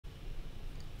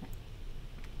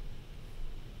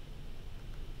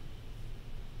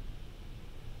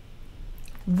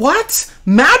What?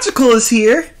 Magical is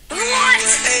here? What?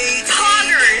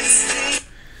 Poggers!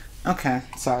 Okay,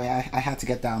 sorry, I had to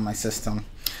get down my system.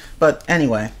 But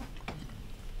anyway.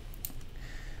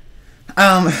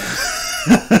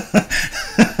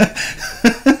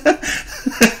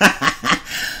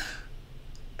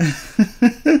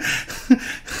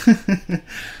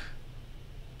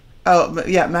 Oh,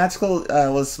 yeah, magical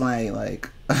was my, like,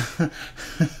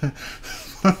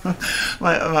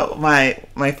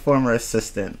 my former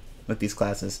assistant with these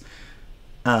classes.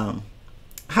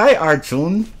 Hi,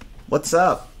 Arjun. What's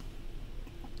up?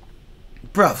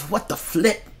 Bruv, what the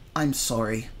flip? I'm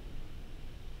sorry.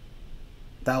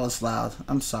 That was loud.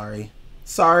 I'm sorry.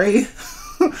 Sorry.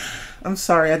 I'm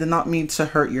sorry. I did not mean to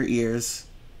hurt your ears.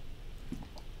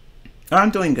 I'm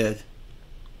doing good.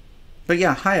 But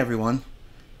yeah, hi everyone.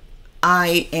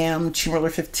 I am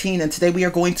Chimroller15, and today we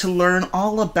are going to learn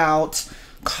all about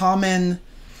common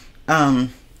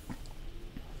 40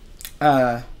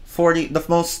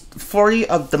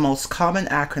 of the most common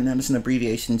acronyms and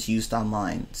abbreviations used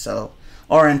online. So,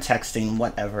 or in texting,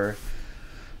 whatever.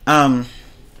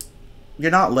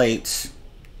 You're not late.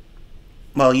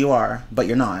 Well, you are, but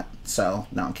you're not. So,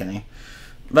 no, I'm kidding.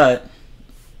 But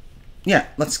yeah,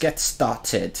 let's get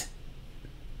started.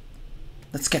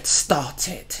 Let's get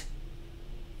started.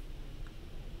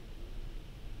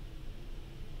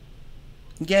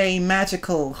 Yay,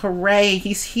 magical. Hooray,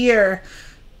 he's here.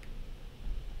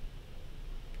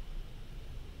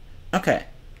 Okay.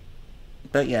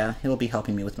 But yeah, he'll be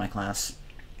helping me with my class.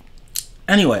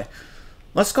 Anyway,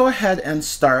 let's go ahead and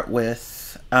start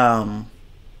with,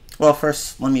 well,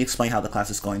 first, let me explain how the class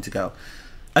is going to go.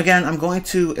 Again, I'm going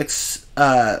to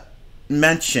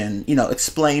mention,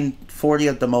 explain 40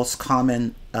 of the most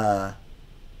common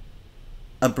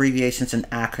abbreviations and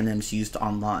acronyms used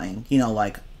online.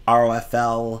 Like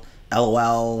ROFL,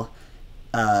 LOL,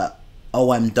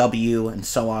 OMW, and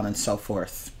so on and so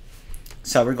forth.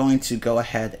 So we're going to go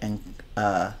ahead and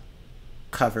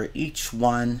cover each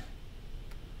one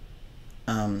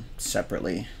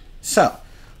separately. So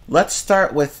let's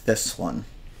start with this one.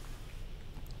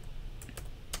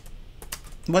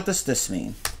 What does this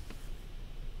mean?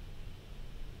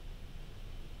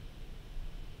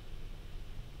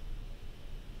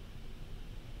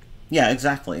 Yeah,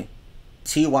 exactly.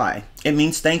 TY. It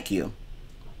means thank you.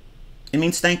 It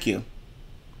means thank you.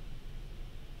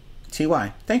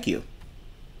 TY. Thank you.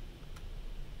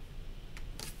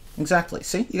 Exactly.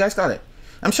 See? You guys got it.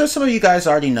 I'm sure some of you guys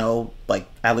already know, like,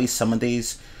 at least some of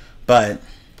these, but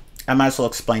I might as well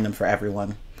explain them for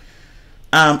everyone.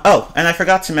 Oh, and I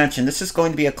forgot to mention, this is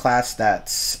going to be a class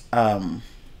that's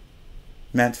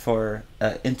meant for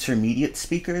intermediate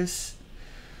speakers.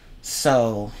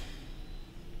 So,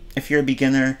 if you're a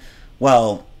beginner,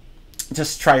 well,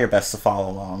 just try your best to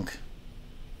follow along.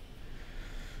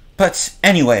 But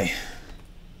anyway.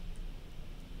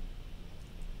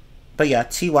 But yeah,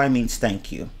 TY means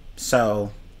thank you.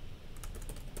 So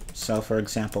for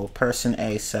example, person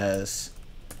A says,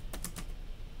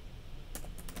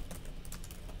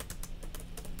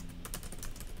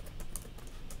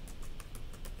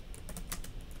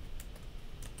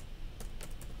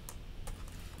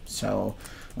 so,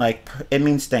 like, it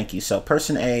means thank you. So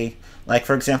person A, like,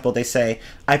 for example, they say,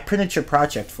 I printed your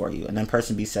project for you. And then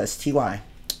person B says, TY.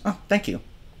 Oh, thank you.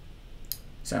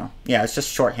 So, yeah, it's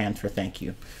just shorthand for thank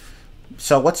you.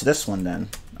 So what's this one then?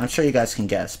 I'm sure you guys can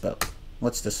guess, but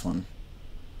what's this one?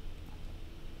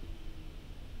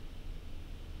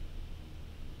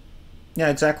 Yeah,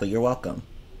 exactly. You're welcome.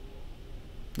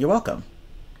 You're welcome.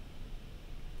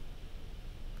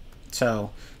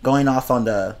 So going off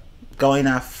the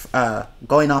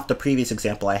previous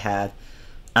example I had,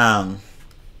 let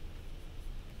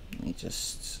me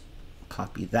just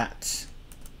copy that.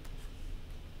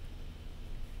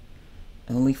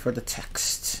 Only for the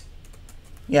text.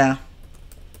 Yeah.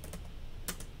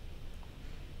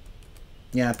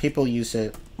 Yeah, people use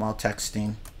it while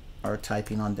texting or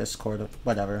typing on Discord or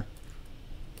whatever.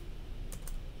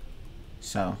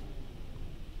 So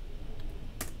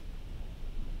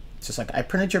it's just like, I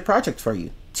printed your project for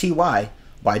you. TY,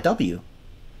 YW.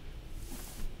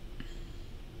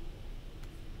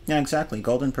 Yeah, exactly.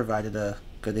 Golden provided a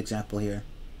good example here.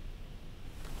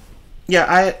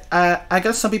 Yeah, I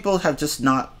guess some people have just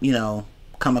not,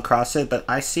 come across it, but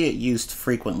I see it used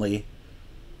frequently.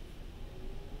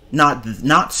 Not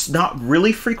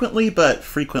really frequently, but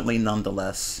frequently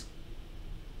nonetheless.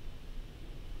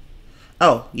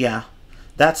 Oh, yeah.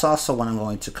 That's also what I'm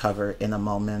going to cover in a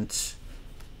moment.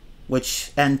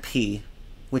 Which NP,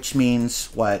 which means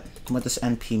what? What does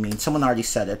NP mean? Someone already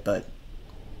said it, but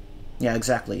yeah,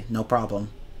 exactly. No problem.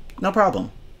 No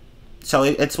problem. So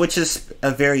it's which is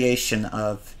a variation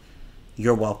of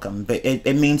you're welcome, but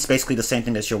it means basically the same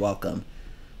thing as you're welcome.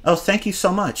 Oh, thank you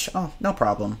so much. Oh, no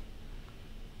problem.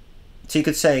 So you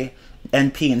could say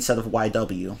NP instead of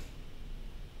YW.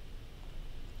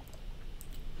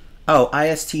 Oh,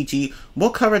 ISTG.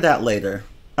 We'll cover that later.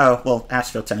 Oh, well,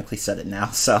 Astro technically said it now,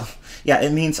 so yeah,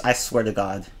 it means I swear to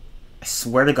God. I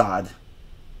swear to God.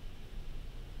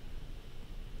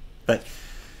 But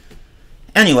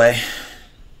anyway.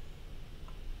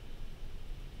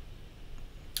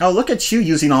 Oh, look at you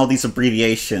using all these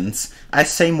abbreviations. I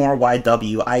say more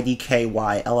YW,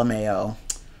 IDKY, LMAO.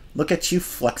 Look at you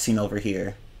flexing over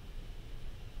here.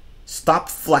 Stop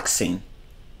flexing.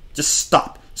 Just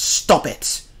stop. Stop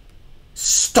it.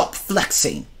 Stop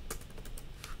flexing.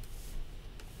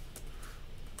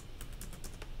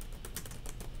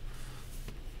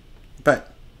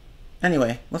 But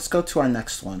anyway, let's go to our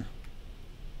next one.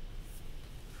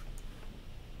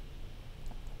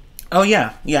 Oh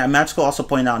yeah, Magical also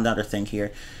pointed out another thing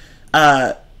here.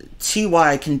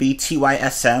 TY can be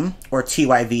TYSM or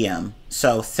TYVM.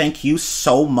 So thank you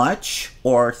so much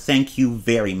or thank you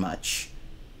very much.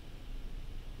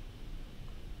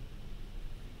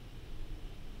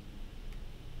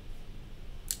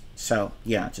 So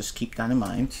yeah, just keep that in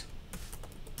mind.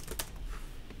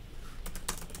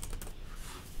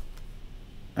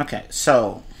 Okay,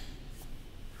 so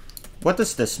what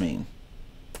does this mean?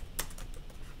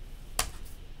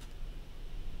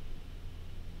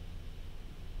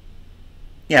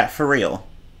 Yeah, for real.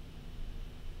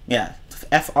 Yeah,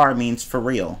 FR means for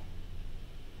real.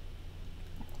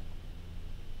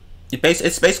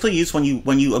 It's basically used when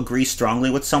you agree strongly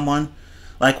with someone.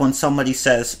 Like when somebody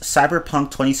says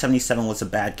Cyberpunk 2077 was a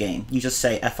bad game, you just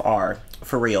say FR,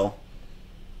 for real.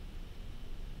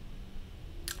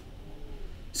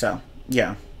 So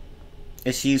yeah,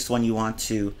 it's used when you want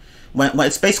to. When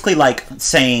it's basically like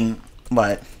saying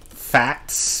what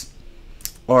facts,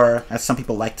 or as some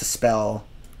people like to spell,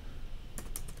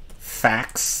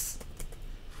 facts.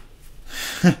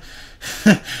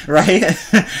 Right?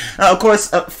 Of course,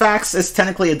 facts is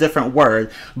technically a different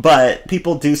word, but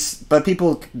people do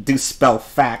spell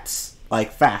facts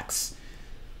like facts,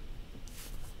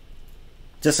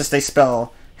 just as they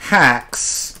spell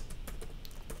hacks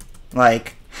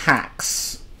like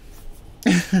hacks.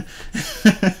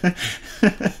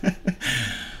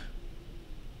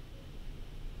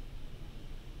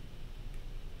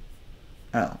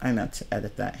 Oh, I meant to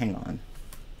edit that. Hang on.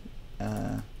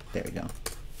 There we go.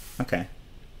 Okay.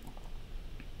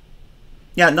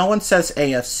 Yeah, no one says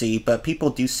AFC, but people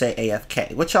do say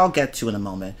AFK, which I'll get to in a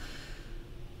moment.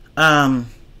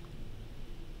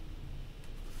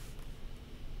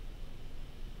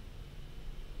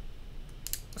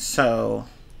 So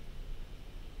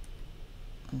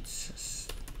let's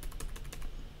just,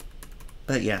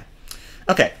 but yeah.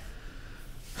 Okay.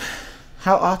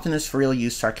 How often is for real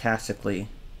used sarcastically?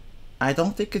 I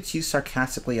don't think it's used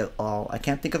sarcastically at all. I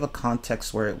can't think of a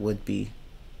context where it would be.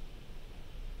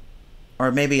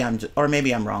 Or maybe I'm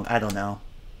wrong. I don't know.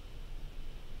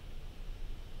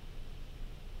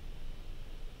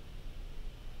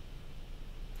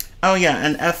 Oh yeah,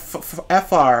 and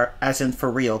FR, as in for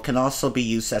real, can also be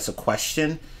used as a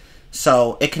question.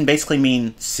 So it can basically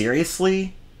mean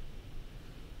seriously.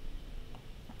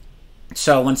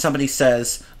 So when somebody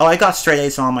says, oh, I got straight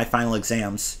A's on all my final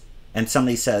exams, and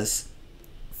somebody says,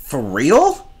 for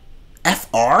real?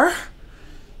 FR?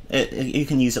 You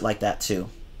can use it like that too.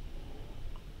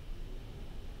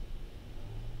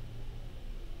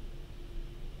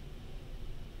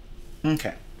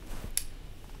 Okay.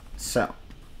 So,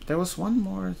 there was one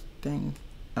more thing.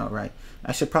 Oh, right.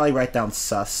 I should probably write down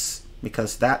sus,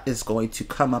 because that is going to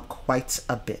come up quite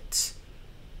a bit.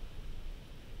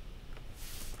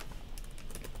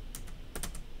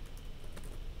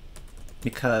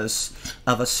 Because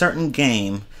of a certain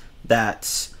game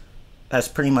that has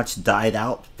pretty much died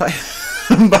out by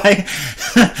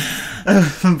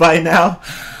by now.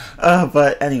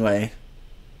 But anyway.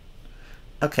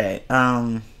 Okay,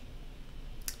 where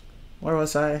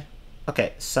was I?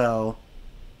 Okay, so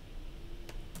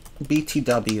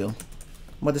BTW.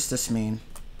 What does this mean?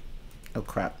 Oh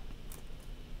crap.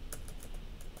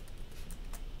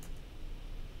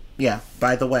 Yeah,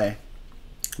 by the way.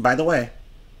 By the way.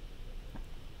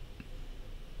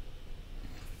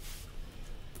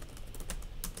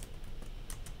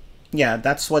 Yeah,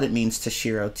 that's what it means to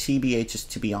Shiro. TBH is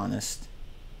to be honest.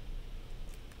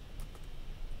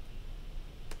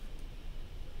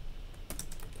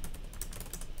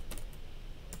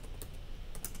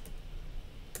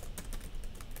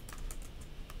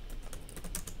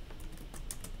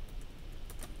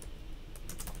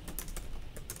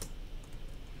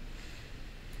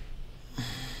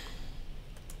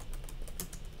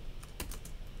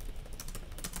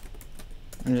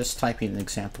 I'm just typing an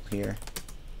example here.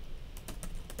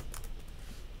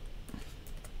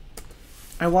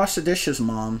 I washed the dishes,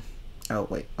 Mom. Oh,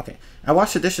 wait. Okay. I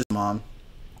washed the dishes, Mom.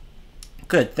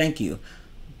 Good, thank you.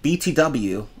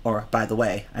 BTW, or by the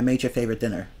way, I made your favorite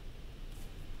dinner.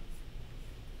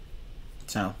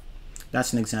 So,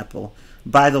 that's an example.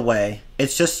 By the way,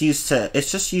 it's just used to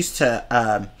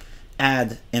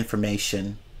add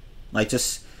information.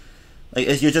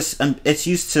 It's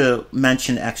used to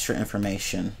mention extra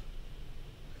information.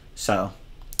 So,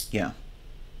 yeah.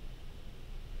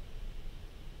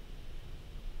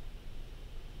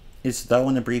 Is though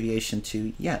an abbreviation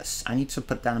too? Yes, I need to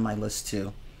put that on my list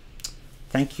too.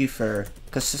 Thank you for,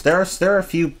 because there are a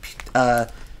few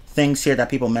things here that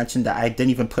people mentioned that I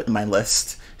didn't even put in my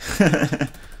list.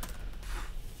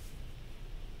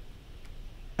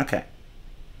 Okay.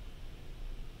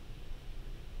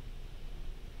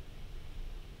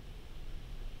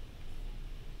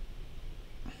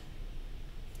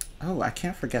 Oh, I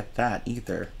can't forget that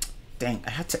either. Dang, I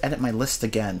had to edit my list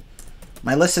again.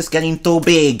 My list is getting too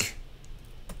big.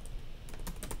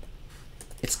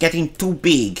 It's getting too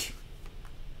big.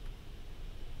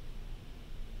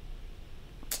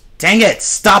 Dang it!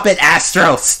 Stop it,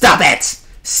 Astro! Stop it!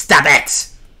 Stop it!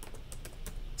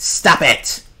 Stop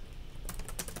it!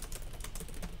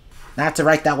 I have to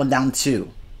write that one down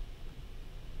too.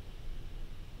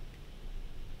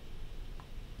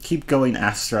 Keep going,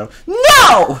 Astro.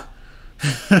 No!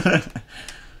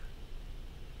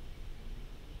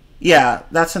 Yeah,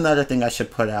 that's another thing I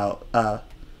should put out.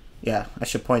 Yeah, I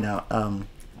should point out.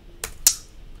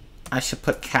 I should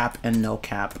put cap and no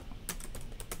cap.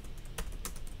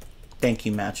 Thank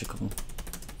you, Magical.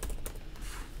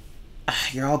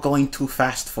 You're all going too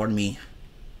fast for me.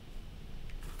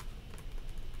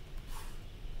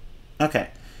 Okay,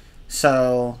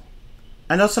 so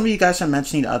I know some of you guys are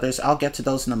mentioning others. I'll get to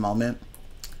those in a moment.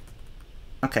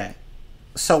 Okay,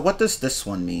 so what does this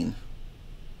one mean?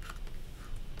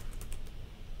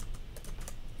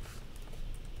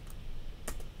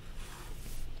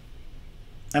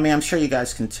 I mean, I'm sure you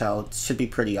guys can tell. It should be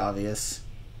pretty obvious.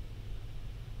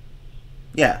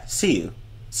 Yeah, see you.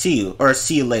 See you. Or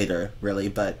see you later, really,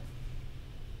 but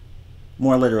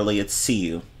more literally, it's see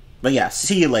you. But yeah,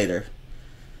 see you later.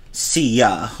 See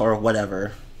ya, or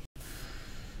whatever.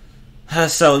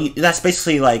 So that's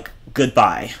basically like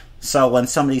goodbye. So when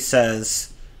somebody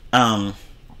says, I'm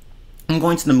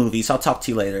going to the movies, I'll talk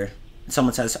to you later.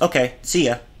 Someone says, okay, see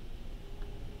ya.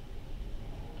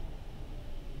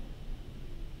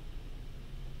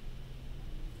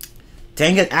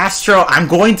 Dang it, Astro, I'm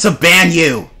going to ban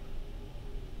you!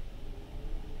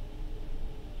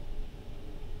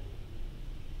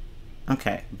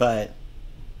 Okay, but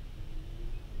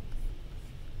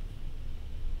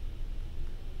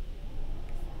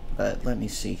let me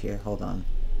see here, hold on.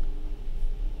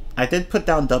 I did put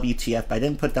down WTF, but I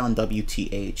didn't put down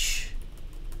WTH.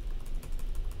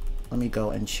 Let me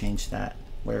go and change that.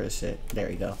 Where is it?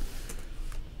 There you go.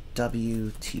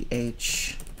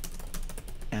 WTH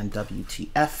and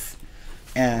WTF.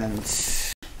 And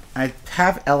I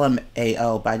have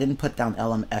LMAO, but I didn't put down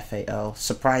LMFAO.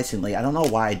 Surprisingly, I don't know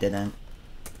why I didn't.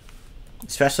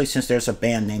 Especially since there's a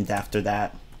band named after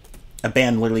that. A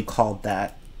band literally called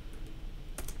that.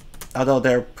 Although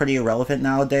they're pretty irrelevant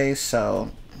nowadays,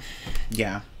 so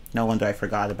yeah, no wonder I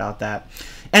forgot about that.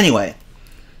 Anyway,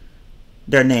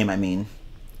 their name, I mean.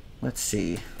 Let's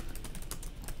see.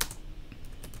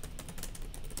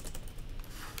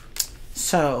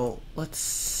 So, let's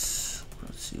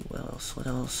see, what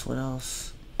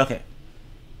else? Okay.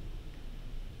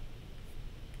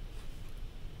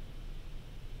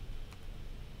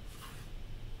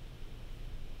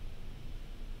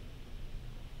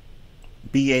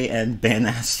 BAN, ban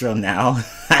Astro now.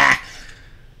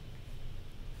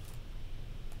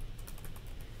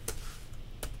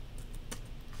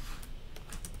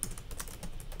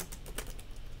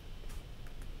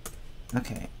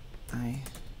 Okay,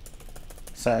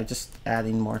 sorry, just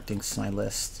adding more things to my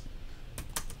list.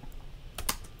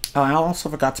 Oh, I also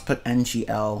forgot to put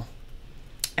NGL.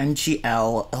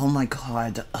 NGL, oh my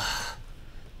god. Ugh.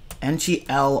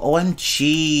 NGL,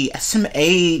 OMG,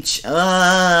 SMH,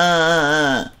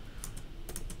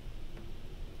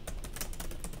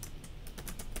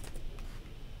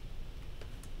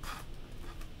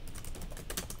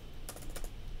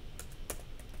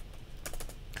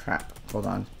 Crap, hold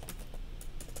on.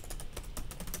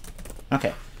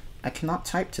 Okay, I cannot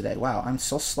type today. Wow, I'm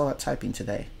so slow at typing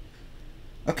today.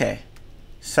 Okay,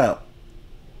 so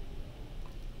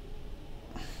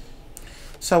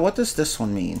what does this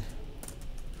one mean?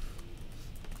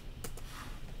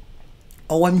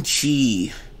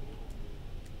 OMG.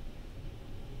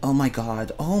 oh my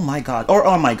god, oh my god, or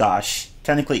oh my gosh.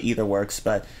 Technically either works,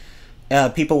 but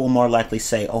people will more likely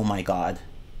say oh my god.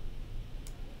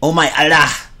 Oh my Allah.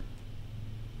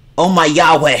 Oh my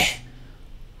Yahweh.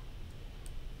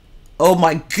 Oh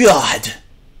my god.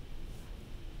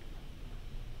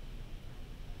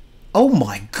 Oh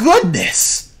my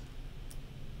goodness.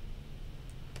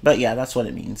 But yeah, that's what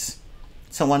it means.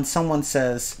 So when someone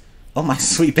says, oh my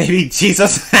sweet baby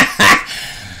Jesus.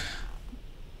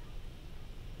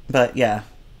 But yeah,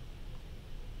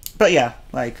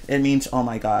 like, it means oh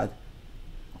my god.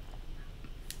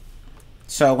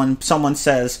 So when someone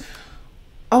says,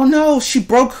 oh no, she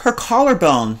broke her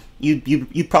collarbone,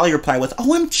 you probably reply with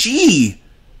OMG!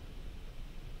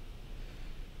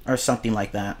 Or something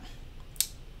like that.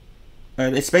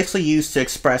 It's basically used to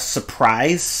express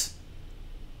surprise.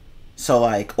 So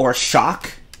like, or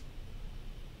shock.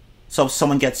 So if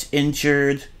someone gets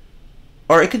injured,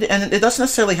 or it could, and it doesn't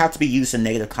necessarily have to be used in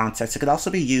negative context. It could also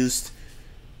be used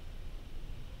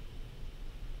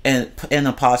in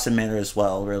a positive manner as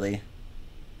well, really.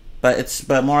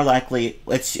 But more likely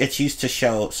it's used to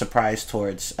show surprise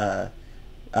towards bad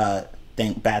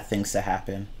things that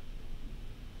happen.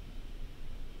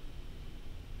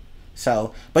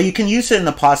 So, but you can use it in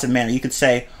a positive manner. You could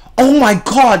say, "Oh my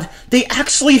god, they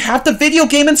actually have the video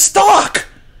game in stock!"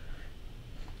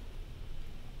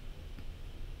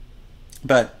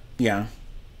 But yeah.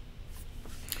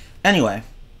 Anyway,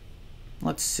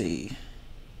 let's see.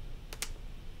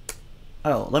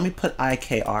 Oh, let me put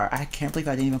IKR. I can't believe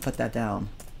I didn't even put that down.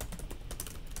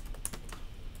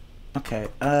 Okay,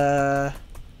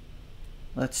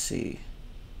 let's see.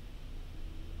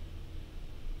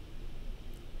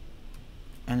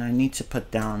 And I need to put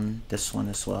down this one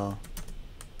as well.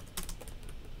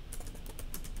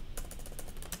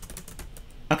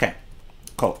 Okay,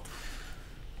 cool.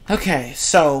 Okay,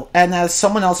 so, and as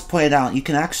someone else pointed out, you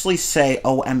can actually say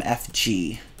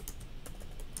OMFG.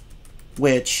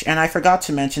 Which, and I forgot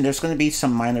to mention, there's going to be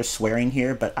some minor swearing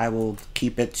here, but I will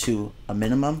keep it to a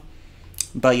minimum.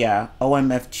 But yeah,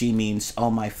 OMFG means oh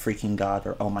my freaking god,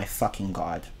 or oh my fucking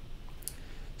god.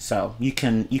 So you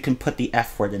can put the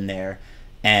F word in there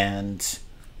and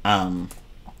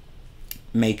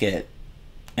make it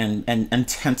and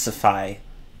intensify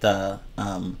the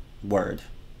word.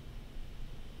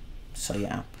 So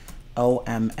yeah,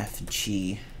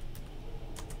 OMFG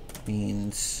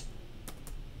means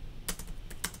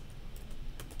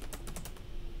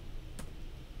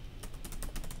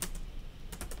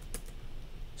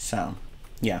so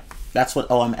yeah, that's what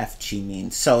OMFG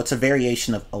means. So it's a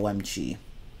variation of OMG.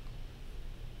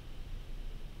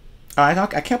 Oh,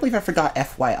 I can't believe I forgot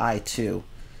FYI too.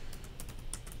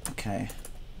 Okay,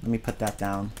 let me put that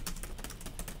down.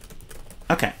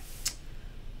 Okay.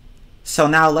 So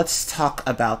now let's talk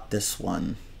about this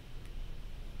one.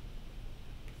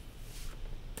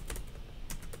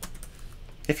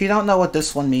 If you don't know what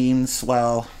this one means,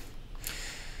 well,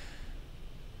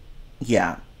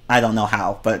 yeah, I don't know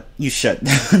how, but you should.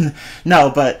 No,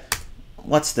 but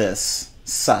what's this?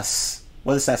 Sus.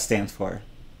 What does that stand for?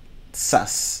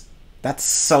 Sus. That's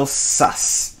so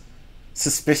sus.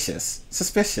 Suspicious.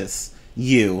 Suspicious.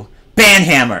 You.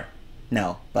 Banhammer!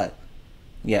 No, but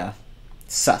yeah.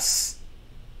 Sus.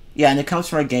 Yeah, and it comes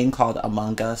from a game called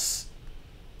Among Us.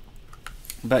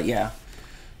 But yeah.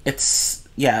 It's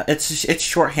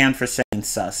shorthand for saying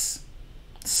sus.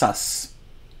 Sus.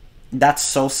 That's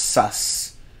so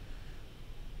sus.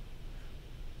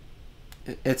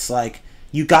 It's like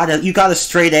you got a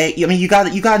straight A. I mean, you got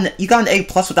an A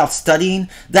plus without studying.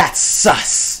 That's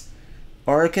sus.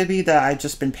 Or it could be that I've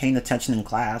just been paying attention in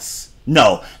class.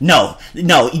 No.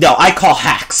 I call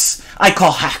hacks.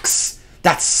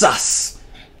 That's sus.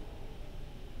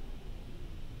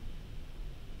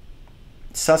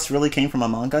 Sus really came from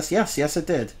Among Us? Yes, it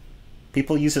did.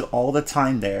 People use it all the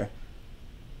time there.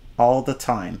 All the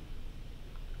time.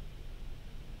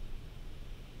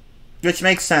 Which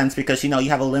makes sense because, you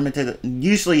have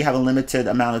usually you have a limited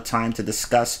amount of time to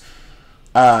discuss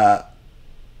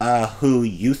who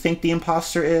you think the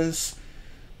imposter is.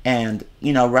 And,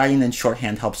 writing in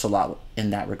shorthand helps a lot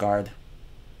in that regard.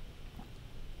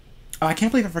 Oh, I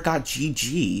can't believe I forgot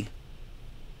GG.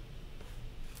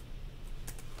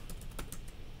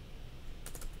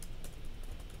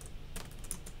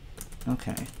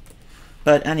 Okay.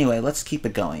 But anyway, let's keep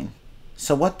it going.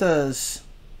 So what does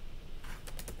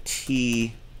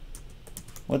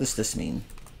what does this mean?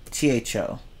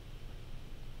 THO.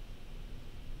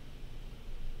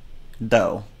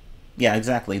 Though. Yeah,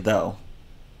 exactly, though.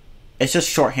 It's just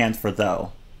shorthand for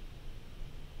though.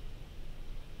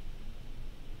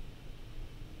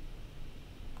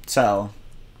 So,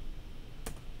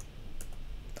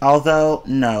 Although,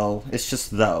 no, it's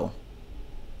just though.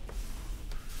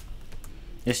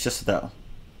 It's just though.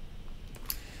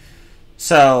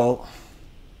 So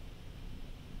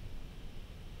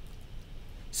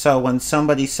when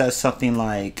somebody says something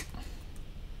like,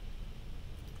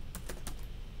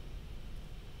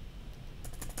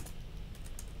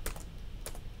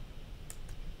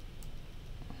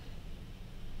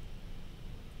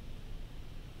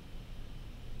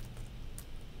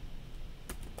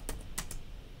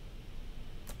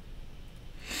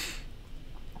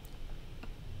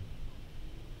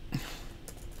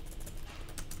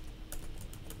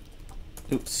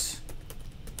 oops.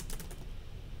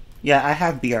 Yeah, I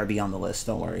have BRB on the list,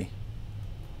 don't worry.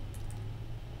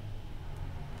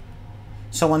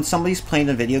 So when somebody's playing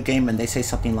a video game and they say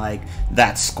something like,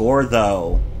 that score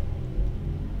though,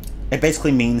 it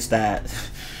basically means that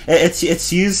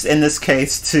it's used in this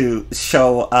case to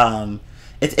show,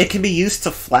 it can be used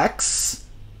to flex,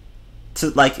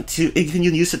 you can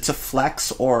use it to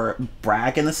flex or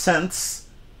brag in a sense.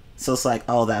 So it's like,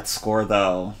 oh, that score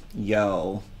though,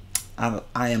 yo,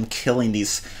 I am killing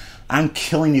these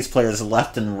players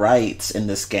left and right in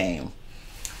this game.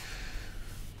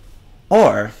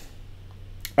 Or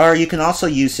you can also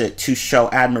use it to show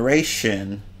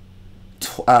admiration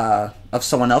of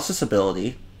someone else's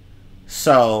ability.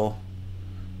 So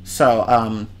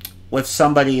with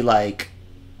somebody like,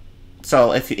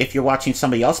 so if you're watching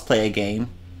somebody else play a game,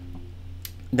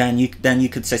 then you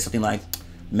could say something like,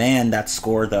 man, that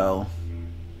score though,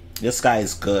 this guy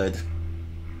is good.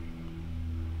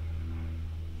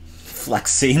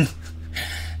 Flexing.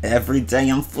 Every day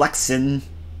I'm flexing.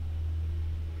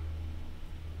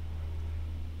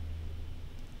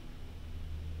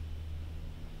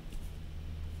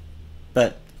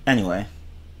 But anyway.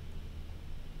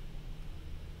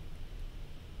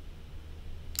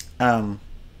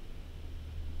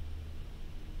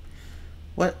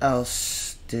 What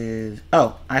else did...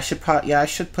 Oh, I should put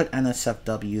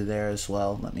NSFW there as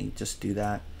well. Let me just do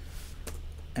that.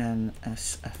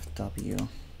 NSFW.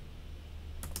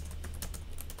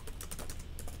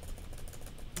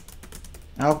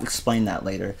 I'll explain that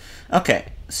later.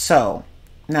 Okay, so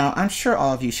now I'm sure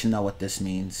all of you should know what this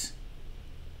means.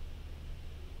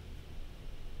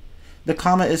 The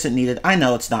comma isn't needed. I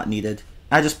know it's not needed.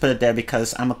 I just put it there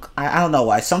because I don't know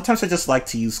why. Sometimes I just like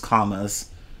to use commas.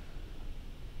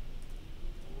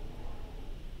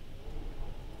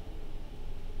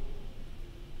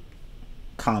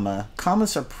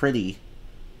 Commas are pretty.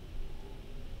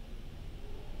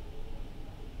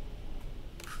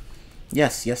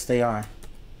 Yes, they are.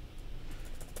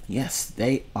 Yes,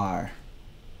 they are.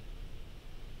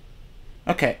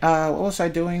 Okay, what was I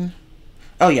doing?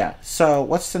 Oh yeah, so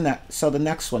what's the next? So the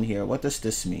next one here, what does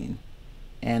this mean?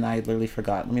 And I literally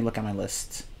forgot. Let me look at my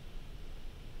list.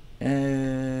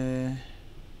 Oh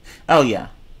yeah,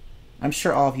 I'm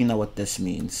sure all of you know what this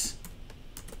means.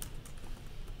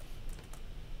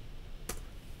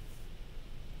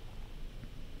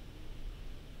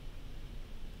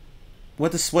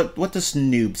 What does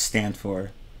noob stand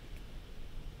for?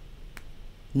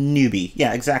 Newbie.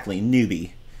 Yeah, exactly,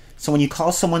 newbie. So when you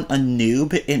call someone a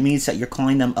noob, it means that you're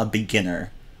calling them a beginner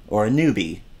or a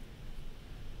newbie.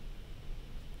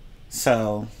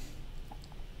 So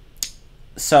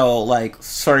like,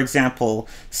 for example,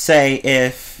 say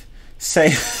if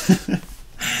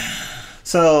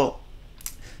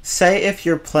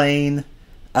you're playing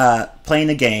a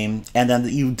game and then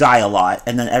you die a lot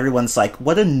and then everyone's like,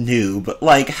 what a noob.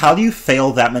 Like, how do you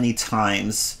fail that many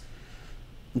times?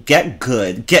 Get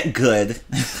good. Gitgud.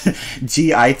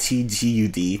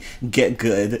 Get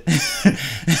good.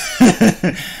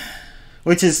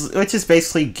 which is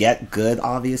basically get good,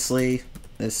 obviously.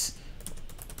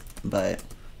 But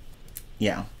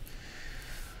yeah,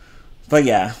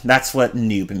 that's what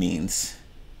noob means.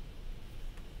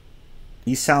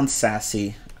 You sound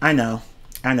sassy. I know.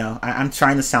 I'm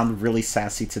trying to sound really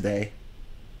sassy today.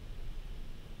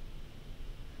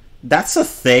 That's a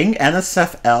thing?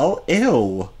 NSFL?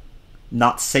 Ew.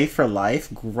 Not safe for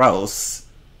life? Gross.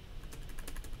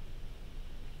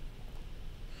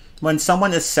 When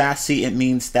someone is sassy, it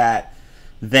means that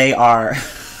they are...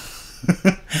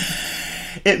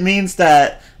 it means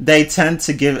that they tend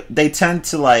to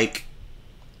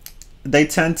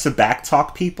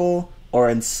backtalk people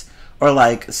or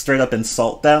like straight up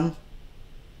insult them.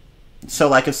 So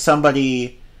like if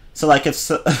somebody... So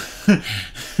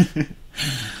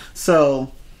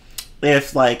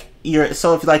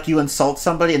if you insult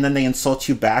somebody and then they insult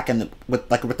you back and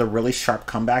with a really sharp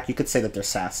comeback, you could say that they're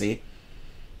sassy.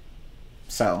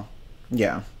 So,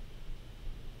 yeah.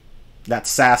 That's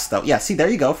sass though. Yeah, see, there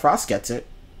you go. Frost gets it.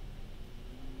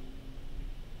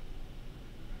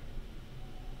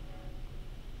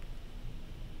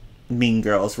 Mean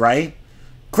Girls, right?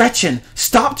 Gretchen,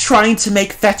 stop trying to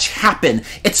make fetch happen.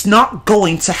 It's not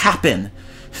going to happen.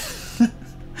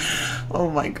 Oh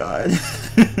my god.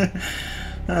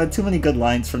 Too many good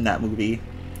lines from that movie.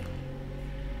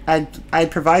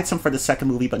 I'd provide some for the second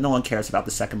movie, but no one cares about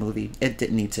the second movie. It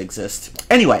didn't need to exist.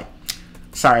 Anyway,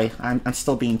 sorry, I'm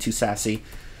still being too sassy.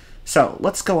 So,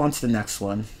 let's go on to the next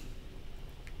one.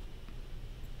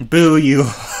 Boo, you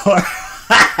whore.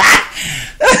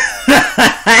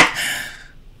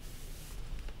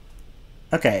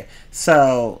 Okay,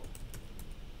 so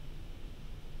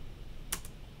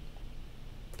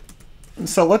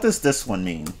what does this one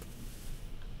mean?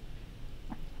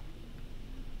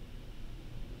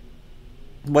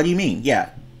 What do you mean?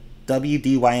 Yeah,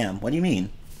 WDYM. What do you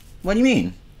mean? What do you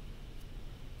mean?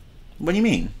 What do you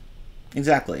mean?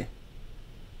 Exactly.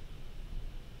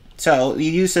 So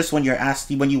you use this when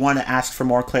when you want to ask for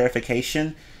more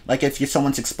clarification, like if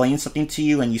someone's explaining something to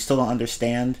you and you still don't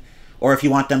understand. Or if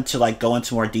you want them to like go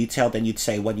into more detail, then you'd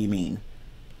say, what do you mean?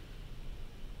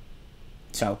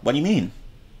 So, what do you mean?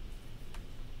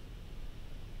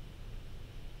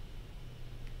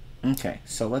 Okay,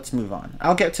 so let's move on.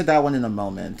 I'll get to that one in a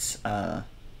moment.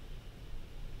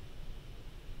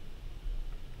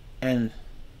 And,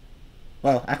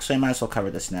 well, actually I might as well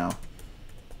cover this now.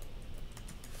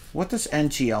 What does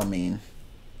NGL mean?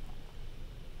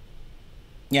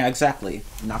 Yeah, exactly.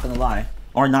 Not gonna lie.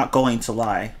 Or not going to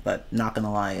lie, but not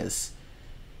gonna lie is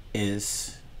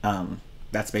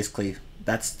that's basically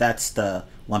that's the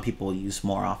one people use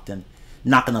more often.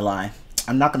 Not gonna lie.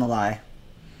 I'm not gonna lie.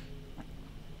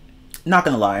 Not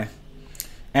gonna lie.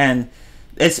 And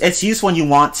it's used when you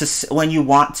want to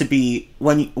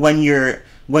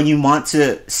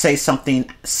say something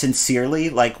sincerely,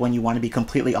 like when you want to be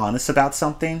completely honest about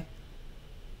something.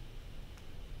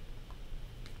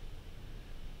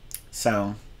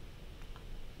 So,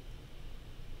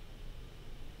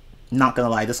 not gonna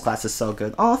lie, this class is so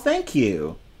good. Oh, thank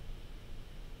you.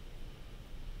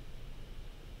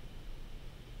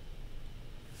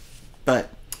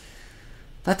 But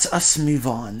let's us move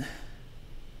on.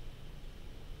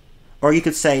 Or you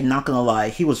could say, not gonna lie,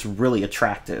 he was really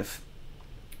attractive.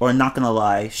 Or not gonna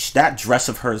lie, that dress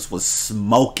of hers was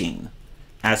smoking.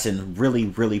 As in really,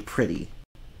 really pretty.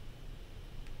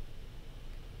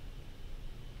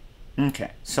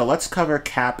 Okay, so let's cover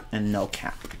cap and no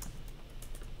cap.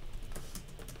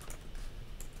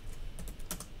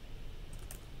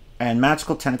 And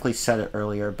Magical technically said it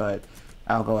earlier, but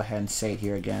I'll go ahead and say it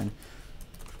here again.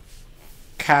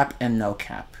 Cap and no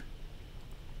cap.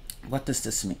 What does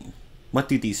this mean? What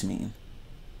do these mean?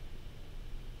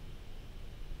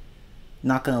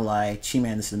 Not gonna lie,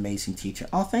 Chi-Man is an amazing teacher.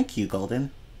 Oh, thank you,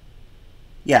 Golden.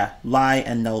 Yeah, lie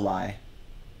and no lie.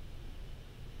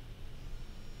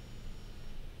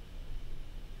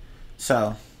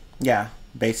 So, yeah,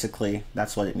 basically,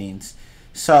 that's what it means.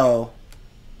 So,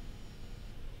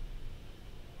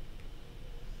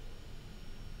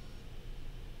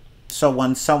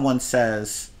 when somebody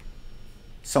says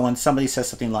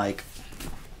something like,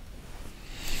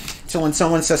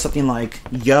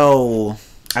 yo,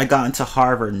 I got into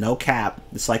Harvard, no cap.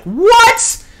 It's like,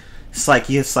 what? It's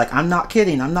like, I'm not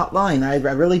kidding, I'm not lying. I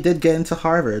really did get into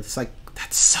Harvard. It's like,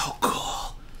 that's so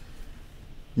cool.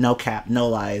 No cap, no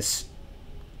lies.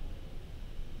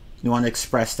 You want to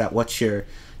express that what you're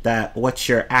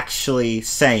actually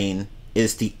saying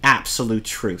is the absolute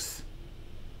truth.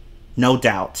 No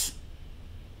doubt.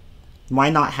 Why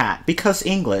not hat? Because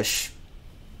English.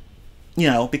 You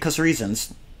know, because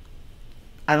reasons.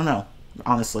 I don't know,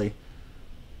 honestly.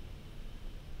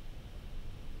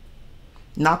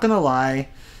 Not gonna lie.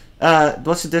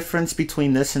 What's the difference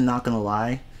between this and not gonna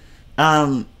lie?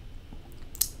 Not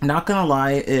gonna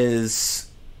lie is...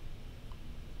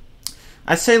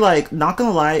 I say, like, not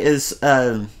gonna lie is...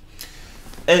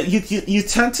 you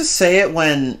tend to say it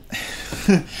when...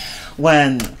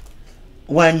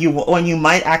 when you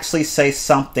might actually say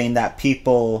something that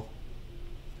people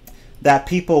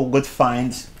would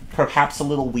find perhaps a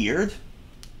little weird,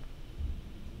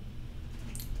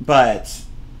 but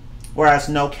whereas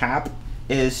no cap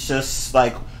is just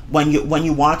like when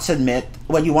you want to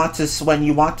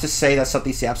say that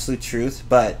something's the absolute truth,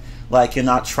 but like you're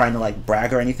not trying to like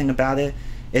brag or anything about it.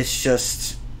 It's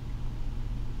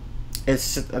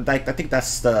like I think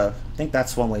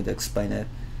that's one way to explain it.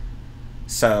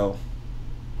 So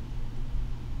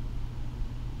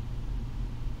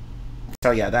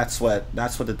yeah, that's what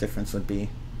the difference would be.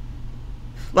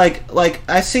 Like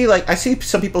I see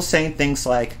some people saying things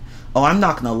like, "Oh, I'm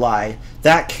not gonna lie,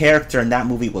 that character in that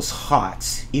movie was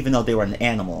hot, even though they were an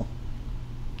animal."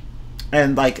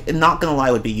 And, like, not gonna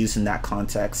lie would be used in that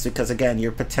context, because, again,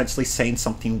 you're potentially saying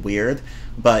something weird,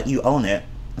 but you own it.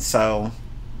 So,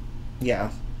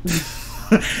 yeah.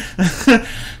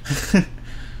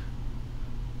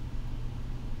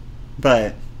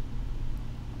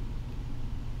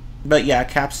 But yeah,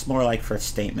 caps more like for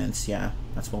statements. Yeah,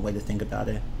 that's one way to think about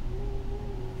it.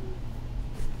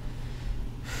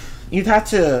 You'd have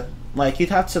to,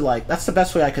 like, that's the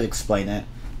best way I could explain it.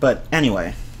 But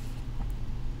anyway.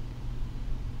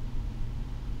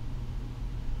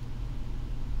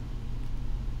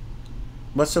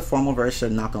 What's the formal version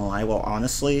of not gonna lie? Well,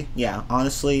 honestly, yeah,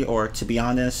 honestly, or to be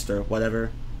honest, or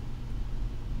whatever.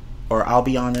 Or I'll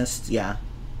be honest, yeah.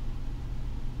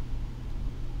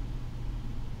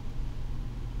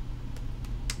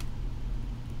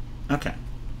 Okay.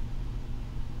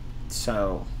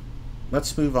 So,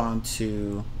 let's move on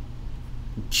to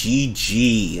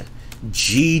GG.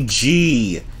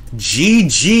 GG.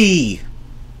 GG.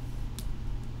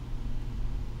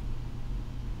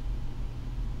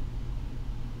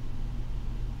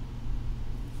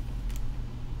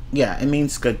 Yeah, it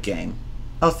means good game.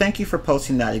 Oh, thank you for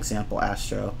posting that example,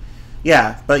 Astro.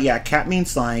 Yeah, but yeah, cat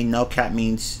means lying. No cat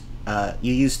means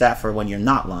you use that for when you're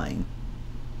not lying.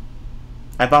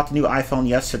 I bought the new iPhone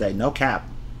yesterday. No cap.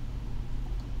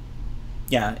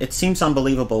 Yeah, it seems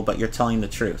unbelievable, but you're telling the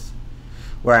truth.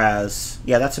 Whereas,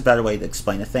 yeah, that's a better way to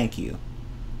explain it. Thank you.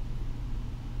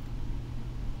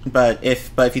 But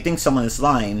if you think someone is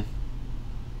lying,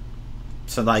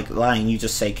 so like lying, you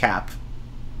just say cap.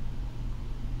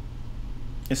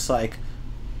 It's like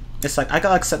I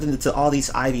got accepted into all these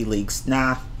Ivy Leagues.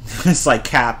 Nah. It's like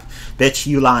cap. Bitch,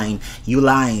 you lying. You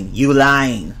lying. You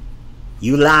lying.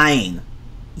 You lying.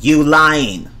 You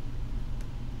lying.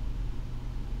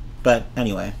 But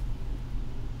anyway.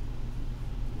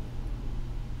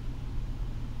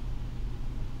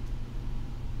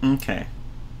 Okay.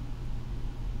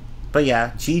 But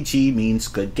yeah, GG means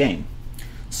good game.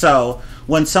 So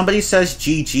when somebody says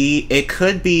GG, it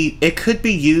could be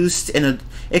used in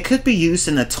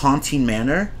a taunting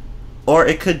manner, or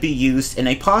it could be used in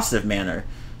a positive manner.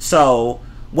 So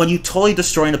when you totally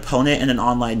destroy an opponent in an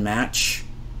online match,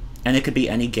 and it could be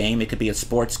any game, it could be a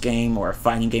sports game or a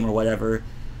fighting game or whatever,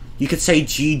 you could say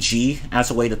GG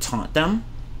as a way to taunt them,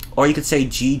 or you could say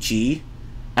GG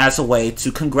as a way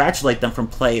to congratulate them for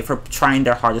trying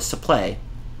their hardest to play.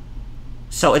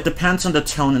 So it depends on the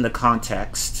tone and the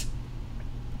context.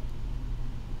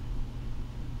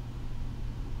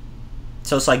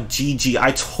 So it's like, GG,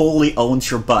 I totally owned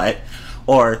your butt.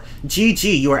 Or,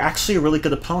 GG, you are actually a really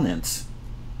good opponent.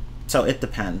 So it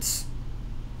depends.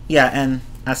 Yeah, and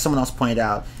as someone else pointed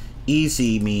out,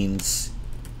 easy means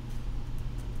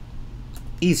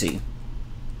easy.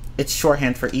 It's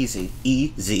shorthand for easy.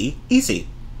 E-Z, easy.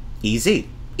 Easy,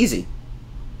 easy.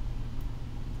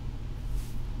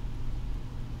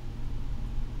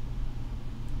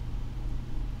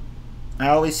 I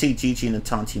always see GG in a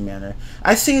taunting manner.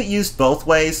 I see it used both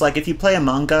ways. Like if you play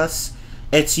Among Us,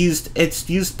 it's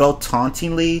used both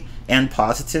tauntingly and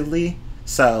positively.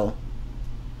 So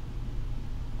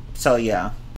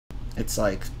yeah. It's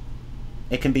like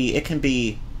it can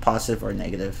be positive or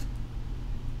negative.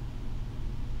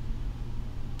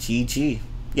 GG.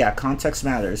 Yeah, context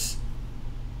matters.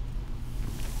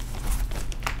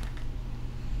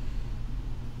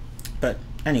 But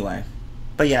anyway.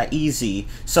 But yeah, easy.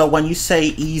 So when you say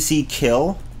easy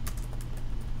kill,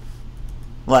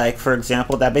 like for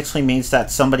example, that basically means that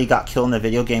somebody got killed in a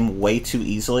video game way too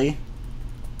easily.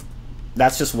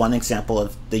 That's just one example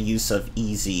of the use of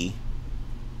easy.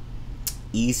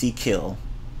 Easy kill.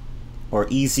 Or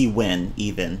easy win,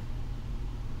 even.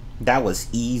 That was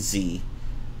easy.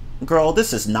 Girl,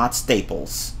 this is not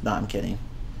Staples. No, I'm kidding.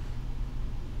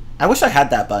 I wish I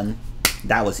had that button.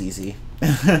 That was easy.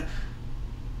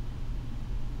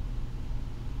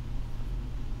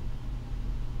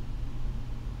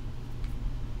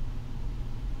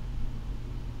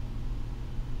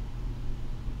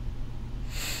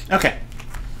 Okay,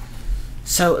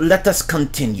 so let us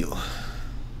continue.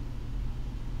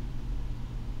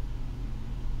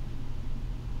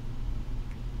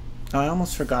 Oh, I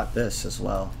almost forgot this as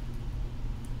well.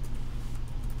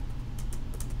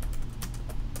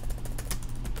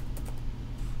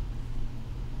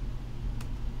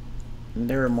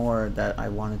 There are more that I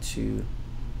wanted to...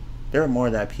 There are more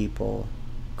that people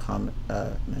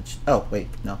mention. Oh, wait,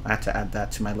 no, I have to add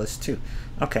that to my list too.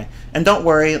 Okay, and don't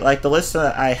worry, like the list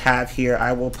that I have here,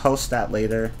 I will post that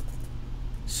later.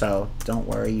 So don't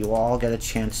worry, you all get a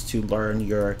chance to learn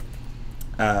your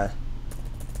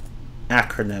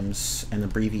acronyms and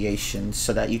abbreviations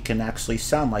so that you can actually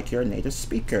sound like you're a native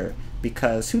speaker.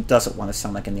 because who doesn't want to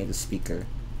sound like a native speaker?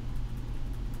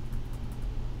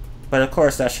 But of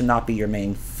course, that should not be your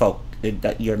main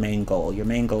your main goal. Your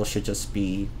main goal should just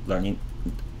be learning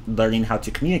how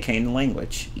to communicate in the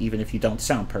language, even if you don't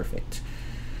sound perfect.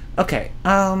 Okay,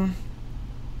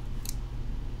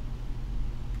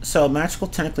 so Magical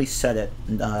technically said it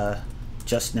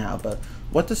just now, but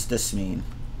what does this mean?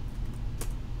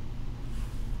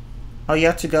 Oh, you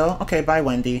have to go? Okay, bye,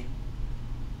 Wendy.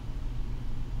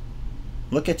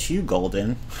 Look at you,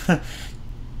 Golden.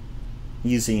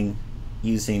 using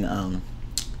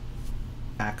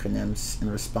acronyms in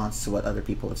response to what other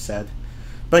people have said.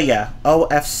 But yeah,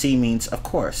 OFC means of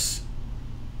course,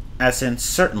 as in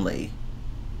certainly,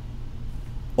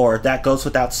 or that goes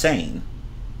without saying,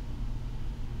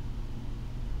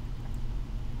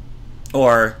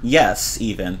 or yes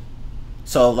even.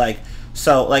 So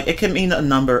it can mean a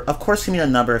number, of course, can mean a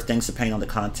number of things depending on the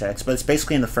context, but it's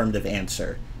basically an affirmative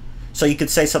answer. So you could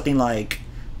say something like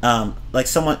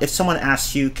if someone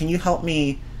asks you, can you help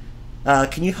me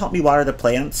water the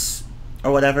plants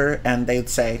or whatever, and they'd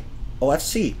say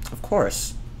OFC, of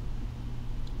course,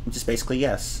 which is basically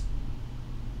yes.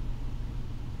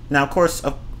 Now,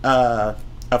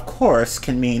 of course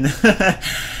can mean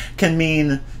can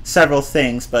mean several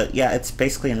things, but yeah, it's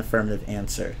basically an affirmative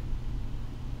answer.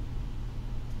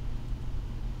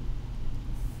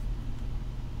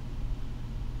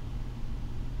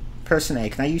 Person A,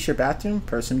 can I use your bathroom?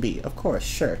 Person B, of course,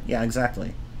 sure, yeah,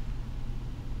 exactly.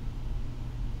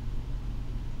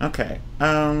 Okay,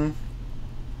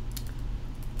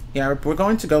 yeah, we're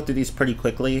going to go through these pretty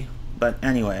quickly, but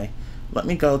anyway, let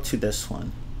me go to this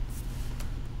one.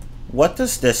 What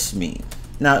does this mean?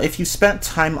 Now, if you spent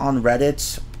time on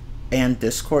Reddit and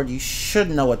Discord, you should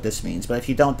know what this means, but if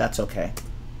you don't, that's okay.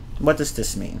 What does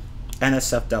this mean?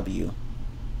 NSFW.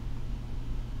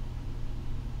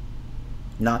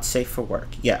 Not safe for work.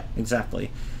 Yeah,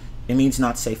 exactly. It means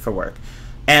not safe for work.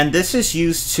 And this is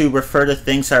used to refer to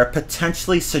things that are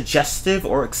potentially suggestive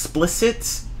or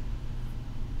explicit.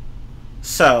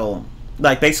 So,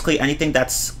 like, basically anything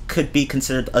could be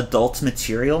considered adult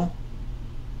material.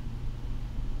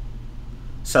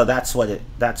 So that's what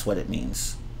it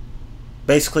means.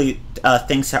 Basically,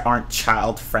 things that aren't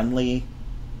child friendly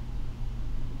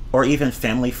or even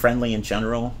family friendly in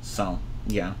general. So,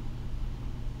 yeah.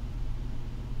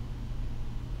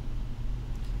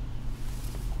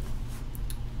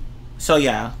 So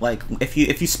yeah, like if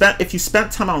you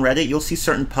spent time on Reddit, you'll see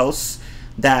certain posts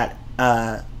that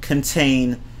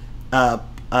contain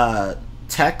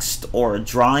text or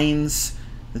drawings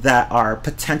that are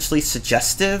potentially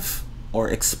suggestive or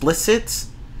explicit.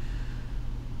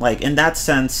 Like in that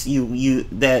sense,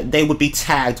 that they would be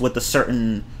tagged with a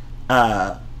certain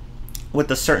label,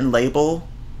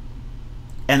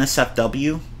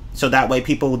 NSFW. So that way,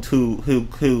 people who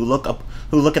look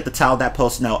at the title of that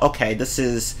post know, okay, this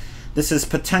is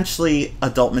potentially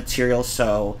adult material.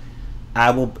 So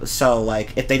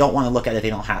like if they don't want to look at it, they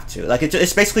don't have to. Like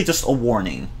it's basically just a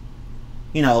warning.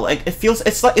 You know, like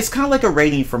it's kind of like a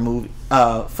rating for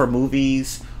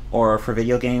movies or for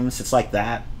video games. It's like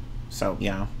that. So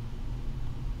yeah.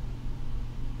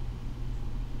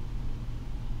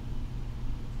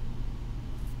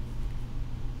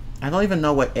 I don't even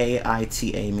know what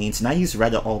AITA means, and I use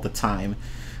Reddit all the time.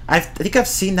 I think I've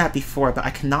seen that before, but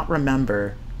I cannot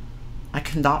remember.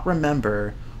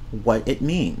 What it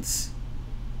means.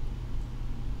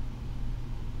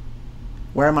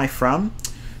 Where am I from?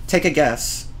 Take a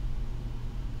guess.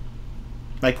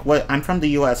 Like what? I'm from the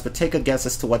U.S., but take a guess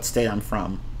as to what state I'm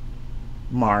from.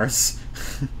 Mars.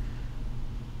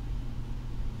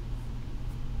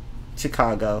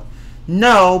 Chicago.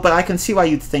 No, but I can see why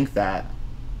you'd think that.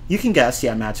 You can guess,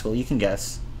 yeah, Magical, you can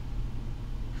guess.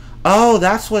 Oh,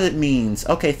 that's what it means.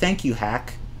 Okay, thank you,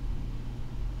 Hack.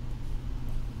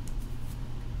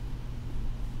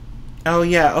 Oh,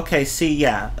 yeah, okay, see,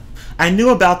 yeah. I knew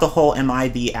about the whole am I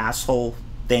the asshole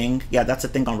thing. Yeah, that's a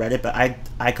thing on Reddit, but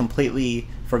I completely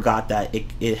forgot that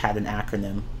it had an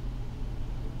acronym.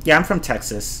 Yeah, I'm from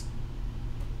Texas.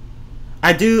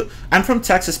 I'm from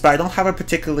Texas, but I don't have a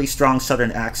particularly strong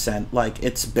southern accent. Like,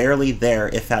 it's barely there,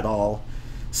 if at all.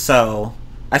 So,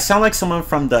 I sound like someone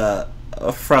from the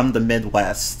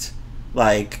Midwest.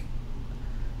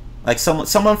 Like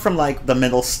someone from like the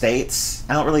middle states.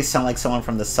 I don't really sound like someone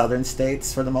from the southern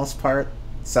states for the most part.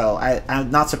 So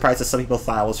I'm not surprised that some people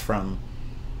thought I was from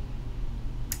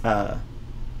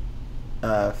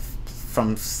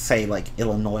say like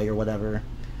Illinois or whatever.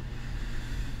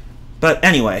 But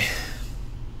anyway.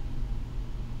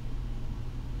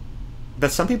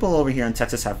 But some people over here in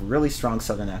Texas have really strong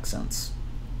southern accents.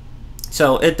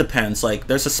 So it depends. Like,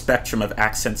 there's a spectrum of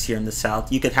accents here in the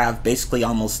South. You could have basically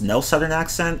almost no Southern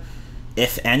accent,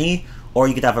 if any, or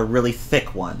you could have a really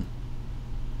thick one.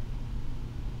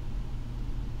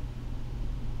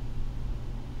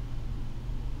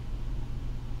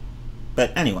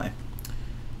 But anyway.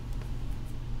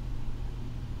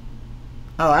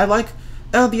 Oh, I like...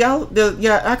 Oh,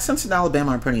 yeah, accents in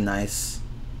Alabama are pretty nice.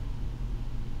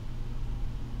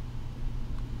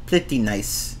 Pretty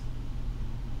nice.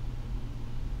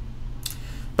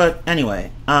 But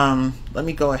anyway, let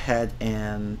me go ahead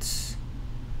and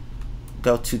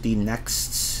go to the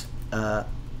next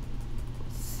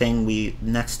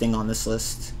thing on this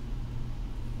list.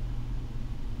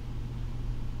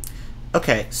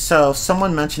 Okay, so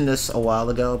someone mentioned this a while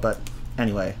ago, but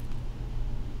anyway.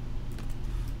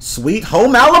 Sweet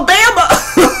Home Alabama!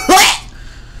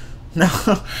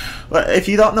 No, if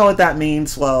you don't know what that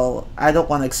means, well, I don't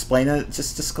want to explain it.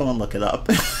 Just go and look it up.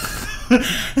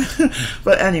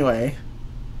 But anyway,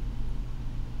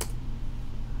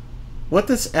 what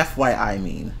does FYI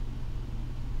mean?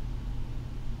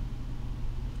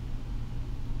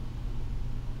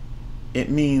 It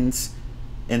means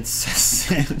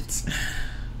incessant.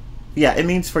 Yeah, it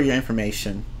means for your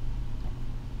information.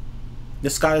 The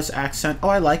Scottish accent, oh,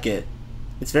 I like it.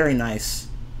 It's very nice.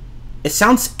 It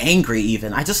sounds angry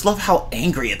even. I just love how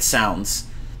angry it sounds.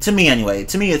 To me anyway.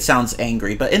 To me it sounds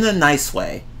angry, but in a nice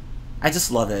way. I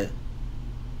just love it.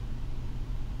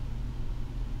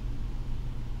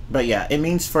 But yeah, it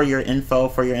means for your info,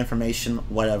 for your information,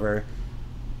 whatever.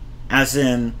 As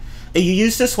in, you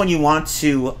use this when you want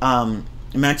to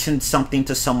mention something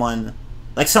to someone,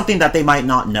 like something that they might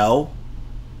not know.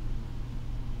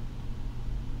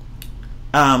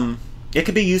 It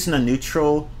could be used in a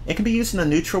neutral. It can be used in a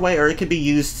neutral way, or it could be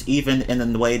used even in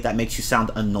a way that makes you sound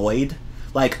annoyed.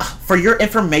 Like, for your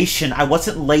information, I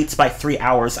wasn't late by 3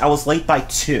 hours. I was late by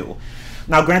 2.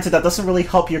 Now, granted, that doesn't really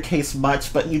help your case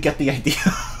much, but you get the idea.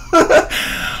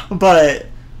 but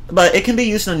it can be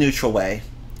used in a neutral way.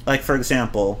 Like, for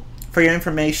example, for your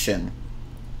information,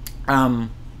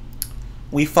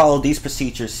 we follow these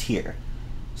procedures here.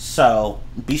 So,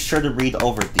 be sure to read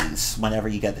over these whenever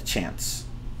you get a chance.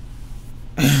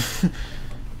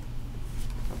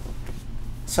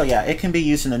 So yeah, it can be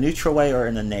used in a neutral way or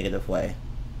in a negative way.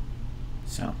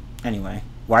 So, anyway.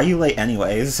 Why are you late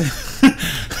anyways?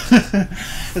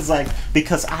 It's like,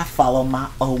 because I follow my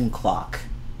own clock,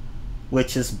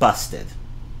 which is busted.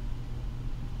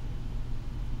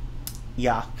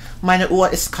 Yeah, meine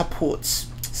Uhr ist kaputt.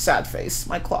 Sad face,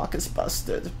 my clock is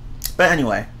busted. But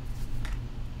anyway.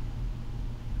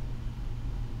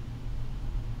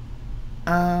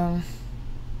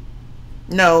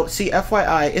 No, see,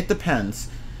 FYI, it depends.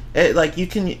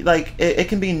 It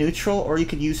can be neutral, or you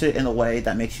could use it in a way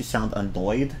that makes you sound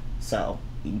annoyed. So,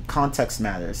 context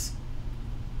matters.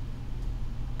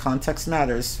 Context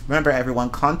matters. Remember, everyone,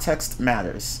 context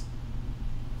matters.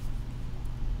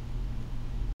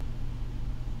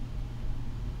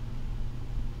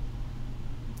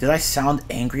 Did I sound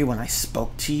angry when I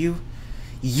spoke to you?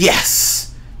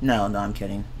 Yes! No, I'm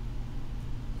kidding.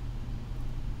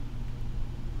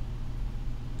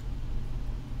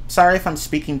 Sorry if I'm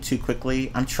speaking too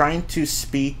quickly. I'm trying to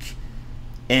speak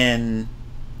in,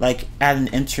 like, at an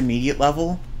intermediate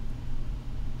level.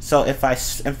 So if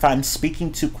I'm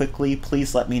speaking too quickly,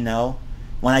 please let me know.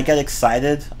 When I get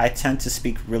excited, I tend to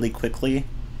speak really quickly,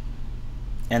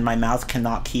 and my mouth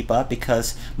cannot keep up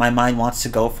because my mind wants to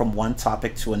go from one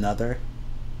topic to another.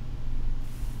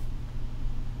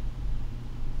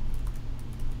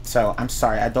 So I'm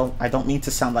sorry. I don't mean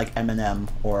to sound like Eminem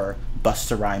or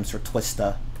Busta Rhymes or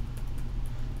Twista.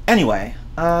 Anyway,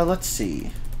 let's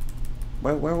see.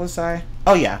 Where was I?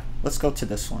 Oh yeah, let's go to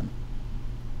this one.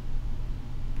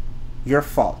 Your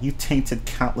fault. You tainted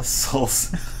countless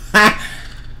souls.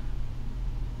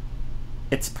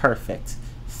 It's perfect.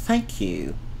 Thank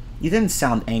you. You didn't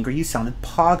sound angry. You sounded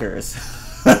poggers.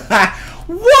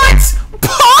 What?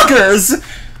 Poggers?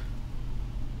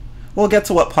 We'll get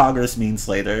to what poggers means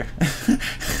later.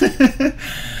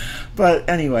 But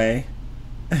anyway.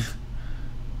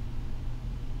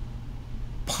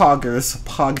 Poggers,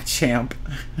 PogChamp.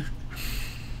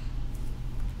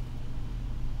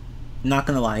 Not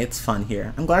gonna lie, it's fun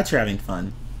here. I'm glad you're having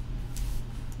fun.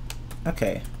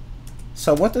 Okay,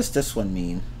 so what does this one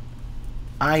mean?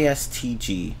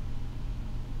 ISTG.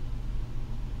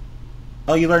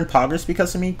 Oh, you learned poggers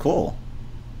because of me? Cool.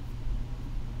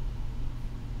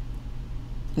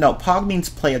 No, pog means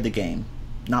play of the game,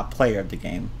 not player of the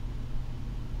game.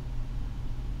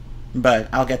 But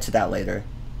I'll get to that later.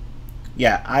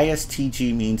 Yeah,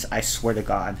 ISTG means I swear to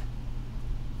God.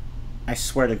 I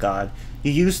swear to God.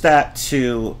 You use that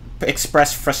to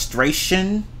express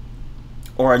frustration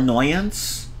or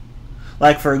annoyance.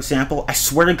 Like, for example, I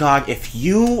swear to God, if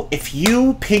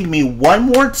you ping me one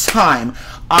more time,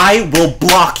 I will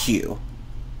block you.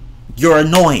 You're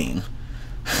annoying.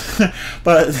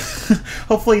 But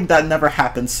hopefully that never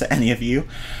happens to any of you.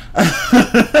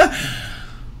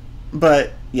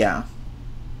 But yeah.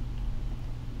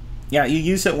 Yeah, you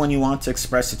use it when you want to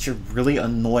express that you're really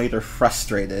annoyed or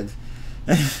frustrated.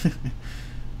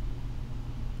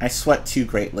 I sweat too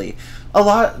greatly.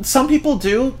 Some people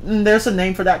do, and there's a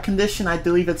name for that condition. I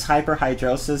believe it's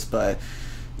hyperhidrosis, but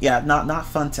yeah, not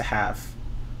fun to have.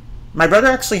 My brother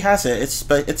actually has it.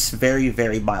 But it's very,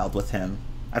 very mild with him.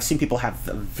 I've seen people have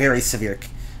a very severe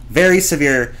case of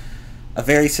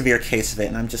it,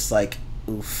 and I'm just like,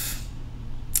 oof.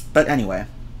 But anyway.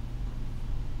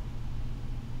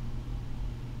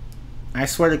 I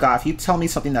swear to God, if you tell me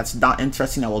something that's not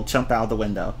interesting, I will jump out of the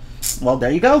window. Well, there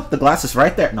you go. The glass is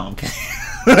right there. No, I'm kidding.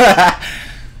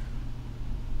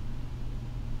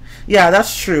 Yeah,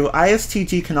 that's true.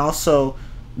 ISTG can also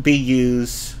be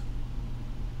used...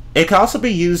 It can also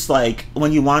be used, like,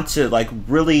 when you want to, like,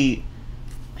 really...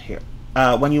 Here.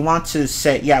 When you want to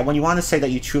say... Yeah, when you want to say that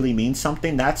you truly mean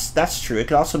something, that's true. It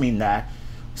could also mean that.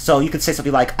 So you could say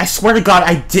something like, I swear to God,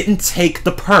 I didn't take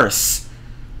the purse.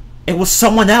 It was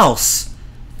someone else.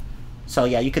 So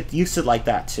yeah, you could use it like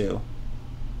that too.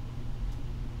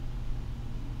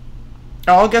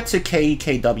 I'll get to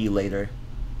KEKW later.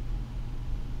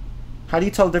 How do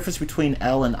you tell the difference between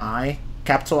L and I?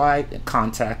 Capital I,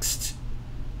 context.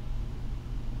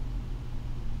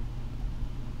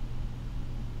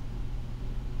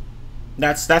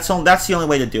 That's the only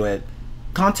way to do it.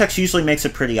 Context usually makes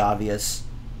it pretty obvious.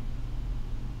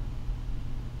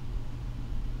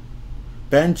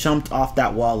 Ben jumped off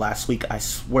that wall last week, I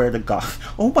swear to God.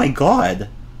 Oh my God.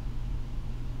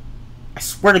 I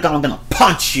swear to God, I'm gonna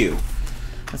punch you.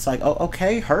 It's like, oh,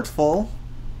 okay, hurtful.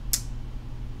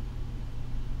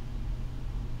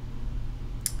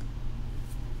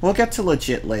 We'll get to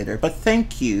legit later, but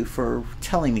thank you for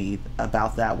telling me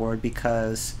about that word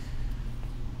because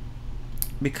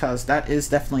that is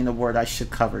definitely the word I should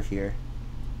cover here.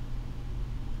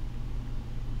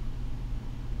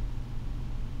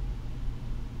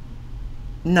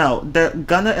 No, the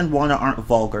gonna and wanna aren't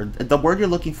vulgar. The word you're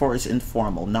looking for is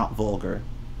informal, not vulgar.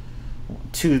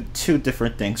 Two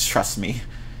different things, trust me.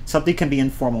 Something can be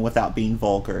informal without being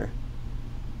vulgar.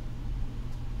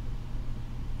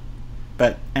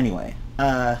 But anyway,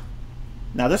 now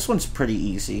this one's pretty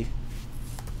easy.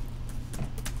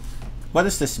 What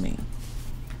does this mean?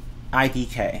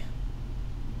 IDK.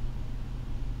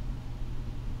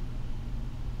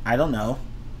 I don't know.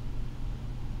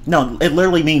 No, it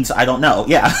literally means I don't know.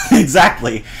 Yeah,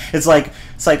 exactly. It's like,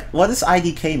 what does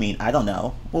IDK mean? I don't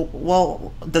know.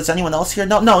 Well, does anyone else here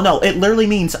know? No, it literally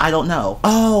means I don't know.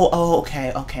 Oh,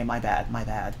 okay, my bad.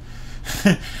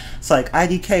 It's like,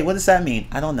 IDK, what does that mean?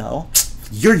 I don't know.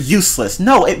 You're useless.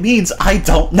 No, it means I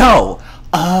don't know.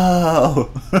 Oh.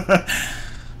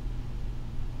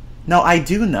 No, I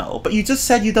do know, but you just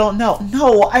said you don't know.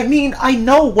 No, I mean, I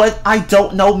know what I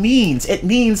don't know means. It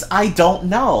means I don't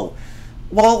know.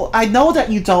 Well, I know that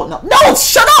you don't know. No,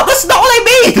 shut up! That's not what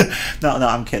I mean! No,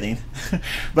 I'm kidding.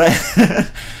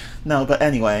 But, no, but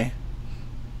anyway.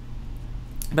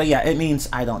 But yeah, it means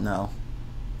I don't know.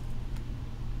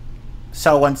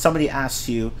 So when somebody asks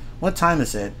you, what time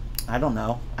is it? I don't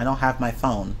know. I don't have my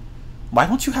phone. Why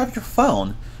don't you have your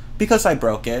phone? Because I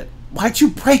broke it. Why'd you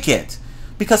break it?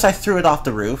 Because I threw it off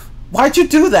the roof. Why'd you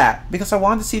do that? Because I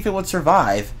wanted to see if it would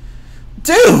survive.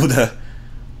 Dude!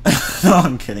 No,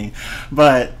 I'm kidding.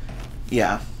 But,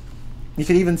 yeah. You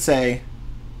could even say,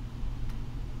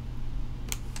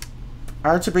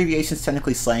 are its abbreviations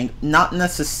technically slang? Not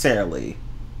necessarily.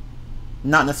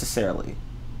 Not necessarily.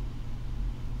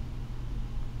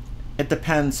 It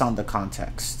depends on the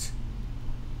context.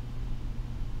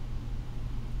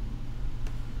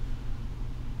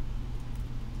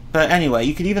 But anyway,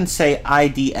 you could even say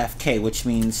IDFK, which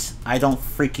means I don't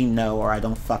freaking know or I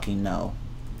don't fucking know.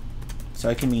 So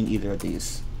it can mean either of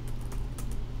these.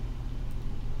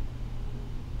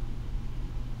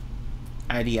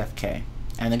 IDFK.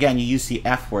 And again, you use the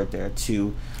F word there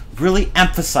to really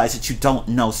emphasize that you don't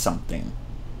know something.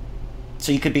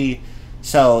 So you could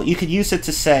use it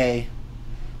to say,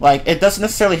 like, it doesn't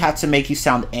necessarily have to make you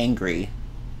sound angry.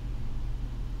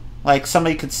 Like,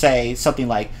 somebody could say something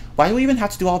like, why do we even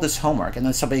have to do all this homework? And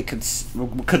then somebody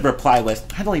could reply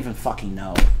with, I don't even fucking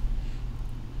know.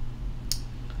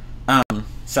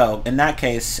 So in that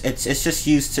case, it's just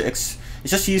used to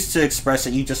express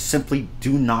that you just simply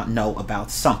do not know about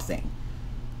something.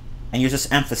 and you're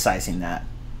just emphasizing that.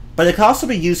 But it can also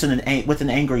be used with an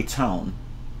angry tone.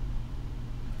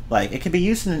 Like it can be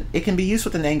used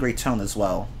with an angry tone as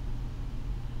well.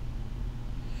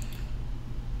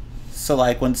 So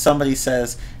like when somebody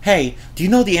says, "Hey, do you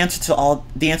know the answers to all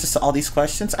these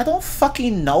questions?" I don't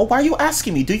fucking know. Why are you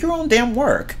asking me? Do your own damn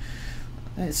work.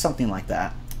 It's something like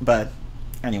that. But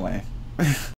anyway.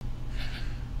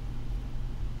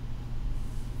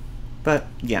 But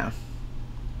yeah.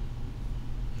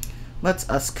 Let's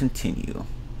us continue.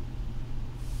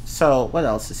 So what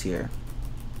else is here?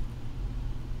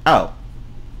 Oh.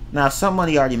 Now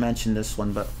somebody already mentioned this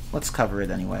one, but let's cover it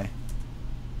anyway.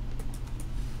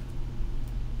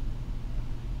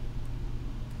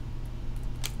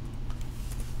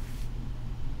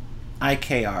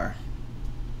 IKR.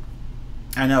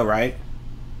 I know, right?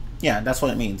 Yeah, that's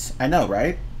what it means. I know,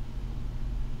 right?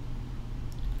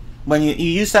 When you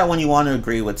use that when you want to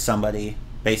agree with somebody,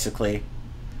 basically.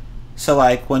 So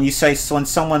like when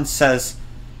someone says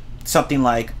something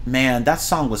like, "Man, that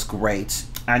song was great."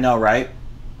 I know, right?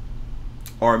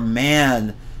 Or,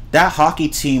 "Man, that hockey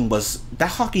team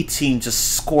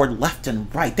just scored left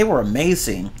and right. They were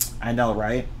amazing." I know,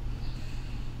 right?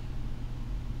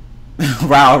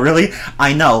 Wow, really?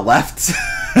 I know, left.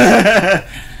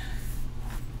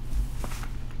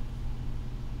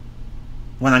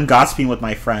 When I'm gossiping with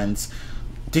my friends,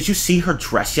 "Did you see her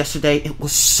dress yesterday? It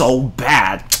was so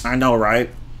bad." I know, right?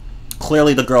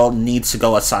 Clearly the girl needs to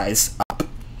go a size up.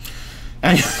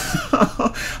 And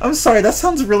I'm sorry, that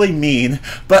sounds really mean.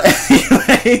 But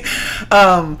anyway,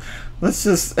 let's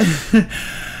just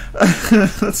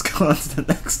let's go on to the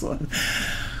next one.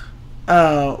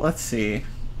 Let's see.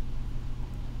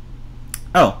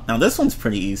 Oh, now this one's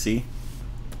pretty easy.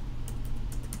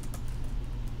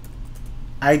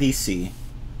 IDC.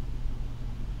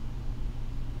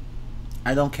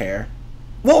 I don't care.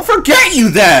 Well, forget you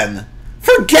then!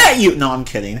 Forget you! No, I'm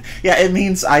kidding. Yeah, it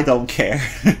means I don't care.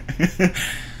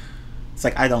 It's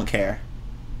like, I don't care.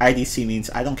 IDC means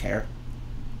I don't care.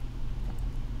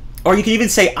 Or you can even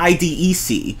say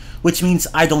IDEC, which means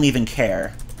I don't even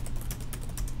care.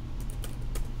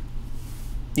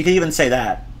 You can even say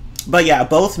that. But yeah,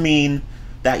 both mean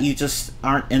that you just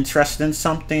aren't interested in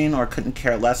something or couldn't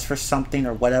care less for something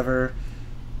or whatever.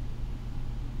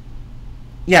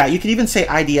 Yeah, you could even say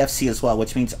IDFC as well,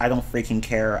 which means I don't freaking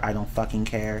care, I don't fucking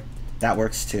care. That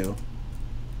works too.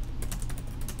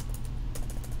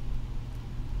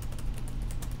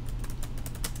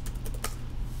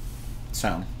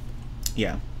 So,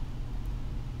 yeah.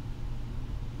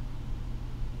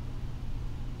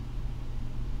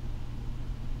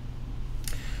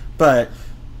 But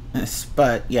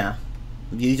yeah,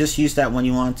 you just use that when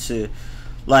you want to,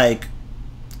 like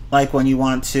when you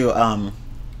want to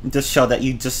just show that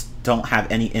you just don't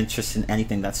have any interest in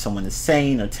anything that someone is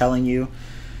saying or telling you.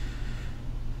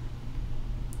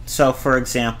 So for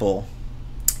example,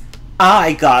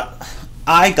 I got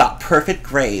perfect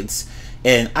grades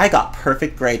in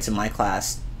my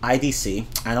class. IDC,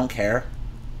 I don't care.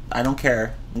 I don't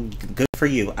care. Good for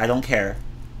you. I don't care.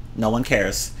 No one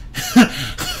cares.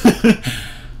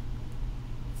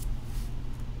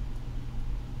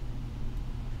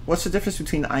 What's the difference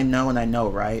between I know and I know,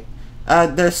 right?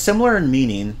 They're similar in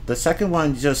meaning. The second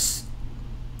one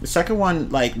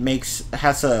like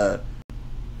has a,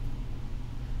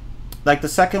 like the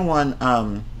second one,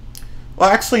 well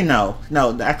actually no,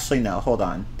 hold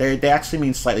on. They actually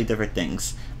mean slightly different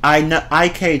things. I know,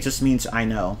 IK just means I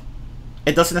know.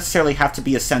 It doesn't necessarily have to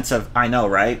be a sense of I know,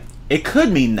 right? It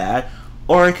could mean that,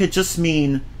 or it could just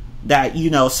mean that, you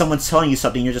know, someone's telling you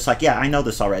something, you're just like, yeah, I know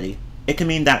this already. It can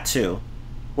mean that too.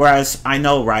 Whereas I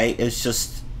know, right, is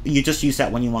just, you just use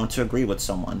that when you want to agree with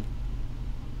someone.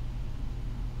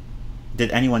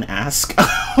 Did anyone ask?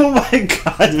 Oh my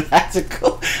god,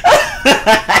 magical.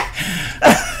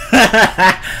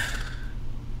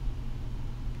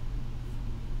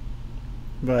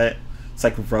 But it's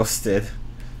like roasted.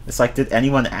 It's like, did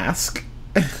anyone ask?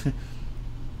 It's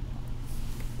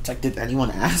like, did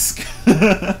anyone ask?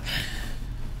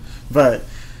 But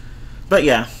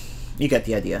yeah, you get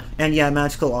the idea. And yeah,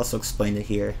 magical also explained it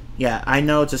here. Yeah, I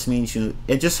know just means you,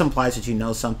 it just implies that you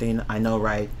know something. I know,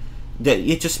 right?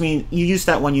 It just means you use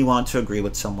that when you want to agree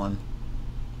with someone.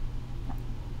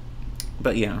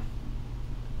 But yeah.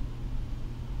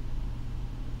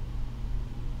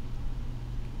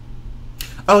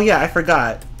 Oh yeah, I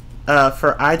forgot.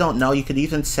 For I don't know, you could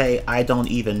even say I don't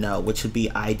even know, which would be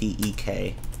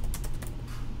IDEK.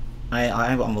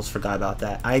 I almost forgot about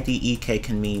that. IDEK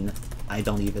can mean I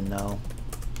don't even know.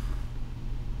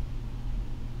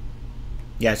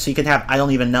 Yeah, so you can have I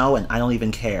don't even know and I don't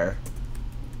even care.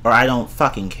 Or I don't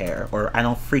fucking care. Or I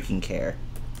don't freaking care.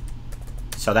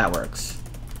 So that works.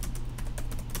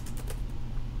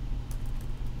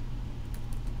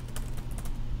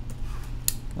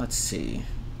 Let's see.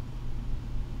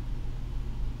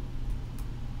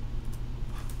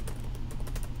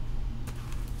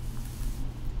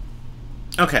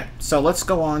 Okay, so let's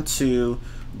go on to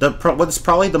what is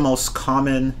probably the most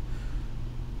common.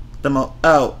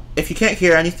 If you can't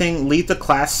hear anything, leave the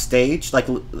class stage, like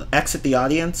exit the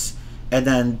audience, and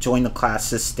then join the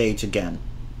class's stage again.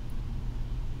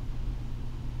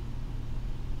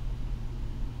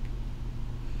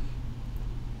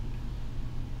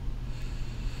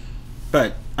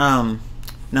 But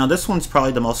now this one's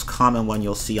probably the most common one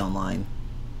you'll see online.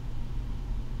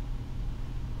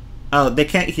 Oh, they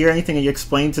can't hear anything and you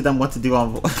explain to them what to do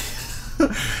on...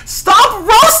 Stop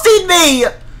roasting me!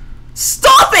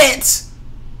 Stop it!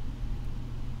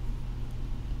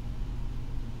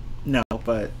 No,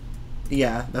 but...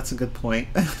 Yeah, that's a good point.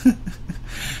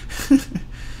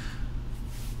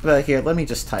 But here, let me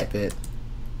just type it.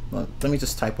 Well, let me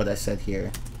just type what I said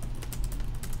here.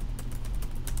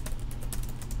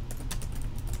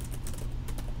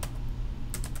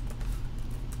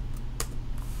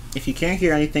 If you can't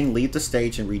hear anything, leave the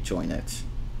stage and rejoin it.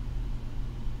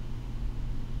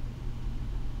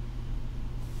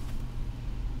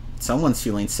 Someone's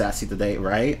feeling sassy today,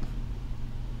 right?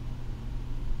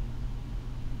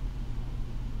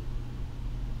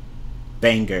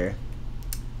 Banger.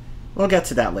 We'll get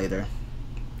to that later.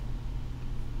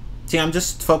 See, I'm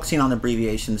just focusing on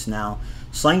abbreviations now.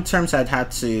 Slang terms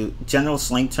general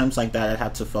slang terms like that I'd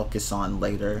have to focus on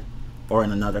later or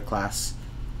in another class.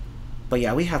 But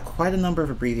yeah, we have quite a number of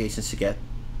abbreviations to get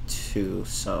to,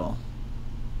 so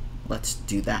let's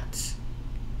do that.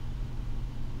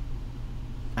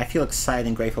 I feel excited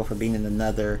and grateful for being in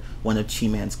another one of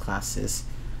Chi-Man's classes.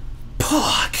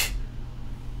 POC!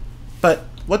 But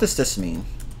what does this mean?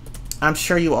 I'm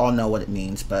sure you all know what it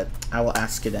means, but I will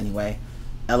ask it anyway.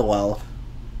 LOL.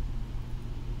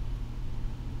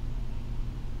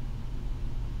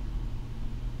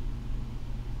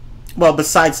 Well,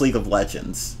 besides League of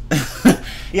Legends.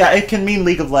 Yeah, it can mean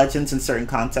League of Legends in certain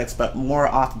contexts, but more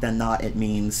often than not, it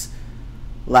means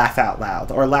laugh out loud.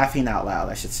 Or laughing out loud,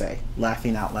 I should say.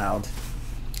 Laughing out loud.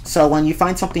 So when you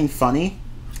find something funny,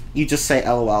 you just say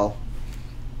LOL.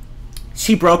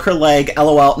 She broke her leg,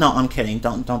 LOL. No, I'm kidding.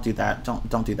 Don't do that.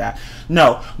 Don't do that.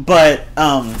 No, but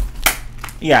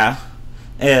yeah.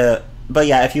 But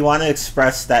yeah, if you want to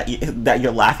express that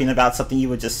you're laughing about something, you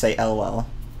would just say LOL.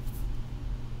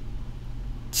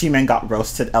 Chi-Man got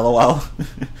roasted, LOL.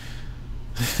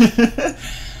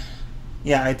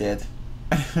 Yeah, I did.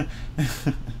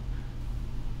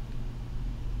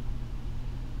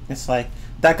 It's like,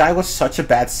 that guy was such a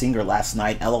bad singer last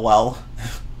night, LOL.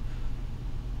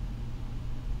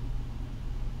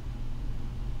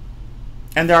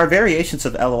 And there are variations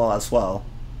of LOL as well.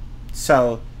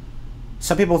 So,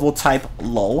 some people will type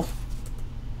LOL.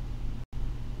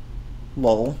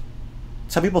 LOL.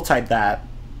 Some people type that.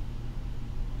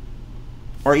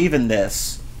 Or even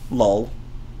this, lol.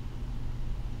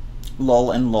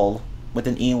 Lol and lol, with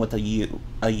an E and with a U.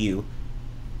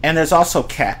 And there's also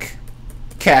kek.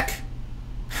 Kek.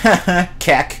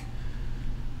 Kek.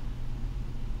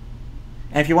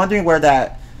 And if you're wondering where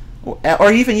that,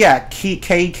 or even, yeah,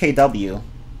 KKW.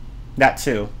 That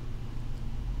too.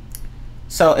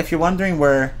 So if you're wondering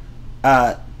where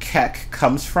kek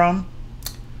comes from,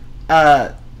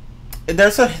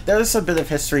 there's a bit of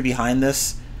history behind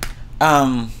this.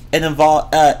 It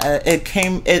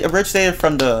originated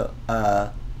from the,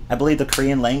 I believe, the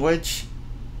Korean language,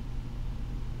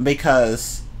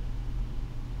 because,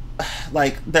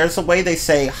 like, there's a way they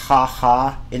say ha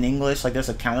ha in English, like there's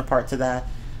a counterpart to that,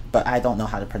 but I don't know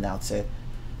how to pronounce it.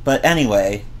 But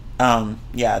anyway,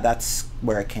 yeah, that's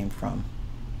where it came from.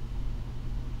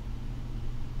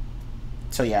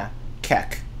 So yeah,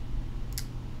 kek.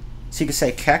 So you could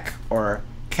say kek or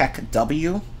kek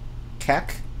W,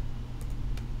 kek.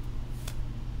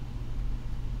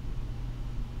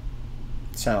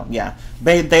 So yeah,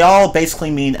 they all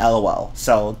basically mean LOL.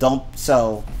 So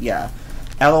yeah,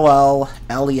 LOL,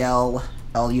 LEL,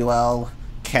 LUL,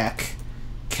 kek,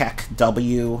 kek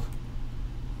W.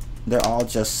 They're all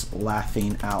just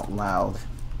laughing out loud.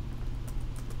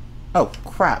 Oh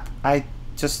crap! I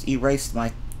just erased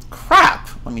my crap.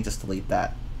 Let me just delete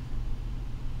that.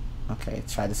 Okay,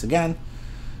 try this again.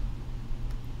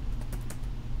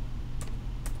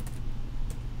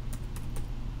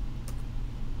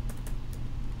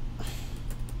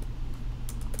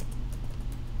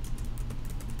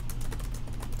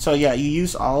 So yeah, you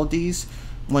use all of these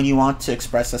when you want to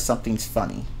express that something's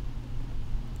funny.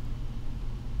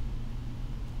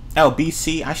 Oh,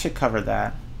 BC, I should cover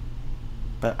that.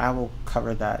 But I will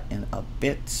cover that in a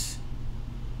bit.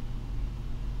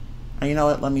 And you know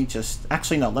what, let me just...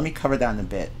 Actually, no, let me cover that in a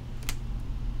bit.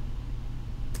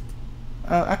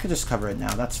 I could just cover it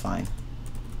now, that's fine.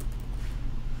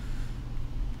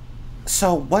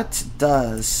 So, what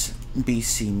does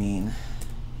BC mean?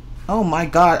 Oh my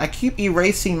god, I keep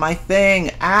erasing my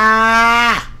thing!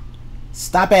 Ah!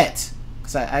 Stop it!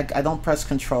 Because I don't press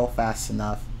control fast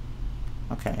enough.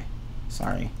 Okay,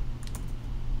 sorry.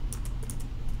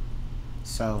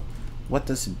 So, what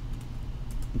does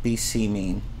BC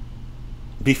mean?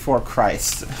 Before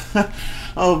Christ.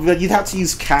 Oh, but you'd have to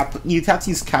use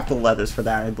capital letters for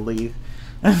that, I believe.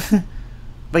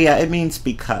 But yeah, it means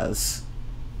because.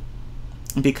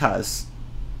 Because.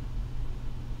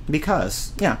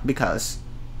 Because. Yeah, because.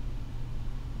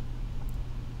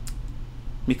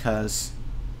 Because.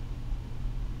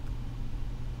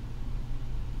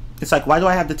 It's like, why do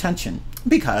I have detention?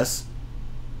 Because.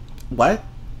 What?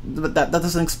 That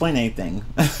doesn't explain anything.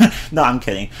 No, I'm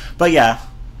kidding. But yeah,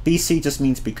 BC just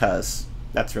means because.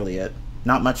 That's really it.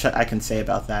 Not much I can say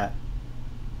about that.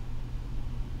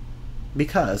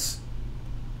 Because.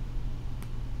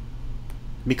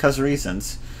 Because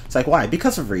reasons. It's like, why?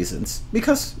 Because of reasons.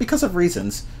 Because of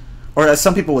reasons. Or as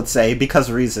some people would say,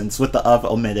 because reasons, with the of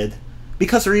omitted.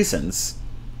 Because reasons.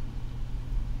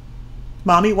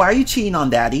 Mommy, why are you cheating on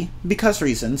Daddy? Because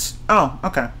reasons. Oh,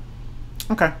 okay.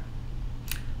 Okay.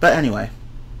 But anyway.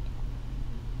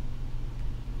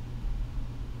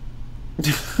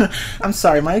 I'm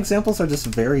sorry, my examples are just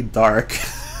very dark.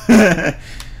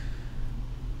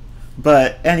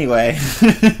 But anyway.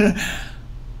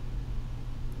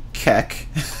 Keck.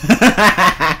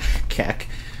 Keck.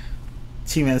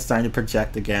 T-Man's starting to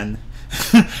project again.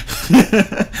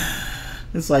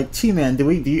 It's like, T-Man,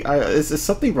 is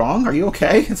something wrong? Are you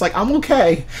okay? It's like, I'm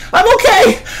okay. I'm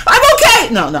okay! I'm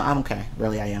okay! No, I'm okay.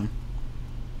 Really, I am.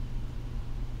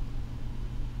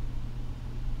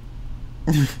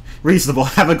 Reasonable.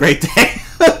 Have a great day.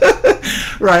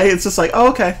 Right? It's just like, oh,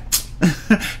 okay.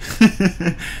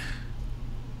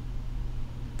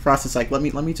 Frost is like, let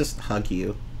me just hug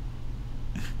you.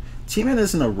 T-Man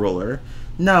isn't a ruler.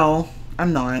 No,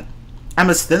 I'm not. I'm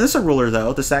as thin as a ruler,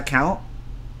 though. Does that count?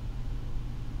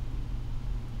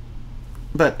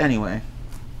 But anyway.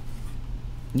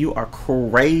 You are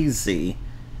crazy.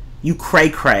 You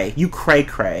cray-cray. You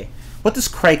cray-cray. What does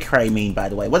cray-cray mean, by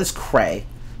the way? What is cray?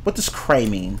 What does cray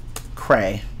mean?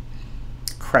 Cray.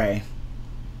 Cray.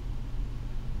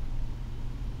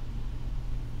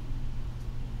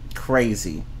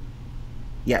 Crazy.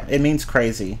 Yeah, it means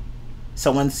crazy.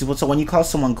 So when you call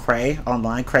someone cray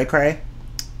online, cray-cray,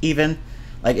 even,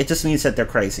 like, it just means that they're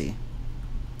crazy.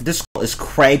 This girl is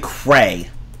cray-cray.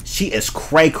 She is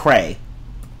cray-cray.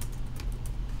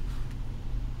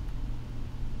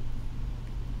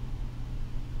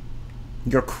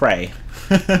 You're cray.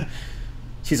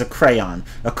 She's a crayon.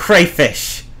 A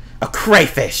crayfish. A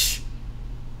crayfish.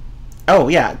 Oh,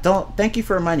 yeah. Thank you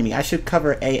for reminding me. I should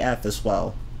cover AF as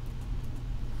well.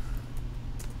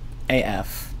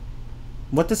 AF.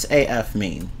 What does AF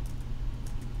mean?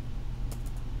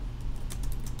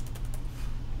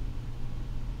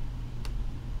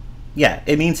 Yeah,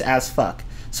 it means as fuck.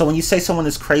 So when you say someone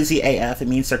is crazy AF, it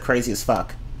means they're crazy as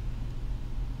fuck.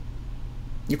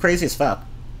 You're crazy as fuck.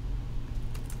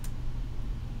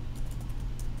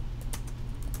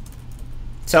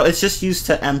 So it's just used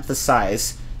to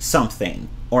emphasize something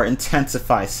or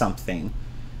intensify something.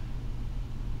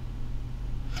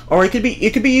 Or it could be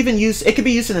even used, it could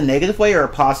be used in a negative way or a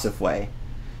positive way.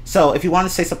 So if you want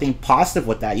to say something positive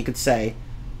with that, you could say,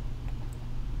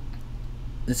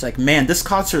 it's like, man, this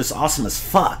concert is awesome as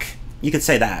fuck. You could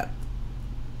say that.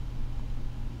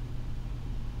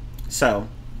 So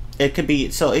it can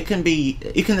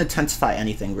intensify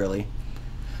anything, really.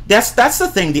 That's the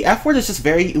thing. The F word is just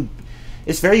very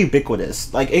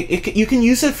ubiquitous. Like you can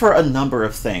use it for a number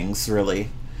of things, really.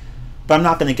 But I'm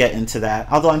not going to get into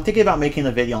that. Although I'm thinking about making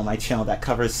a video on my channel that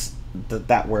covers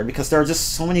that word, because there are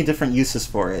just so many different uses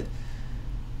for it.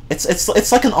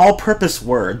 It's like an all-purpose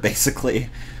word, basically.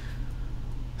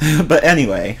 But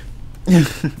anyway.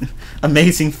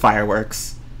 Amazing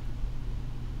fireworks.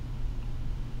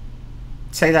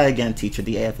 Say that again, teacher,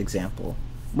 the AF example.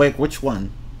 Wait, which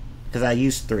one? Because I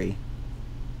used 3.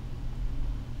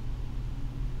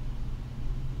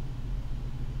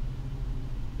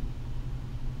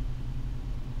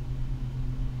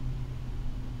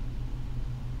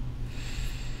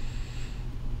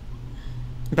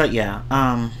 But yeah,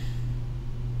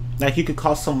 like you could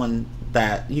call someone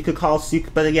that,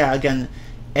 but yeah, again,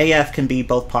 AF can be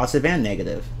both positive and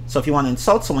negative. So if you want to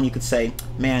insult someone, you could say,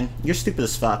 man, you're stupid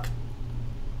as fuck.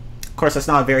 Of course, that's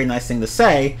not a very nice thing to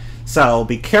say, so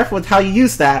be careful with how you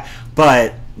use that,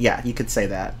 but yeah, you could say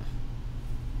that.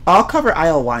 I'll cover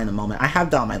ILY in a moment. I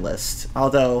have that on my list,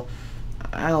 although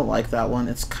I don't like that one.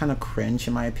 It's kind of cringe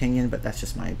in my opinion, but that's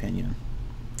just my opinion.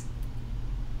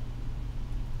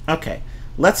 Okay,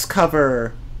 let's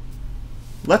cover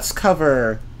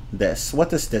this. What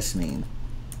does this mean?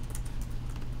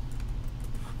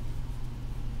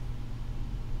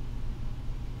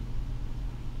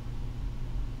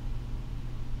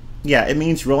 Yeah, it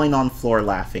means rolling on floor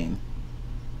laughing,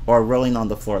 or rolling on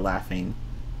the floor laughing.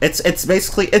 It's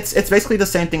basically the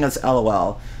same thing as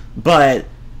LOL, but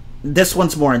this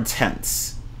one's more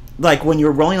intense. Like when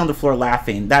you're rolling on the floor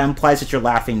laughing, that implies that you're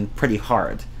laughing pretty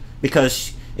hard.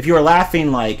 Because if you were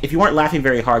laughing if you weren't laughing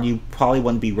very hard, you probably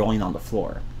wouldn't be rolling on the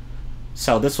floor.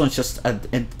 So this one's just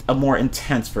a more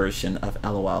intense version of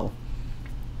LOL.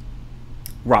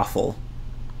 Raffle.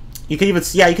 You can even,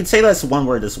 yeah, you can say that as one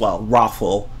word as well.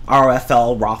 Raffle.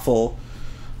 RFL, raffle.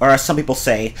 Or as some people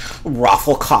say,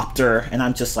 rafflecopter. And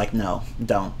I'm just like, no,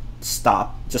 don't.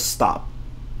 Stop. Just stop.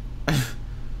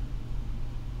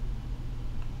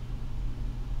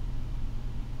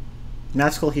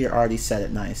 Magical here already said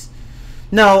it nice.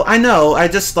 No, I know. I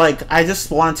just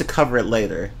wanted to cover it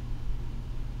later.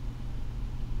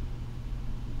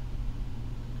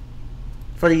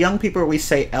 For the young people, we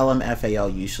say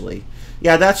LMFAO usually.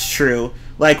 Yeah, that's true.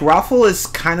 Like, raffle is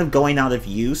kind of going out of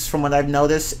use from what I've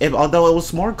noticed, although it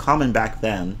was more common back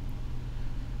then.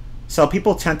 So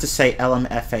people tend to say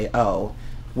LMFAO,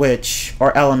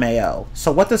 or LMAO.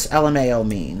 So what does LMAO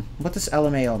mean? What does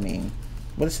LMAO mean?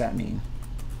 What does that mean?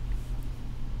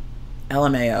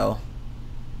 LMAO.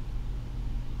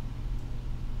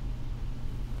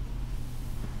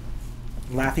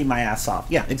 Laughing my ass off.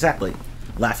 Yeah, exactly.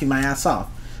 Laughing my ass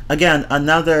off. Again,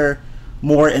 another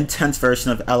more intense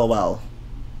version of LOL.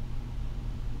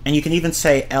 And you can even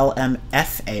say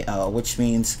LMFAO, which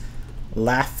means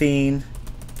laughing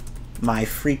my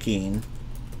freaking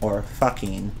or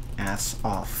fucking ass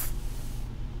off.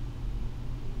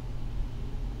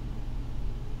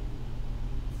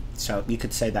 So you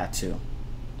could say that too.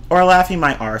 Or laughing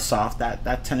my arse off.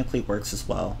 That technically works as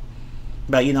well.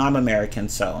 But you know, I'm American,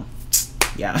 so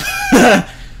yeah.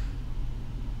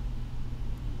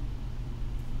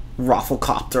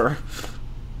 Rafflecopter.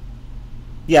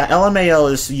 Yeah,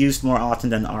 LMAO is used more often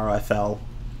than RFL.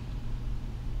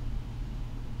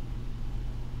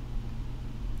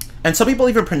 And some people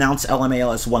even pronounce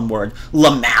LMAO as one word.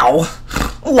 Lamau.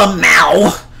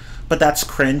 Lamau. But that's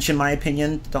cringe in my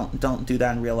opinion. Don't do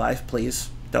that in real life, please.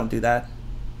 Don't do that.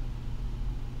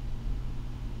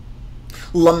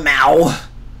 Lamau.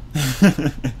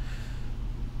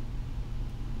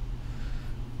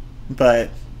 But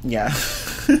yeah.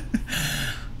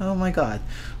 Oh my god.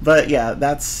 But yeah,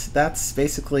 that's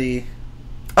basically.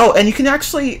 Oh, and you can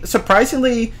actually,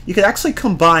 surprisingly, you could actually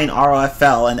combine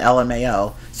ROFL and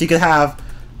LMAO. So you could have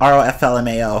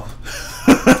ROFLMAO.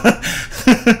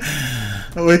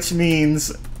 Which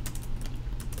means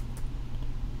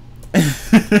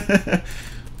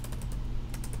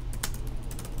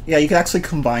yeah, you can actually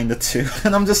combine the two.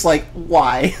 And I'm just like,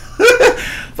 why?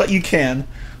 But you can.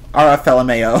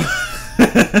 RFLMAO.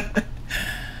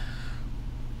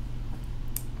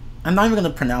 I'm not even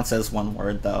going to pronounce it as one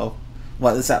word, though.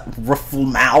 What is that?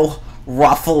 Rufflemau?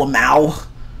 Rufflemau?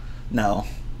 No.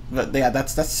 But yeah,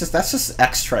 that's just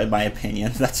extra in my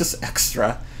opinion. That's just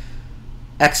extra.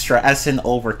 Extra as in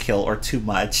overkill or too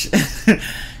much.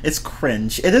 It's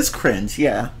cringe. It is cringe,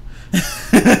 yeah.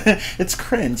 It's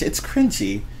cringe. It's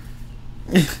cringy.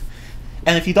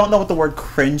 And if you don't know what the word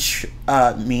cringe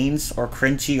means, or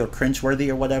cringy, or cringeworthy,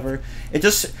 or whatever, it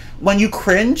just, when you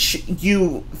cringe,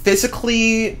 you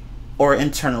physically or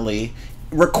internally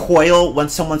recoil when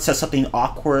someone says something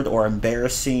awkward or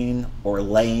embarrassing or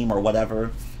lame or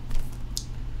whatever.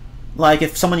 Like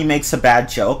if somebody makes a bad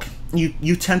joke,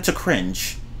 you tend to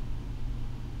cringe.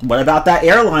 What about that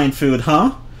airline food,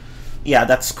 huh? Yeah,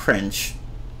 that's cringe.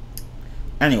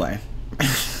 Anyway.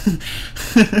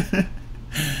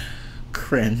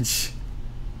 Cringe.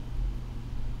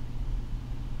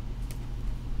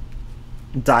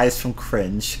 Dies from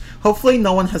cringe. Hopefully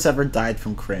no one has ever died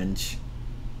from cringe.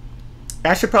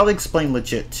 I should probably explain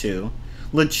legit too.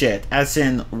 Legit, as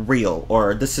in real,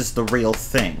 or this is the real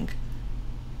thing.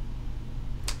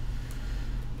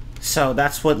 So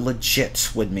that's what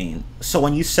legit would mean. So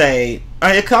when you say,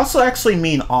 it could also actually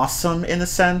mean awesome in a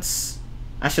sense.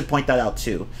 I should point that out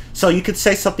too. So you could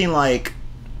say something like,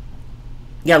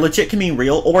 yeah, legit can mean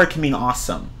real, or it can mean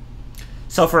awesome.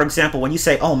 So for example, when you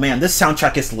say, oh man, this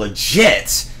soundtrack is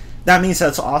legit, That means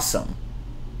that's awesome.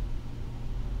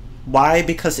 Why?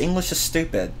 Because English is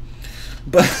stupid.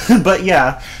 But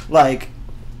yeah, like,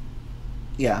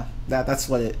 yeah, that's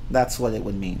what it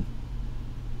would mean.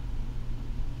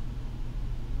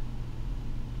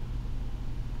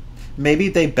 Maybe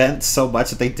they bent so much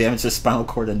that they damaged their spinal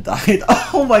cord and died.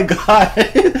 Oh my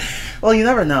god. Well, you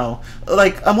never know.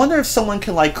 Like, I wonder if someone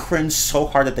can like cringe so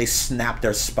hard that they snap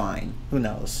their spine. Who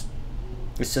knows?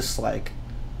 It's just like,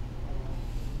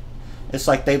 it's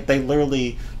like they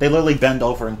literally bend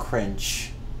over and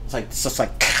cringe. It's just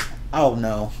like oh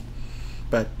no.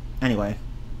 But anyway.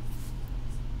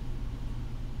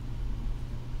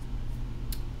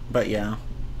 But yeah.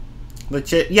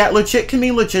 Legit can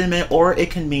mean legitimate, or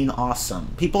it can mean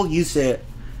awesome. People use it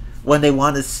when they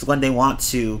want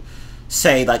to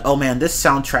say like, oh man, this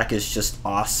soundtrack is just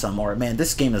awesome, or man,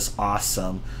 this game is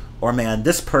awesome, or man,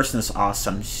 this person is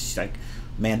awesome. She's like,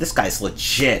 man, this guy's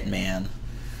legit, man.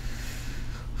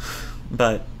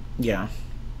 But yeah.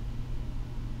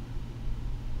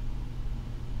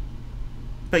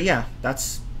 But yeah,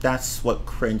 that's what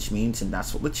cringe means, and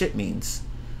that's what legit means.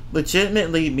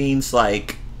 Legitimately means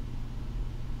like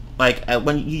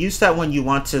when you use that when you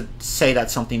want to say that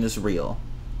something is real.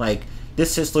 Like,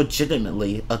 this is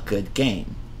legitimately a good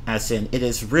game, as in it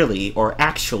is really or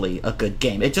actually a good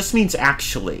game. It just means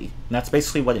actually, and that's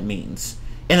basically what it means.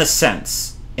 In a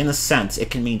sense it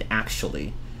can mean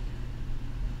actually.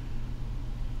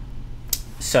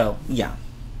 So yeah.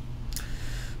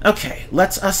 Okay,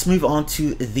 let's us move on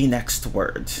to the next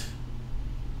word.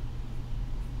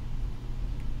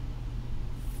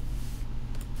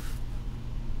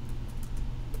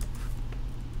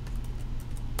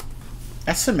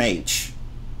 SMH.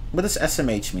 What does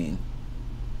SMH mean?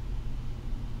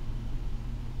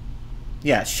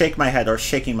 Yeah, shake my head or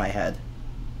shaking my head.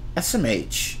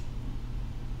 SMH.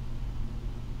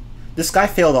 This guy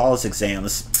failed all his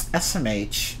exams.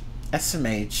 SMH.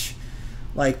 SMH.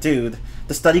 Like, dude,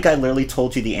 the study guide literally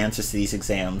told you the answers to these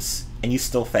exams, and you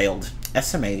still failed.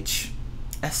 SMH.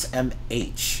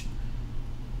 SMH.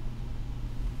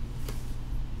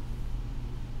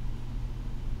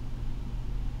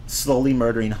 Slowly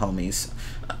murdering homies.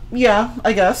 Yeah,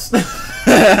 I guess.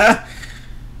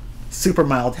 Super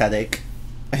mild headache.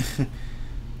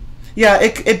 Yeah,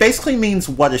 it basically means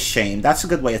what a shame. That's a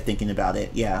good way of thinking about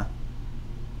it, yeah.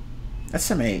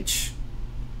 SMH.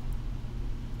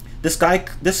 This guy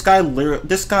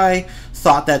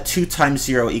thought that 2 times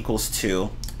 0 equals 2.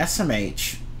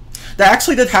 SMH. That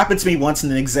actually did happen to me once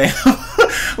in an exam.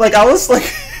 Like, I was like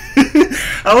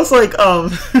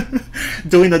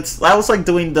doing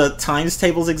the times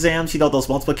tables exams, you know, those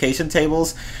multiplication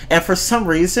tables, and for some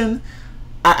reason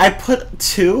I put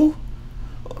 2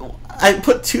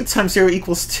 times 0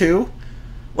 equals 2.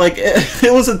 Like,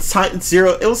 it was a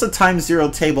times 0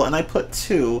 table, and I put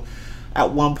 2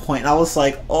 at one point, and I was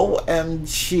like,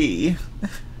 OMG.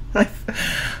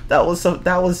 that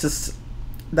was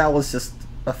just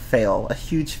a fail, a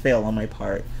huge fail on my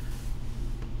part.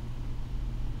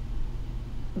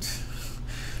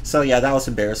 So yeah, that was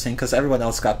embarrassing because everyone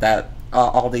else got that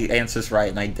all the answers right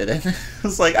and I didn't.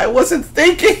 It's like, I wasn't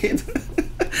thinking.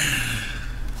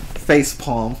 Face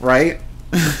palm, right?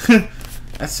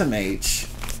 SMH.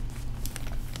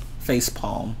 Face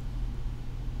palm.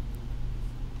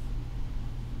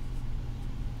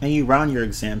 And you round your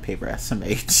exam paper,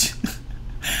 SMH.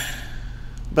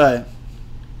 But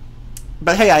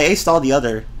hey, I aced all the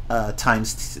other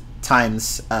times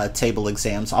table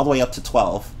exams all the way up to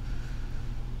 12.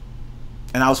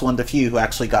 And I was one of the few who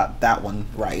actually got that one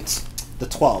right. The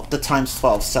times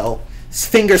 12. So,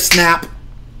 finger snap.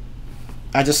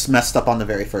 I just messed up on the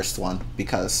very first one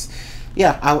because,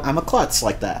 yeah, I'm a klutz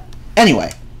like that.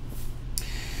 Anyway,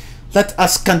 let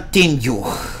us continue.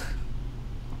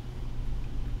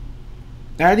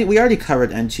 We already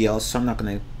covered NGL, so I'm not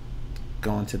going to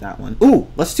go into that one. Ooh,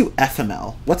 let's do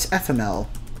FML. What's FML?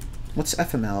 What's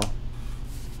FML?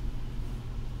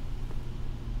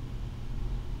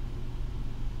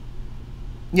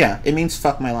 Yeah, it means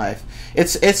fuck my life.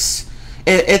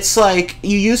 It's like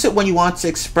you use it when you want to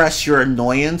express your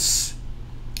annoyance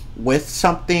with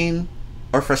something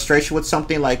or frustration with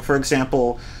something. Like, for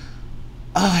example,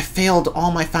 oh, I failed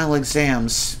all my final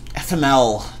exams.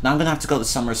 FML. Now I'm gonna have to go to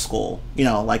summer school. You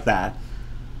know, like that.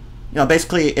 You know,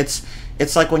 basically, it's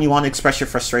like when you want to express your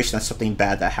frustration at something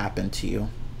bad that happened to you.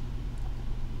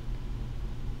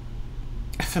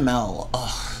 FML.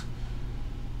 Ugh.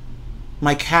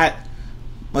 My cat.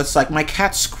 It's like, my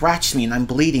cat scratched me and I'm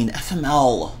bleeding.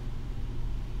 FML.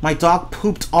 My dog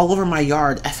pooped all over my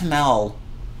yard. FML.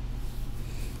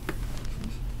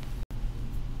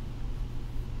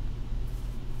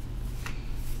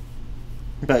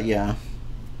 But yeah.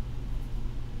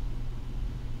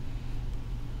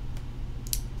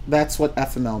 That's what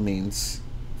FML means.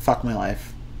 Fuck my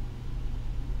life.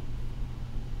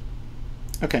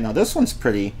 Okay, now this one's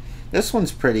pretty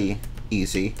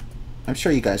easy. I'm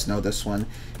sure you guys know this one.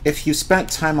 If you spent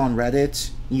time on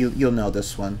Reddit, you'll know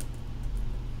this one.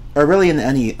 Or really in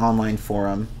any online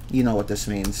forum, you know what this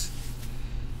means.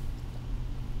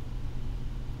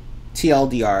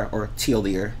 TLDR or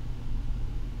TLDR.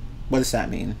 What does that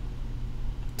mean?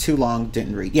 Too long,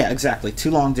 didn't read. Yeah, exactly. Too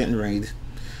long, didn't read.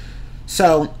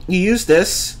 So you use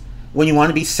this when you want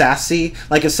to be sassy.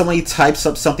 Like if somebody types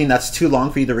up something that's too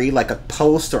long for you to read, like a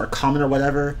post or a comment or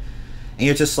whatever, and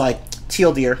you're just like,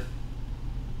 TLDR.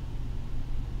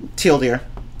 TLDR.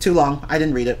 Too long. I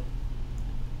didn't read it.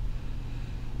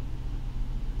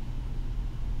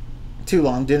 Too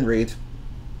long, didn't read.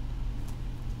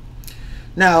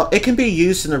 Now, it can be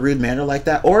used in a rude manner like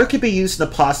that, or it can be used in a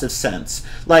positive sense.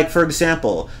 Like, for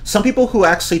example, some people who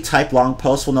actually type long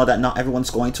posts will know that not everyone's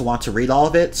going to want to read all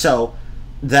of it. So,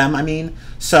 they'll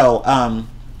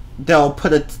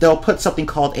put something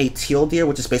called a TLDR,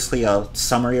 which is basically a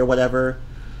summary or whatever,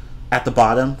 at the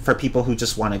bottom for people who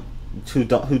just want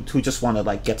to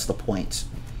like get to the point.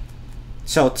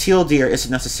 So, TLDR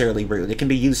isn't necessarily rude. It can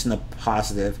be used in a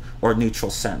positive or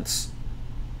neutral sense.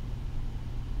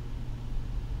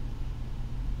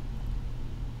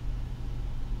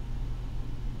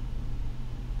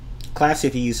 Classy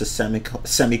if you use a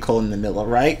semicolon in the middle,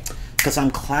 right? Because I'm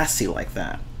classy like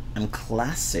that. I'm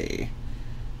classy.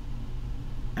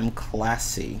 I'm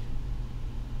classy.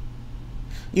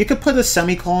 You could put a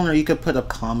semicolon, or you could put a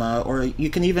comma, or you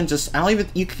can even just I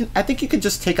think you could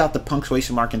just take out the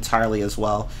punctuation mark entirely as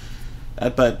well.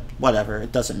 But whatever,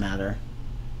 it doesn't matter.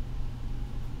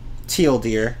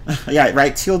 TLDR. Yeah,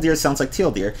 right. TLDR sounds like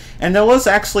TLDR, and there was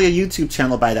actually a YouTube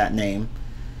channel by that name.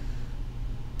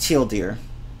 TLDR.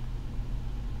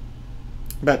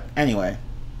 But anyway.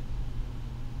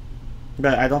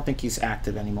 But I don't think he's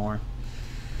active anymore.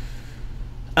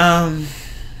 Don't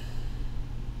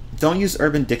use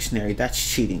Urban Dictionary.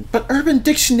 That's cheating. But Urban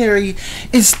Dictionary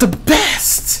is the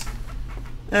best!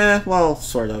 Well,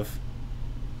 sort of.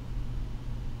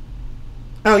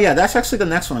 Oh yeah, that's actually the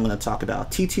next one I'm going to talk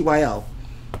about. TTYL.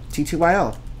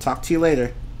 TTYL. Talk to you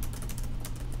later.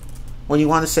 When you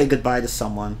want to say goodbye to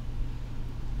someone.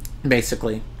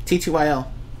 Basically. TTYL.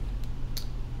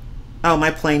 Oh,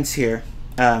 my plane's here.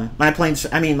 My plane's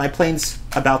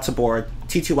about to board.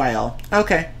 TTYL.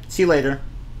 Okay, see you later.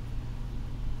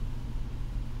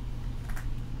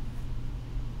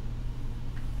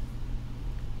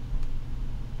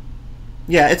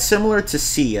 Yeah, it's similar to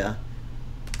see ya.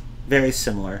 Very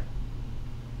similar.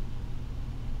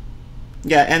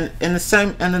 Yeah, and in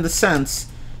the sense,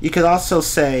 you could also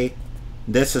say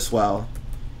this as well.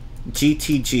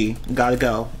 GTG, gotta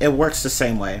go. It works the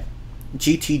same way.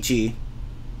 GTG,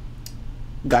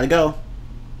 gotta go.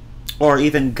 Or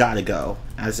even gotta go,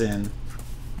 as in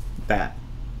that.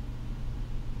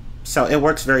 So it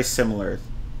works very similar.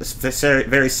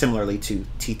 Very similarly to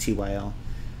TTYL.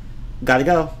 Gotta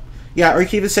go. Yeah, or you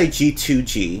can even say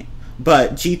G2G,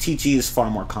 but GTG is far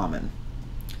more common.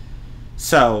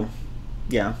 So,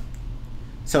 yeah.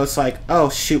 So it's like, oh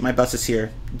shoot, my bus is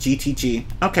here. GTG.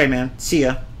 Okay, man. See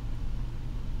ya.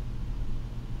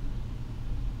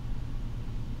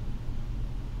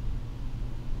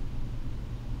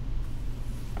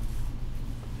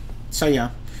 So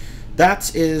yeah,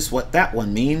 that is what that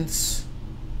one means.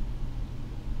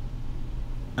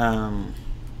 Oh.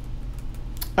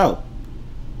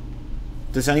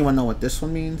 Does anyone know what this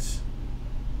one means?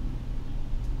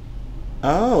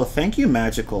 Oh, thank you,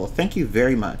 Magical. Thank you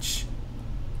very much.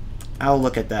 I'll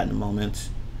look at that in a moment.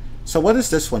 So what does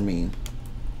this one mean?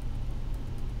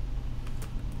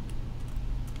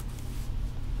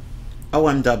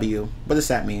 OMW. What does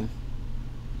that mean?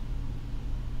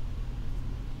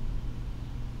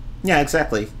 Yeah,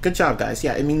 exactly. Good job, guys.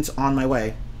 Yeah, it means on my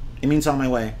way. It means on my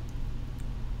way.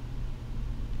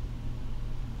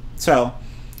 So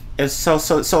if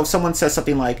someone says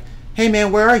something like, "Hey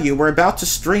man, where are you? We're about to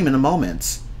stream in a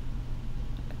moment."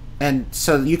 And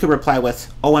so you could reply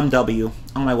with OMW,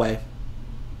 on my way.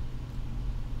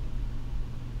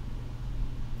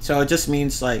 So it just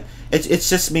means like it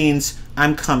just means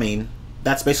I'm coming.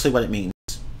 That's basically what it means.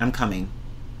 I'm coming.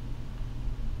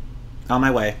 On my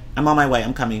way. I'm on my way.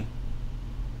 I'm coming.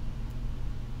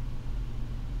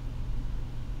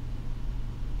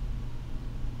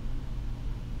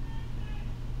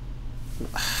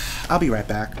 I'll be right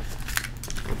back.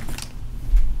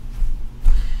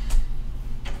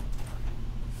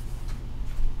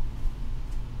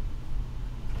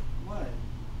 What?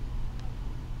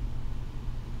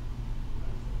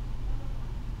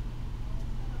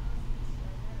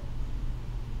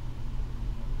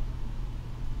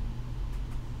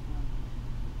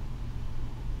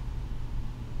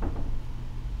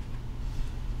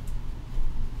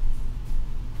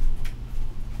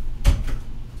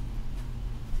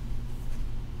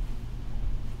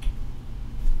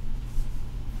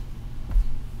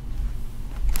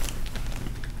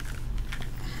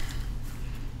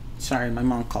 Sorry, my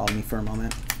mom called me for a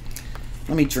moment.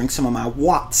 Let me drink some of my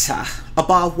water. A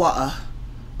bar of water.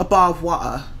 A bar of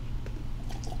water.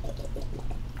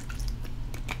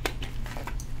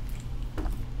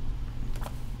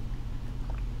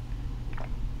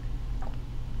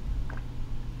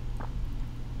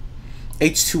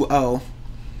 H2O.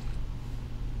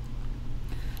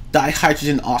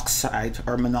 Dihydrogen oxide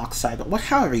or monoxide.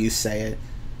 However you say it.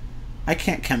 I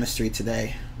can't chemistry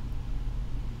today.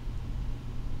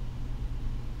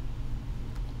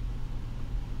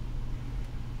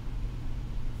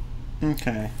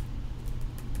 Okay.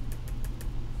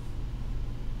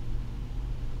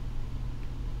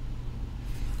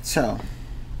 So,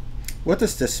 what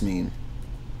does this mean?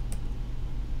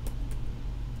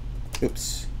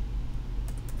 Oops.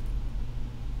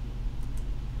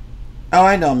 Oh,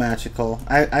 I know, Magical.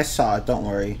 I saw it, don't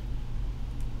worry.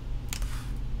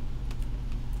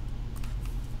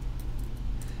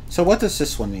 So what does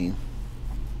this one mean?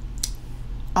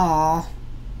 Aww.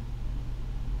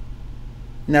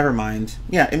 Never mind.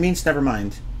 Yeah, it means never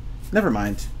mind. Never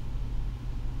mind.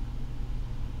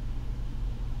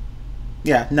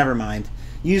 Yeah, never mind.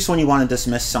 Use when you want to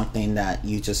dismiss something that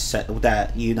you just said,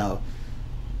 that, you know,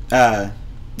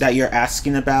 that you're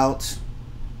asking about.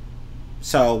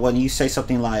 So when you say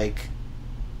something like,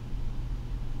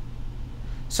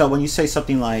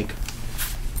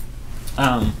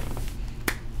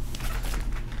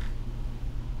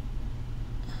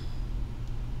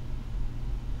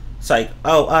 it's like,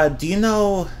 oh, do you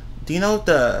know if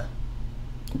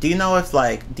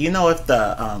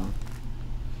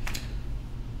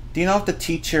the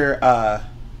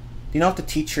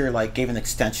teacher like gave an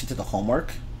extension to the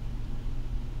homework?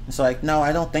 It's like, no,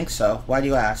 I don't think so. Why do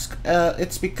you ask?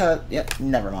 It's because, yeah,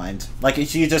 never mind. Like,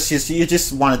 you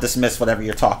just want to dismiss whatever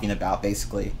you're talking about,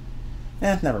 basically.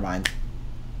 Never mind.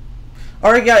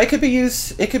 Or yeah, it could be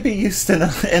used in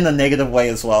a negative way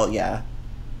as well. Yeah.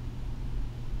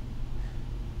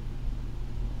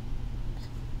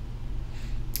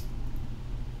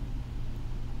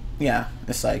 Yeah,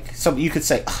 it's like, so you could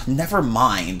say, oh, never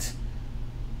mind.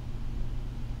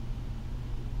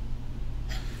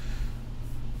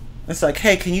 It's like,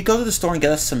 hey, can you go to the store and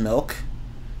get us some milk?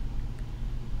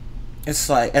 It's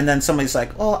like, and then somebody's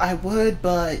like, oh, I would,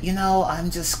 but, you know,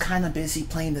 I'm just kind of busy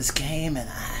playing this game, and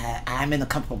I'm in a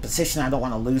comfortable position, I don't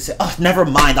want to lose it. Oh, never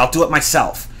mind, I'll do it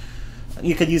myself.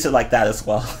 You could use it like that as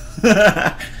well.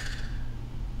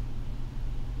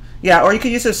 Yeah, or you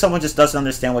could use it if someone just doesn't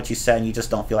understand what you said and you just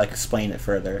don't feel like explaining it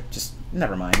further. Just,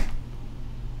 never mind.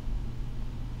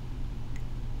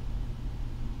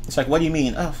 It's like, what do you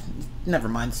mean? Oh, never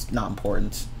mind, it's not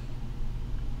important.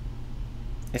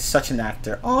 It's such an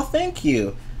actor. Oh, thank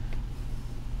you.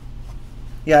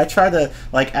 Yeah, I try to,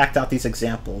 like, act out these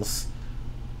examples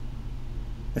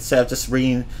instead of just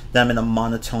reading them in a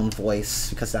monotone voice,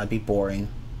 because that'd be boring.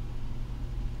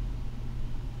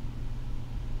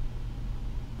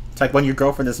 It's like when your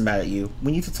girlfriend is mad at you.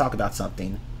 We need to talk about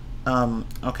something.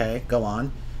 Okay, go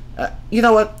on. You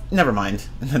know what? Never mind.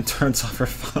 And then turns off her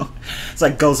phone. It's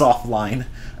like goes offline.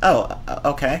 Oh,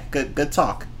 okay. Good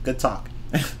talk. Good talk.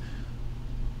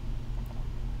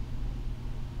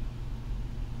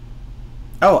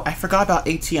 Oh, I forgot about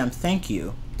ATM. Thank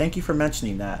you. Thank you for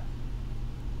mentioning that.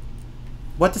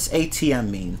 What does ATM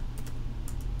mean?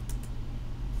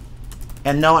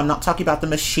 And no, I'm not talking about the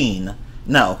machine.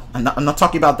 No, I'm not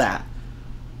talking about that.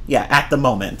 Yeah, at the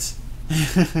moment.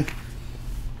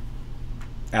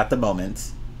 At the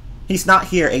moment. He's not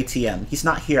here, ATM. He's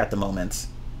not here at the moment.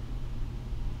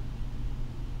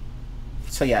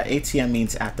 So yeah, ATM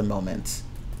means at the moment.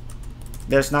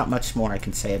 There's not much more I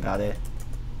can say about it.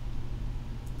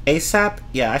 ASAP?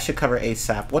 Yeah, I should cover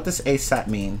ASAP. What does ASAP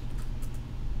mean?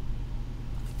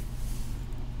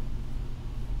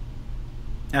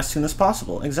 As soon as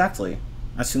possible. Exactly.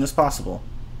 As soon as possible.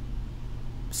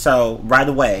 So, right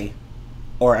away,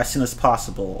 or as soon as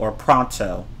possible, or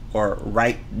pronto, or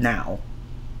right now.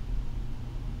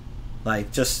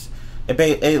 Like, just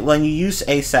when you use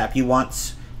ASAP, you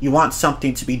want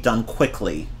something to be done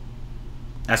quickly,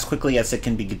 as it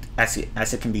can be as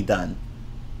it can be done.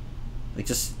 Like,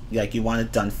 just like you want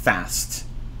it done fast.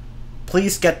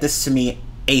 Please get this to me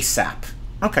ASAP.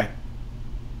 Okay.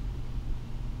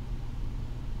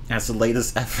 As the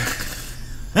latest ever.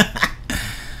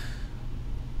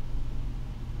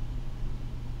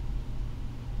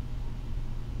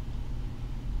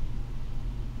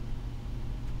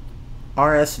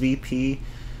 RSVP,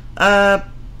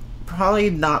 probably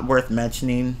not worth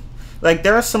mentioning. Like,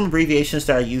 there are some abbreviations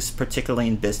that are used particularly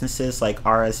in businesses, like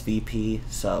RSVP,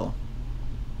 so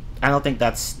I don't think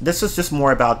this is just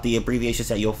more about the abbreviations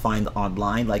that you'll find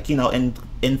online. Like, you know, in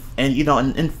in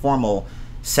informal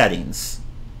settings.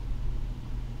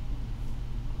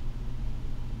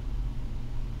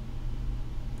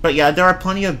 But yeah, there are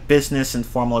plenty of business and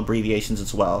formal abbreviations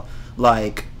as well,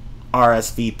 like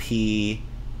RSVP,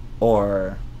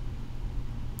 or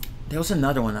there was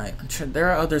another one. I'm sure there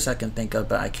are others I can think of,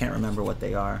 but I can't remember what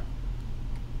they are.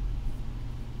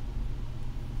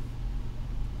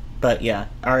 But yeah,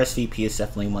 RSVP is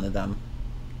definitely one of them.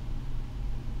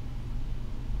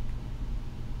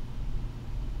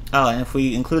 Oh, and if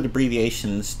we include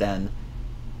abbreviations, then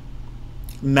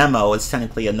memo is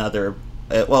technically another.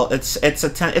 Well, it's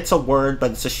a word,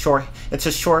 but it's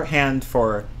shorthand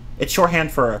for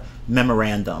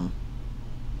memorandum,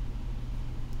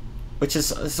 which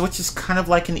is kind of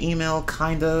like an email,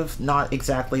 kind of, not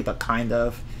exactly, but kind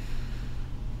of.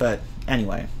 But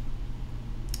anyway,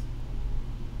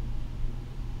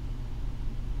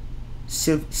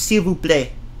 s'il vous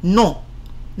plaît, non,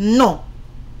 non,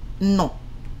 non,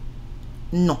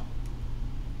 non,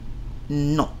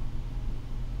 non.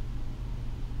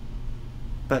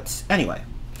 But anyway,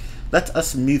 let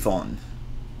us move on.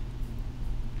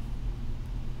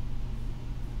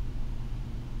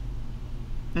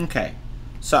 Okay,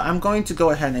 so I'm going to go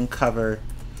ahead and cover,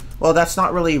 well, that's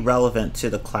not really relevant to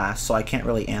the class, so I can't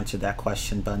really answer that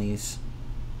question, bunnies.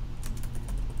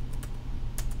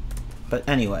 But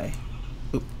anyway,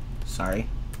 oops, sorry.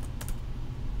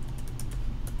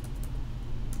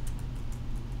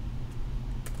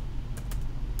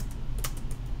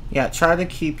 Yeah, try to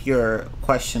keep your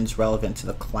questions relevant to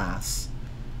the class.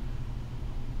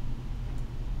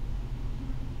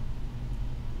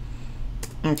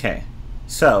 Okay,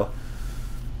 so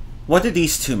what do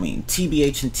these two mean?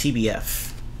 TBH and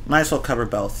TBF. Might as well cover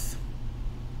both.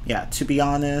 Yeah, to be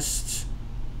honest,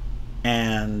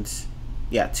 and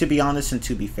yeah, to be honest and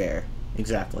to be fair.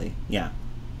 Exactly, yeah.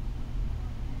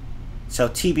 So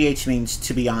TBH means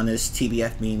to be honest,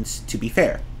 TBF means to be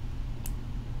fair.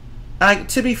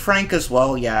 To be frank as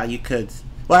well, yeah, you could.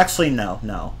 Well, actually,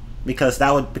 no, because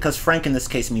frank in this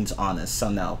case means honest,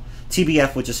 so no.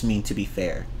 TBF would just mean to be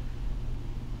fair.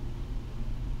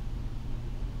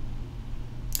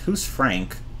 Who's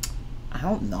Frank? I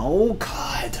don't know.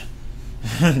 God,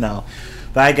 no,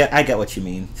 but I get what you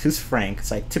mean. Who's Frank? It's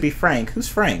like, to be frank. Who's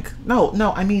Frank? No,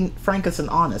 I mean frank as in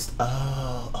honest.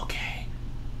 Oh, okay.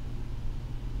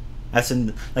 As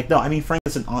in, like, no, I mean frank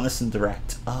as in honest and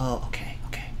direct. Oh, okay.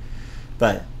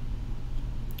 But,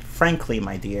 frankly,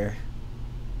 my dear,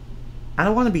 I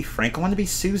don't want to be Frank, I want to be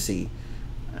Susie.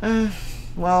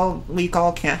 Well, we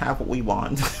all can't have what we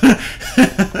want.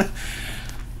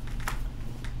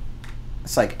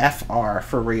 It's like FR,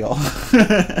 for real.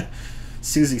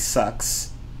 Susie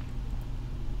sucks.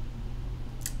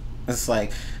 It's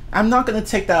like, I'm not going to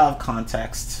take that out of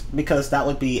context, because that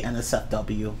would be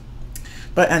NSFW.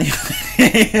 But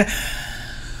anyway,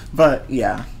 but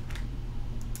yeah.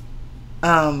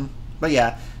 But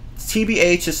yeah,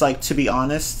 TBH is like to be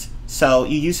honest, so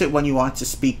you use it when you want to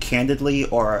speak candidly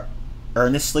or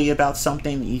earnestly about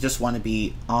something. You just want to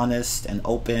be honest and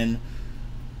open.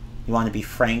 You want to be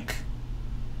frank.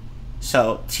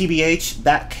 So TBH,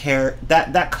 that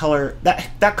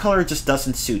color just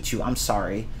doesn't suit you. I'm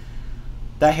sorry.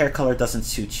 That hair color doesn't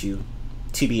suit you.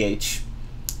 TBH.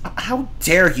 How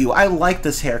dare you? I like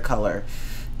this hair color.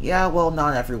 Yeah, well,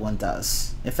 not everyone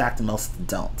does. In fact, most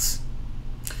don't.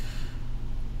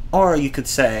 Or you could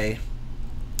say,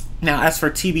 now as for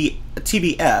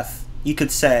TBF, you could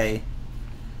say,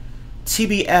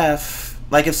 TBF,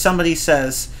 like if somebody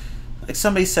says,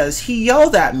 he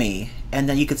yelled at me, and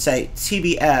then you could say,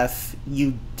 TBF,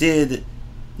 you did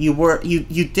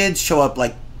show up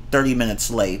like 30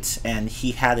 minutes late, and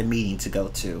he had a meeting to go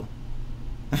to.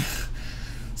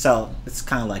 So it's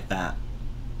kind of like that.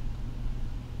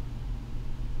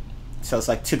 So it's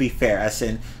like to be fair, as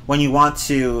in when you want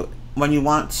to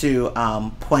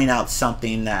point out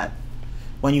something that,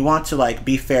 when you want to like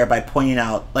be fair by pointing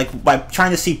out, like by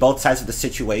trying to see both sides of the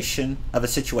situation,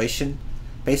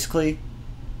 basically,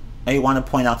 and you want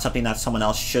to point out something that someone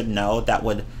else should know that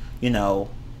would,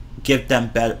 give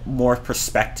them more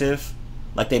perspective,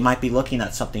 like they might be looking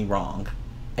at something wrong,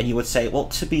 and you would say, well,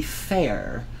 to be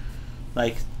fair,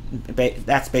 like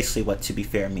that's basically what to be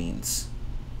fair means.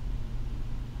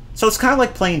 So it's kind of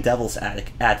like playing devil's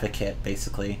advocate,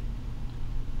 basically.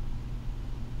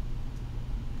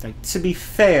 Like, to be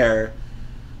fair,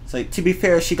 it's like, to be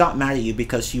fair, she got mad at you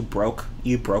because you broke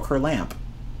her lamp.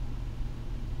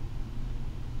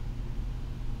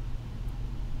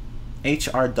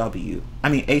 HRW. I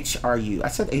mean HRU. I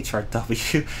said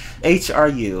HRW.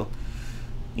 HRU.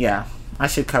 Yeah, I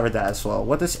should cover that as well.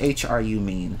 What does HRU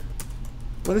mean?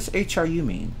 What does HRU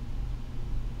mean?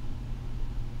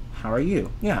 How are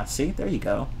you? Yeah, see? There you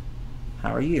go.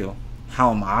 How are you?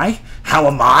 How am I? How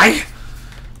am I?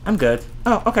 I'm good.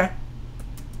 Oh, okay.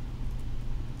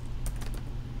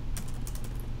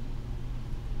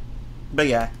 But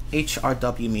yeah,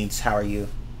 HRW means how are you?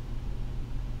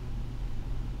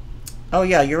 Oh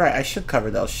yeah, you're right. I should cover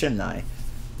those, shouldn't I?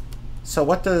 So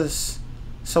what does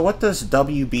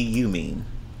WBU mean?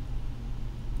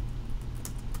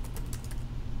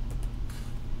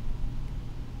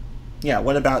 Yeah,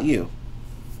 what about you?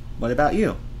 What about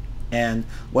you? And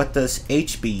what does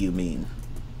HBU mean?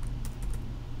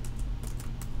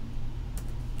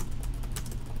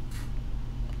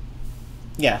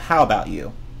 Yeah, how about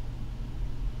you?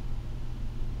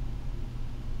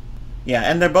 Yeah,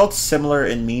 and they're both similar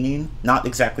in meaning. Not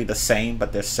exactly the same,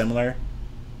 but they're similar.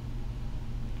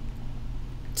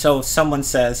 So someone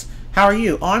says, how are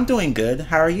you? Oh, I'm doing good.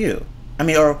 How are you? I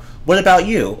mean, or what about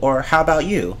you? Or how about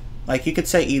you? Like, you could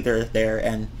say either there,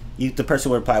 and the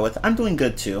person would reply with, I'm doing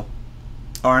good too.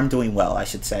 Or I'm doing well, I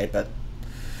should say, but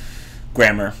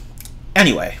grammar.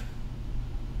 Anyway.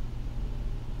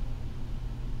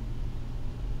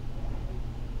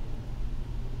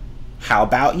 How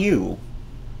about you?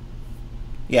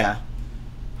 Yeah.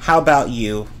 How about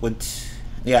you would...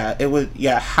 Yeah, it would...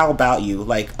 Yeah, how about you?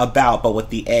 Like, about, but with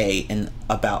the A and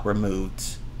about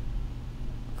removed.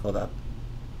 Hold up.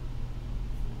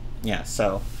 Yeah,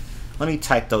 so... Let me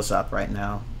type those up right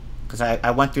now. Because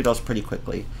I went through those pretty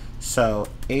quickly. So,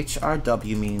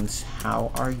 HRW means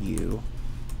how are you?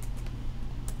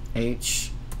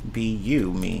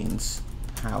 HBU means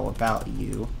how about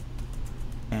you?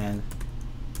 And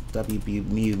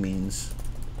WBU means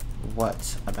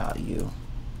what about you?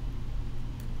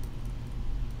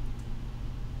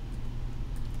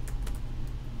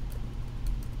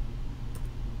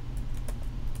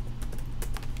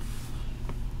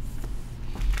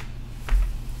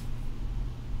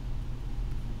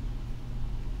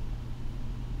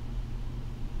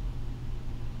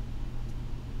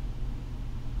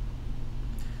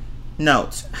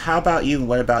 Note, how about you and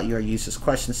what about you are used as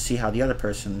questions to see how the other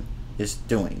person is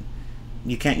doing.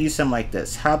 You can't use them like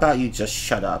this. How about you just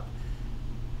shut up?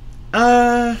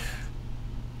 Yeah,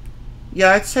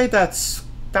 I'd say that's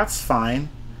fine.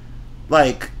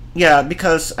 Like, yeah,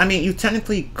 because I mean, you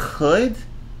technically could,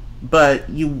 but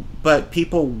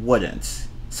people wouldn't.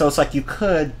 So it's like you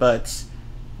could, but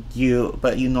you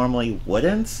normally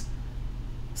wouldn't.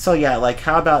 So yeah, like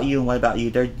how about you and what about you?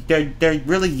 They're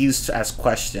really used as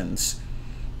questions.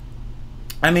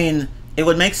 I mean, it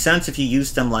would make sense if you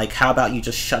used them like how about you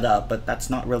just shut up, but that's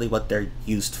not really what they're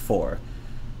used for.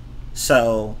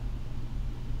 So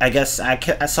I guess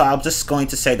so I'm just going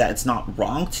to say that it's not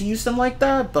wrong to use them like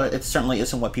that, but it certainly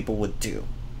isn't what people would do.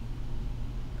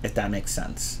 If that makes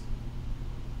sense.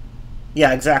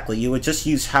 Yeah, exactly. You would just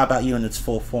use how about you in its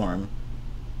full form.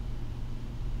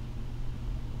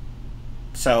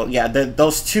 So yeah,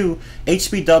 those two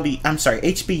HBU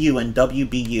and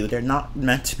WBU, they're not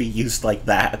meant to be used like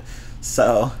that.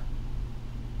 So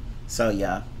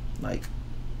yeah, like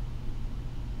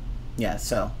yeah.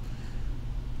 So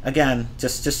again,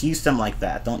 just use them like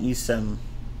that. Don't use them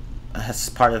as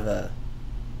part of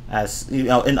as you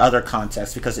know, in other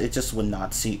contexts, because it just would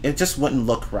not it just wouldn't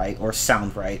look right or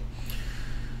sound right.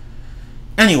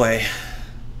 Anyway.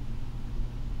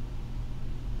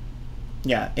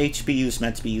 Yeah, HBU is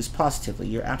meant to be used positively.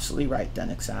 You're absolutely right,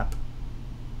 thnx app.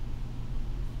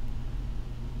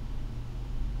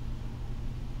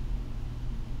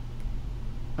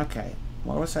 Okay,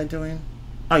 what was I doing?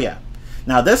 Oh yeah.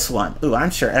 Now this one, ooh, I'm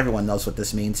sure everyone knows what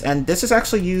this means. And this is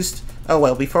actually used, oh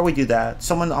well, before we do that,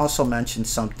 someone also mentioned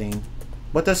something.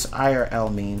 What does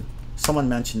IRL mean? Someone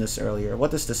mentioned this earlier.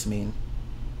 What does this mean?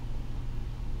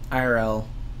 IRL.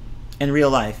 In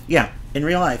real life. Yeah, in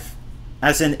real life.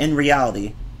 As in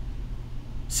reality.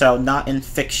 So not in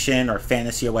fiction or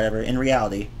fantasy or whatever, in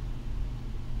reality.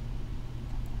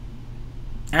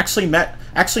 Actually met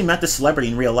the celebrity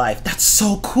in real life. That's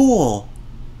so cool.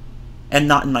 And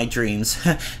not in my dreams.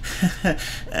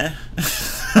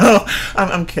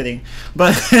 I'm kidding.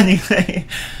 But anyway.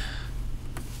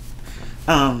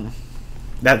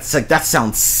 That's like, that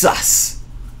sounds sus.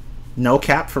 No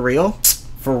cap, for real?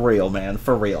 For real, man,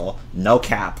 for real. No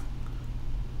cap.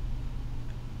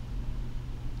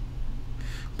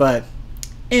 But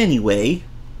anyway,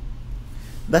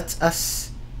 let us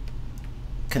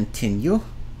continue.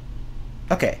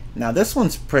 Okay, now this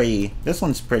one's pretty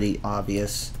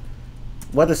obvious.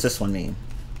 What does this one mean?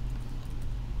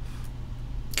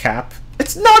 Cap?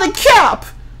 It's not a cap!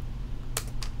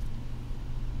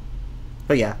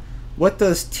 But yeah, what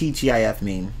does TGIF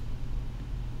mean?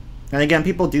 And again,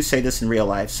 people do say this in real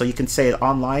life, so you can say it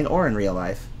online or in real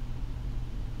life.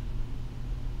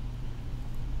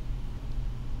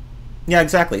 Yeah,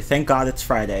 exactly. Thank God it's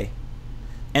Friday.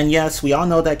 And yes, we all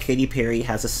know that Katy Perry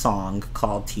has a song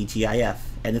called TGIF,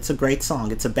 and it's a great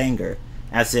song. It's a banger.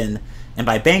 As in, and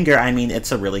by banger, I mean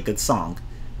it's a really good song.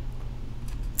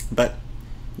 But,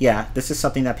 yeah, this is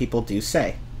something that people do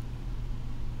say.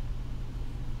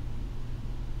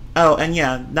 Oh, and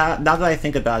yeah, now that I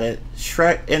think about it,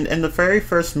 Shrek, in the very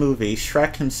first movie,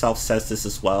 Shrek himself says this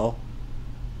as well.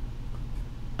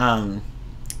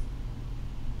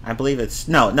 I believe it's...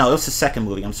 No, it was the second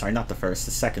movie. I'm sorry, not the first.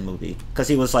 The second movie. Because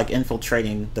he was, like,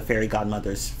 infiltrating the fairy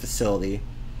godmother's facility.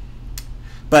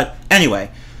 But,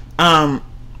 anyway.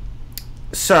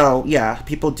 So, yeah,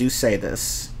 people do say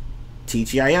this.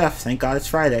 TGIF, thank God it's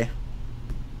Friday.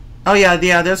 Oh, yeah,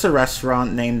 there's a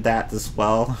restaurant named that as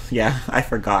well. Yeah, I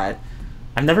forgot.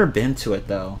 I've never been to it,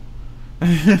 though.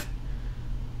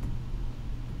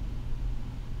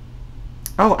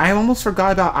 Oh, I almost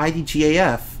forgot about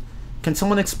IDGAF. Can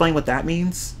someone explain what that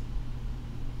means?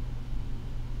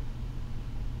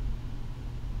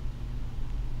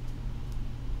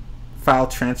 File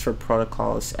Transfer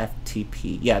Protocol is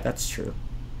FTP. Yeah, that's true.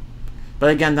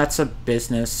 But again, that's a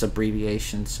business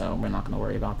abbreviation, so we're not going to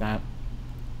worry about that.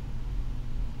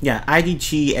 Yeah,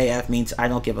 IDGAF means I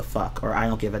don't give a fuck, or I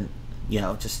don't give a,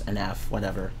 just an F,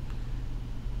 whatever.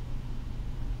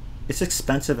 It's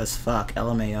expensive as fuck,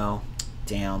 LMAO.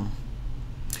 Damn.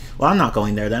 Well, I'm not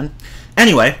going there then.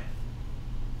 Anyway.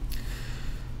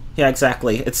 Yeah,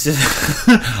 exactly. It's just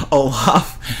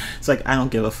Olaf. It's like, I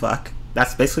don't give a fuck.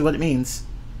 That's basically what it means.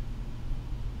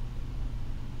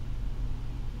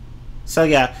 So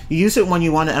yeah, you use it when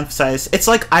you want to emphasize. It's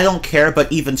like I don't care,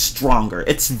 but even stronger.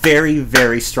 It's very,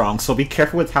 very strong, so be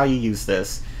careful with how you use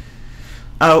this.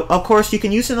 Of course, you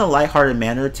can use it in a lighthearted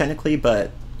manner, technically, but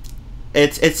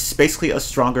it's basically a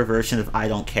stronger version of I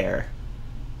don't care.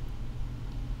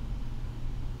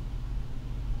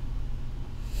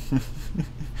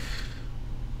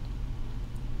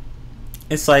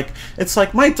 It's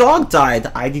like my dog died.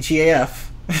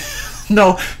 IDGAF.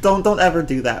 No, don't ever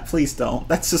do that. Please don't.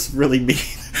 That's just really mean.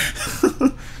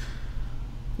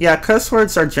 Yeah, curse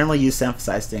words are generally used to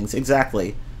emphasize things.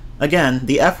 Exactly. Again,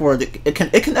 the F word, it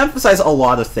can emphasize a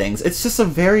lot of things. It's just a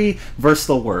very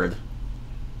versatile word.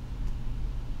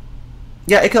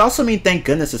 Yeah, it can also mean thank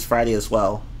goodness it's Friday as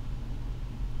well.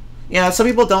 Yeah, some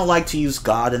people don't like to use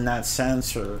God in that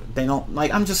sense, or they don't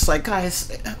like. I'm just like,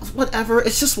 guys, whatever.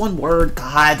 It's just one word,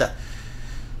 God.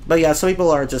 But yeah, some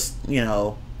people are just,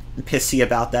 pissy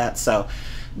about that. So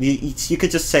you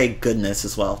could just say goodness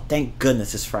as well. Thank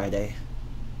goodness it's Friday.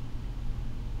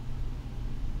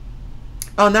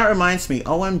 Oh, and that reminds me,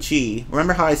 OMG.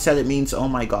 Remember how I said it means oh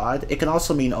my god? It can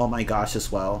also mean oh my gosh as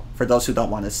well. For those who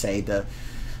don't want to say the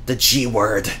G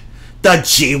word. The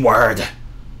G word.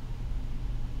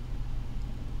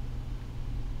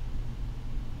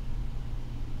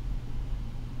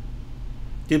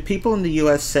 Do people in the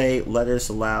US say the letters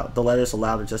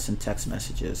allowed are just in text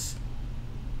messages?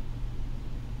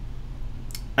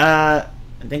 I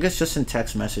think it's just in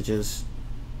text messages.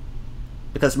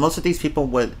 Because most of these people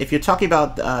would, if you're talking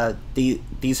about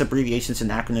these abbreviations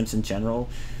and acronyms in general,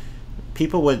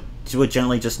 people would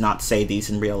generally just not say these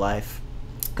in real life.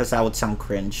 Because that would sound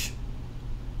cringe.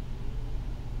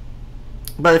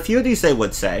 But a few of these they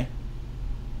would say.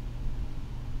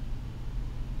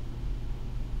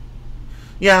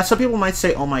 Yeah, some people might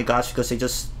say, "Oh my gosh," because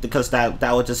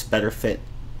that would just better fit.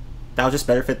 That would just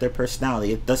better fit their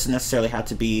personality. It doesn't necessarily have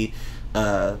to be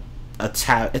it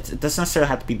doesn't necessarily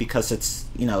have to be because it's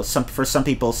for some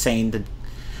people saying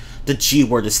the G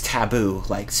word is taboo,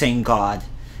 like saying God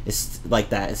is like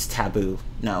that is taboo.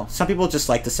 No, some people just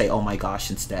like to say, "Oh my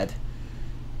gosh," instead.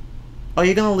 Oh,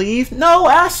 you're gonna leave? No,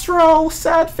 Astro,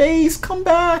 sad face, come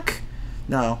back.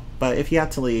 No, but if you have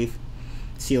to leave,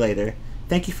 see you later.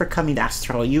 Thank you for coming,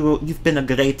 Astro. You've been a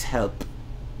great help.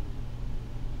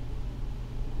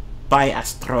 Bye,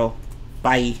 Astro.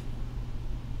 Bye.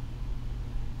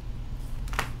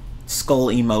 Skull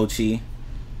emoji.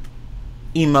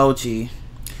 Emoji.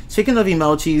 Speaking of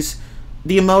emojis,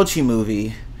 the Emoji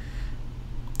Movie.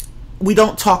 We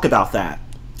don't talk about that.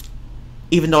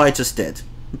 Even though I just did.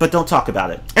 But don't talk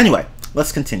about it. Anyway,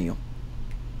 let's continue.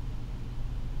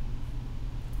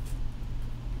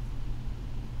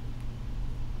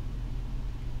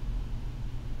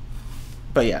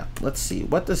 But yeah, let's see.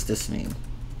 What does this mean?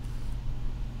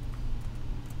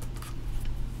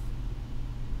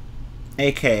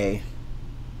 AK.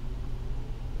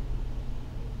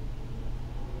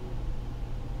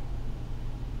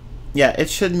 Yeah, it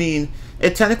should mean...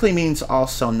 It technically means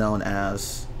also known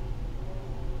as...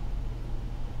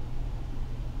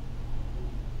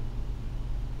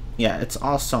 Yeah, it's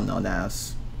also known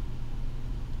as...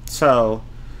 So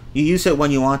you use it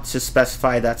when you want to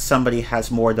specify that somebody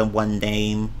has more than one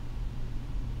name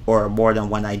or more than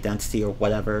one identity or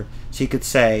whatever. So you could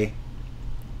say,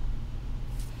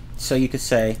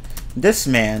 this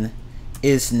man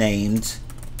is named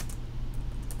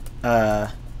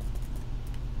I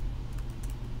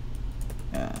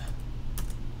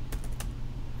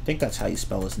think that's how you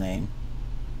spell his name.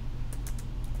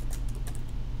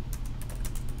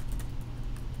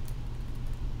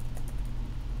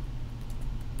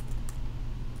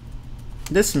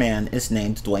 This man is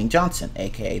named Dwayne Johnson,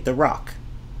 aka The Rock,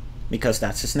 because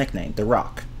that's his nickname, The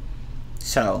Rock.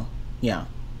 So, yeah.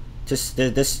 This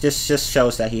just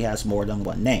shows that he has more than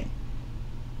one name.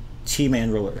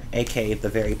 T-Man Ruler, aka the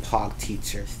very pog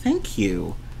teacher. Thank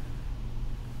you.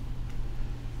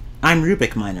 I'm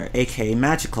Rubik Miner, aka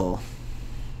Magical.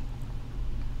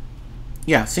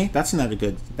 Yeah, see, that's another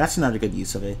good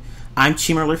use of it. I'm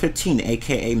Chimerler 15,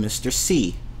 aka Mr.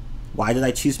 C. Why did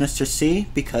I choose Mr. C?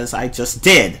 Because I just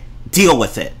did. Deal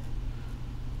with it.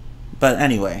 But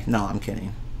anyway, no, I'm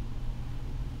kidding.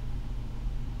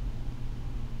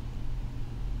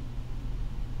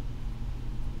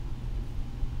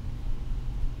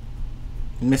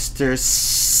 Mr.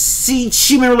 C.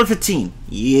 Chimerler 15.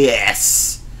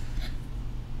 Yes.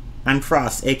 I'm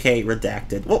Frost, aka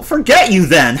Redacted. Well, forget you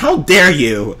then! How dare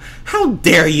you! How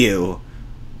dare you!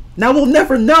 Now we'll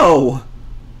never know!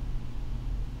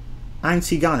 I'm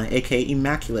Sigana, aka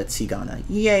Immaculate Sigana.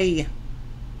 Yay!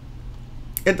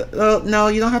 No,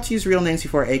 you don't have to use real names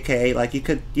before aka. Like you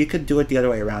could do it the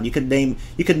other way around. You could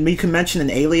mention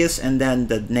an alias and then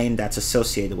the name that's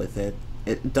associated with it.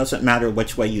 It doesn't matter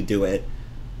which way you do it.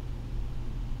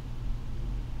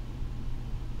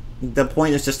 The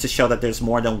point is just to show that there's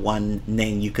more than one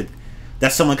name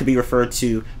that someone could be referred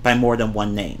to by more than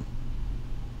one name.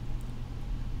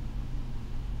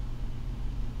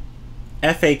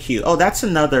 FAQ. Oh, that's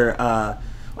another,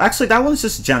 actually that one's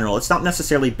just general. It's not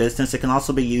necessarily business. It can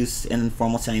also be used in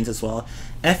informal settings as well.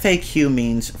 FAQ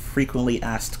means frequently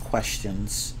asked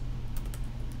questions.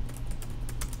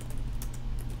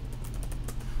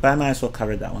 But I might as well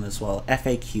cover that one as well.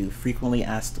 FAQ, frequently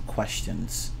asked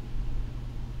questions.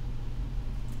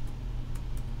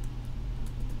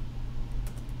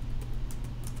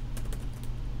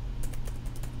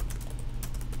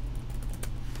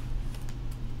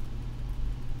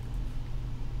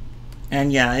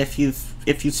 And yeah, if you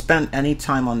spent any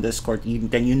time on Discord,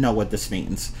 then you know what this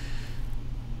means.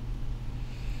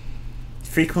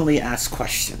 Frequently asked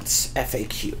questions,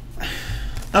 FAQ.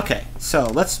 Okay, so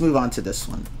let's move on to this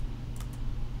one.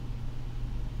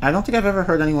 I don't think I've ever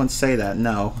heard anyone say that,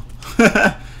 no.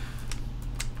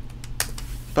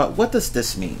 But what does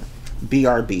this mean?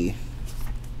 BRB.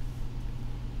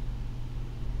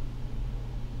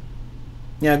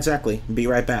 Yeah, exactly. Be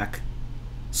right back.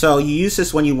 So you use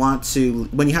this when you have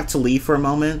to leave for a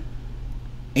moment,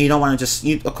 and you don't want to just,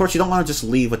 of course you don't want to just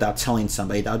leave without telling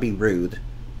somebody. That would be rude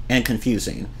and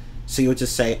confusing. So you would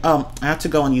just say, I have to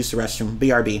go and use the restroom,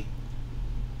 BRB.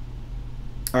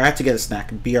 Or I have to get a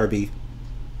snack, BRB.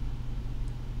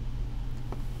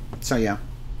 So yeah.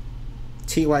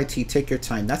 TYT, take your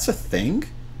time. That's a thing?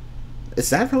 Is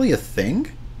that really a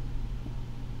thing?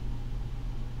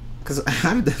 Because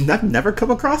I've never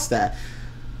come across that.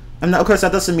 Of course,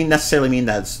 that doesn't necessarily mean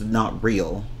that it's not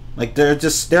real. Like there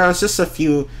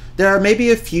are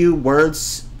maybe a few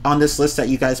words on this list that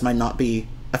you guys might not be,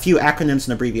 a few acronyms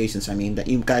and abbreviations, I mean, that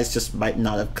you guys just might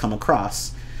not have come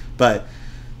across. But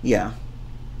yeah.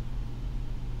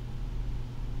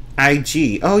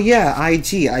 IG. Oh yeah,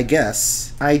 IG, I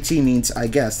guess. IG means I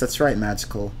guess. That's right,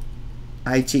 Magical.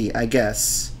 IG, I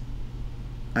guess.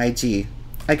 IG,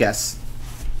 I guess.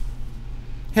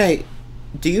 Hey,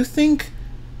 do you think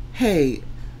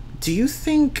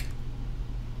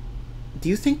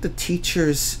the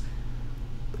teacher's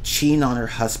cheating on her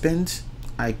husband?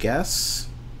 I guess.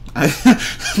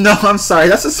 No, I'm sorry.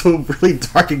 That's just a really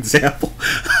dark example.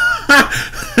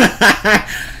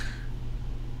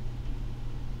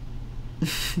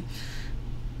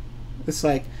 It's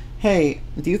like, hey,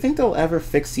 do you think they'll ever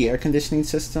fix the air conditioning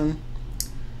system?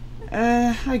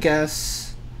 I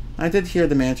guess. I did hear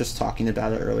the man just talking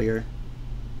about it earlier.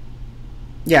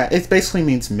 Yeah, it basically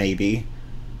means maybe.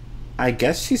 I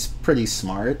guess she's pretty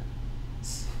smart.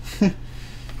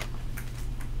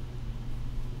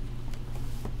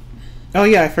 Oh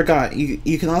yeah, I forgot.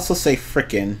 You can also say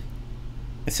frickin'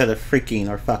 instead of freaking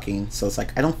or fucking. So it's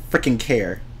like, I don't frickin'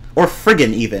 care. Or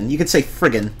friggin' even. You could say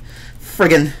friggin'.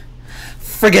 Friggin'.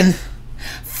 Friggin'.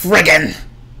 Friggin'.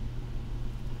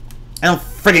 I don't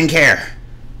friggin' care.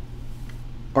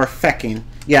 Or fecking.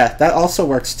 Yeah, that also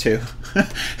works too.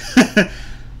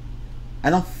 I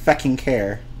don't fucking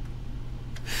care.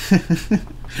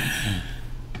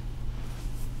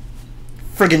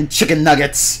 Friggin' chicken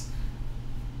nuggets.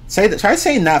 Try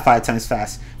saying that 5 times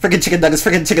fast. Friggin' chicken nuggets,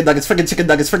 friggin' chicken nuggets, friggin' chicken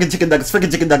nuggets, friggin' chicken nuggets,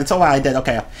 friggin' chicken nuggets. Oh, wow, I did.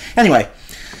 Okay. Anyway.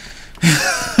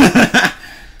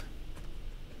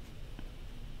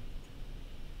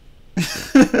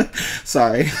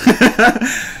 Sorry.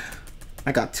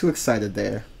 I got too excited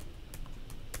there.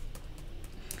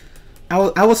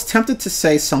 I was tempted to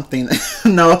say something.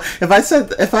 No, if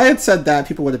I had said that,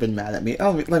 people would have been mad at me.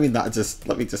 Oh, let me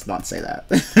just not say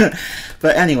that.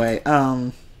 But anyway,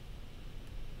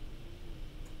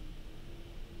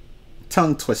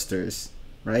 tongue twisters,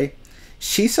 right?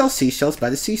 She sells seashells by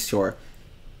the seashore.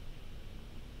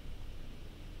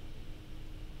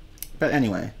 But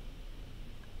anyway,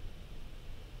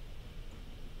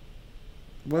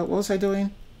 what was I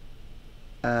doing?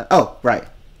 Oh, right.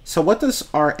 So what does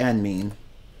RN mean?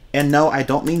 And no, I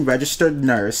don't mean registered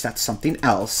nurse. That's something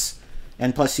else.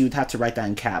 And plus, you'd have to write that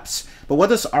in caps. But what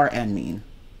does RN mean?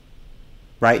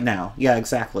 Right now. Yeah,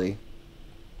 exactly.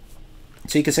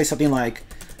 So you could say something like,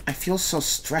 I feel so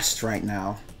stressed right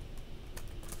now.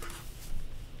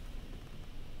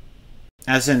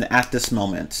 As in, at this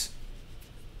moment.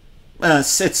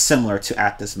 It's similar to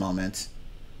at this moment.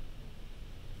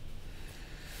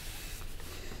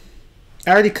 I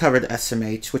already covered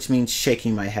SMH, which means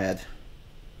shaking my head.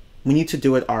 We need to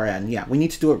do it RN. Yeah, we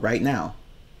need to do it right now.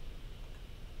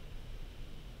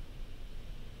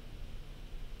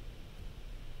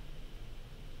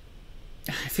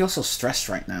 I feel so stressed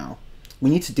right now.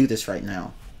 We need to do this right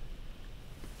now.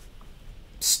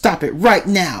 Stop it right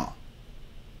now!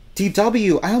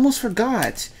 DW, I almost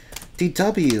forgot.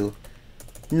 DW.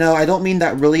 No, I don't mean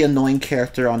that really annoying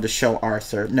character on the show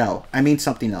Arthur. No, I mean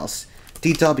something else.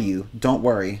 DW, don't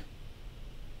worry.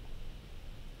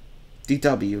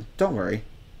 DW, don't worry.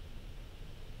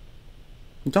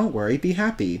 Don't worry, be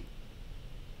happy.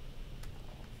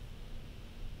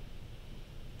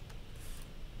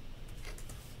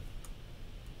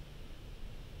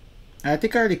 I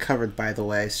think I already covered, by the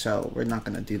way, so we're not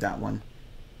going to do that one.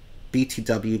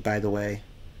 BTW, by the way.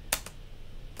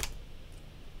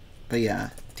 But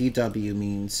yeah, DW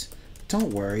means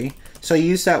don't worry. So you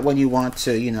use that when you want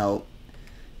to, you know,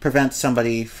 prevent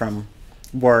somebody from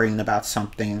worrying about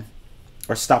something,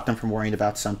 or stop them from worrying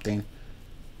about something,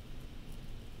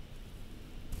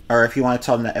 or if you want to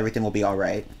tell them that everything will be all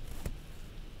right.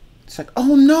 It's like,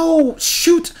 oh no,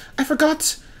 shoot, I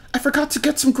forgot to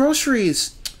get some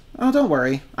groceries. Oh, don't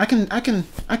worry, I can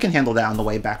handle that on the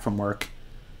way back from work.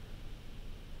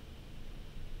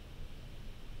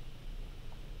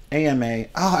 AMA.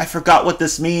 Oh, I forgot what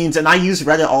this means, and I use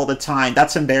Reddit all the time.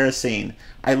 That's embarrassing.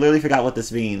 I literally forgot what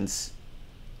this means.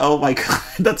 Oh my god,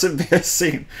 that's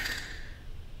embarrassing.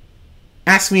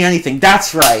 Ask me anything.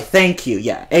 That's right. Thank you.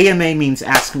 Yeah, AMA means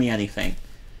ask me anything.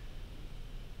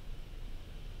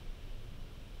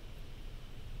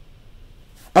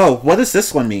 Oh, what does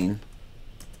this one mean?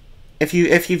 If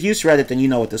you've used Reddit, then you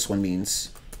know what this one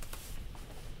means.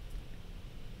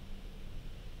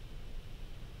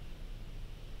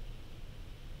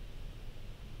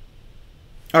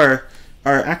 Or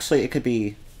actually, it could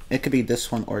be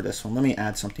this one or this one. Let me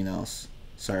add something else.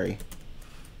 Sorry.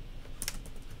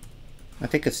 I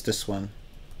think it's this one.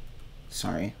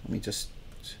 Sorry. Let me just.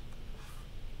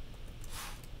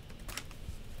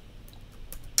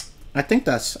 I think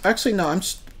that's actually no.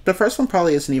 The first one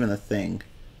probably isn't even a thing.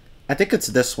 I think it's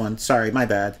this one. Sorry, my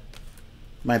bad.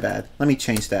 My bad. Let me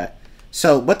change that.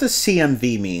 So, what does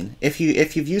CMV mean? If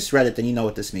you've used Reddit, then you know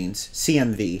what this means.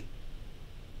 CMV.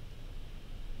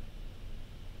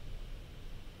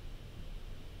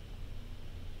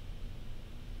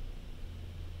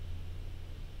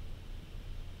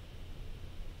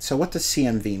 So what does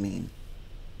CMV mean?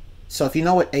 So if you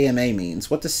know what AMA means,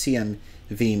 what does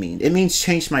CMV mean? It means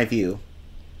change my view.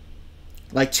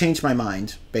 Like change my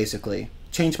mind, basically.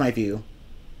 Change my view.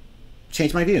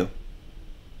 Change my view.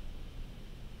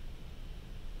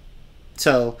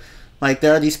 So, like,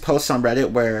 there are these posts on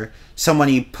Reddit where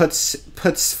somebody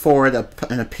puts forward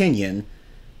an opinion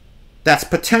that's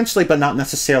potentially but not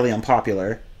necessarily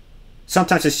unpopular.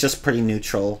 Sometimes it's just pretty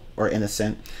neutral or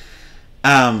innocent.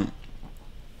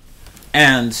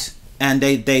 And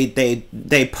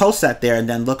they post that there and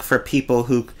then look for people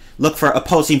who look for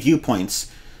opposing viewpoints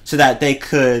so that they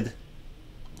could.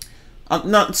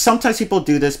 No, sometimes people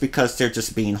do this because they're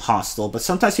just being hostile, but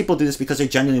sometimes people do this because they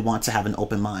genuinely want to have an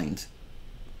open mind.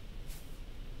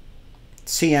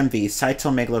 CMV,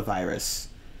 cytomegalovirus.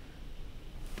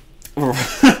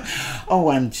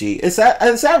 OMG. Is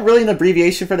that really an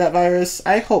abbreviation for that virus?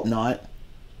 I hope not.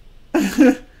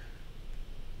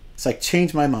 It's like,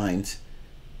 change my mind.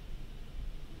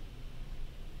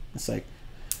 It's like,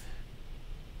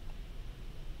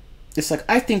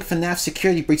 I think FNAF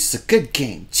Security Breach is a good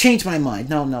game. Change my mind.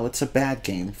 No, it's a bad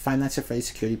game. Five Nights at Freddy's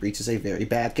Security Breach is a very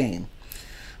bad game.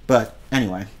 But,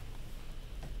 anyway.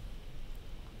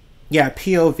 Yeah,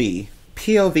 POV.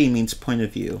 POV means point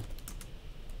of view.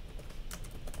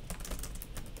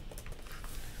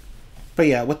 But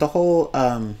yeah, with the whole,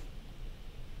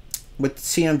 with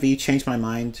CMV, change my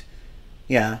mind.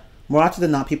 Yeah, more often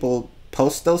than not, people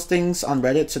post those things on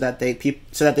Reddit so that they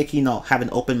can, you know, have an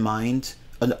open mind,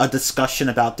 a discussion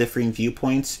about differing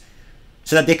viewpoints,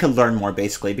 so that they can learn more,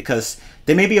 basically, because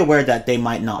they may be aware that they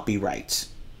might not be right.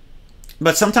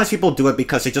 But sometimes people do it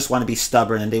because they just want to be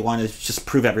stubborn and they want to just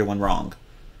prove everyone wrong.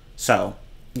 So,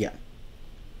 yeah.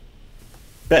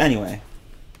 But anyway.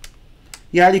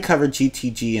 Yeah, I already covered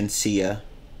GTG and SIA.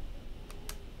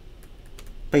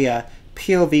 But yeah,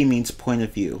 POV means point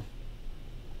of view.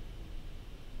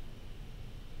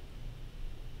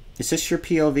 Is this your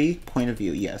POV? Point of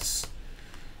view, yes.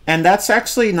 And that's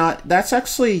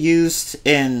actually used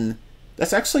in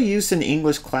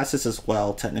English classes as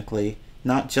well, technically.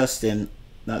 Not just in,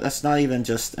 no, that's not even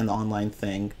just an online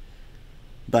thing.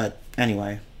 But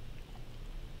anyway.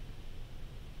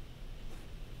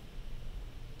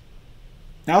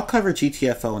 Now I'll cover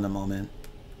GTFO in a moment,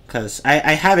 because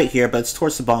I have it here, but it's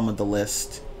towards the bottom of the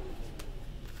list.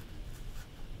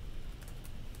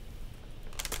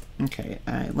 Okay,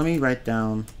 let me write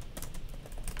down.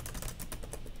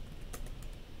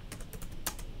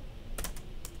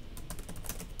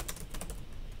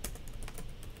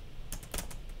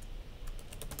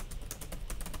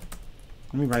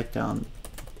 Let me write down.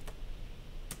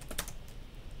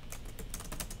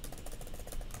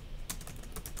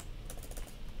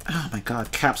 Oh my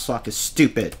god, caps lock is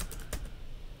stupid.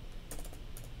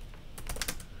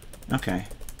 Okay.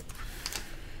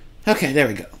 Okay, there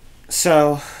we go.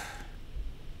 So,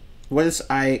 what is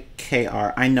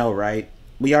IKR? I know, right?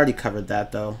 We already covered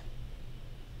that, though.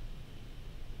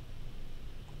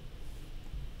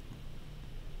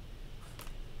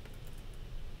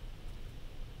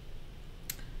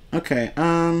 Okay,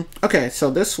 okay,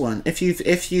 so this one, if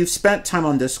you've spent time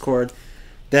on Discord,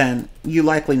 then you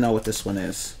likely know what this one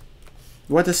is.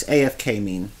 What does AFK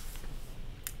mean?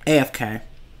 AFK.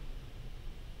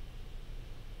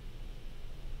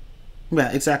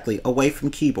 Yeah, exactly. Away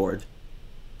from keyboard.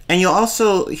 And you'll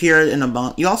also hear it in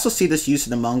you also see this used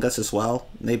in Among Us as well.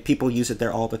 People use it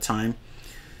there all the time.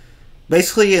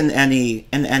 Basically, in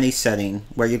any setting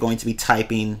where you're going to be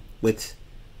typing with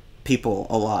people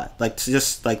a lot, like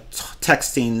just like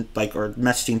texting, like, or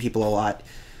messaging people a lot,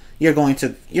 you're going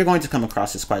to come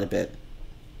across this quite a bit.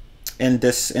 In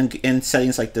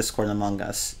settings like Discord and Among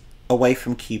Us, away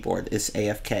from keyboard is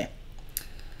AFK.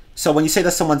 So when you say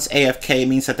that someone's AFK, it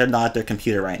means that they're not at their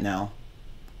computer right now.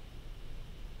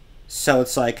 So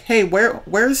it's like, hey,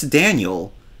 where's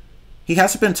Daniel? He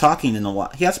hasn't been talking in a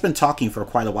while. He hasn't been talking for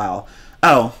quite a while.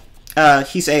 Oh,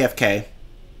 he's AFK.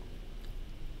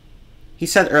 He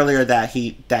said earlier that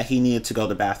he needed to go to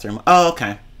the bathroom. Oh,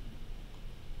 okay.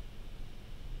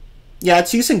 Yeah,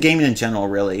 it's used in gaming in general,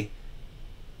 really.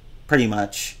 Pretty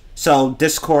much. So,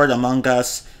 Discord, Among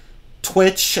Us,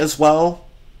 Twitch as well.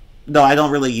 Though I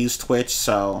don't really use Twitch,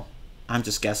 so I'm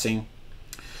just guessing.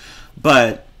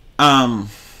 But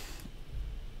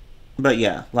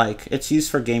yeah, like, it's used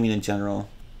for gaming in general.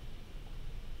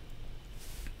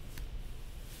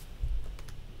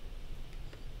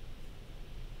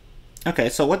 Okay,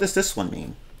 so what does this one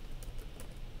mean?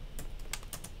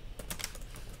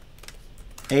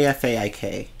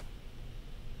 AFAIK.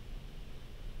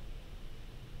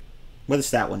 What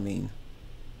does that one mean?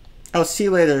 Oh, see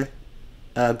you later,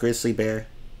 Grizzly Bear.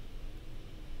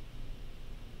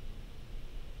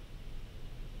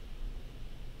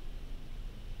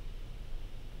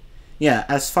 Yeah,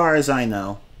 as far as I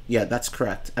know. Yeah, that's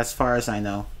correct. As far as I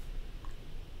know.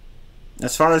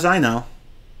 As far as I know.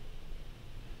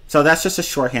 So that's just a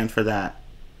shorthand for that.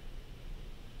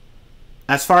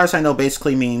 As far as I know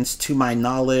basically means to my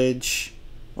knowledge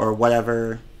or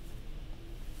whatever.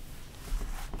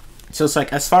 So it's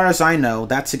like, as far as I know,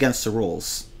 that's against the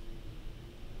rules.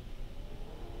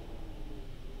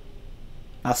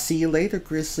 I'll see you later,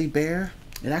 Grizzly Bear.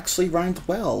 It actually rhymed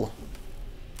well.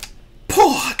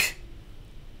 Pork!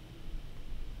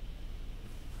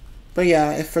 But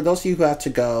yeah, if for those of you who have to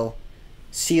go,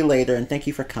 see you later and thank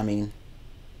you for coming.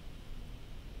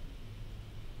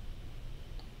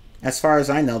 As far as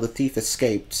I know, the thief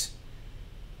escaped.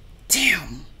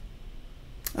 Damn!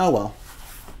 Oh well.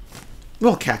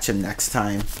 We'll catch him next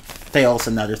time. Fails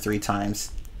another 3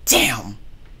 times. Damn!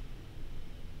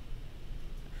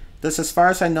 Does as far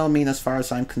as I know mean as far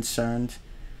as I'm concerned?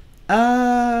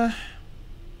 Let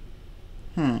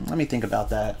me think about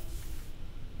that.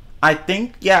 I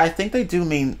think they do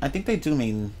mean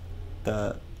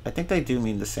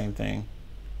the same thing.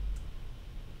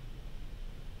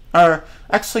 Or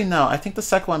actually no, I think the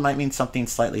second one might mean something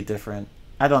slightly different.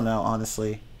 I don't know,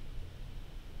 honestly.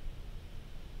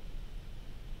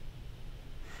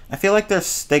 I feel like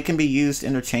they can be used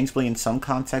interchangeably in some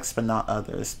contexts but not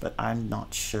others, but I'm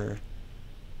not sure.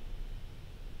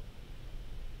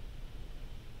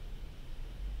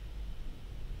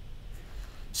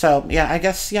 So, yeah, I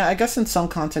guess in some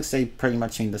contexts they pretty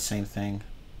much mean the same thing.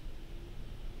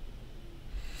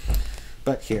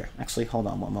 But here, actually, hold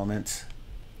on one moment.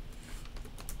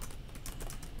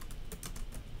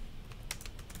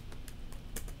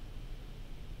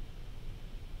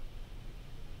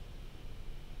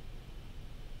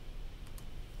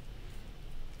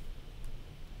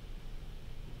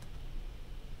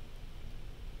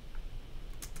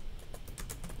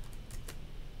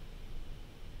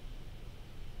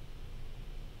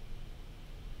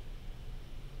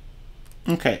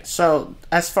 Okay, so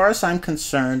as far as I'm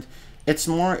concerned, it's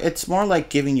more like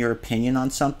giving your opinion on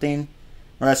something,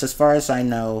 whereas as far as I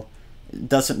know, it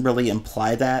doesn't really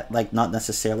imply that, like not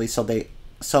necessarily.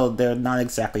 So they're not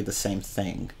exactly the same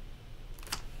thing.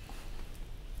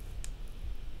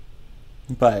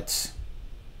 But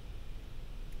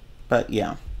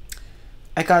yeah,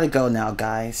 I gotta go now,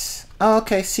 guys. Oh,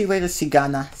 okay. See you later,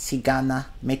 Sigana. Sigana,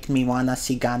 make me wanna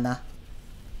Sigana.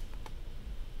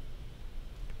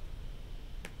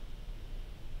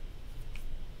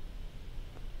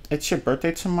 It's your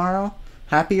birthday tomorrow?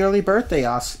 Happy early birthday,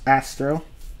 Astro.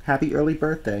 Happy early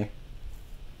birthday.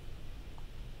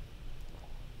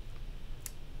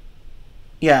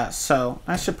 Yeah, so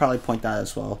I should probably point that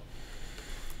as well.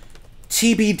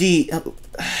 TBD. Oh,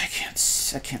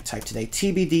 I can't type today.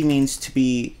 TBD means to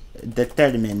be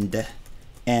determined,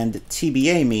 and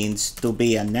TBA means to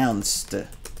be announced.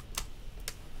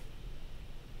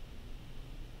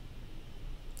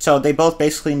 So they both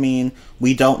basically mean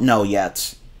we don't know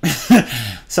yet.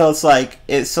 So it's like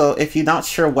so if you're not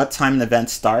sure what time an event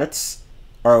starts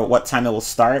or what time it will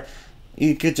start,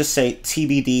 you could just say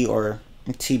TBD or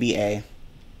TBA,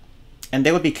 and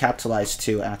they would be capitalized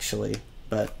too, actually,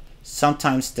 but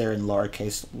sometimes they're in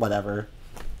lowercase, whatever.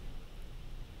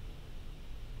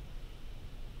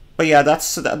 But yeah,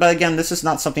 but again, this is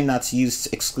not something that's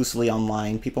used exclusively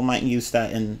online. People might use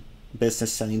that in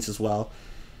business settings as well.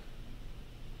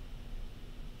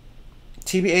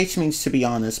 TBH means to be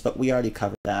honest, but we already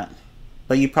covered that.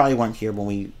 But you probably weren't here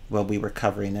when we were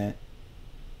covering it.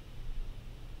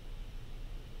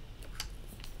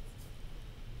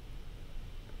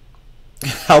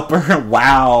 Helper,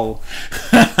 wow.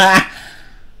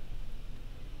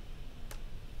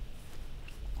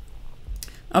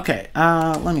 Okay,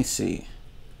 let me see.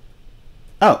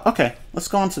 Oh, okay, let's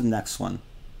go on to the next one.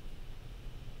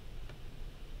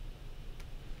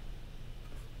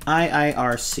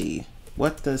 IIRC.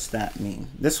 What does that mean?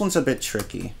 This one's a bit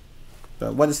tricky,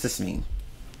 but what does this mean?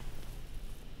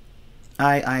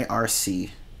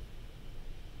 IIRC.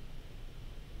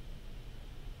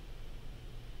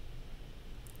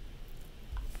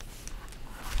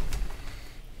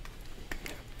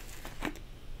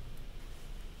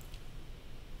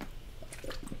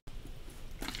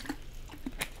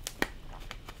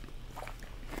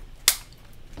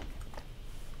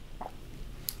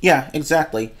 Yeah,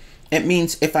 exactly. It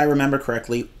means if I remember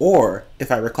correctly, or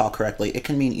if I recall correctly. It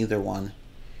can mean either one.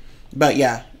 But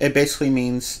yeah, it basically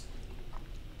means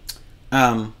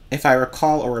if I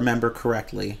recall or remember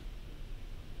correctly.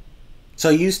 So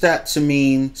use that to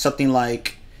mean something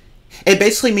like, it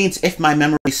basically means if my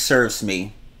memory serves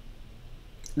me.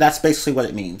 That's basically what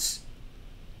it means.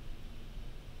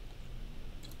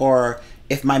 Or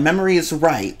if my memory is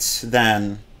right,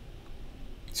 then...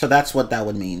 So that's what that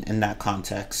would mean in that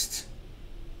context.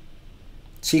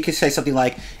 So you could say something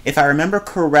like, if I remember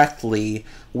correctly,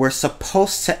 we're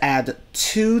supposed to add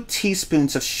 2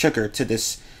 teaspoons of sugar to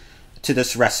this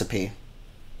recipe.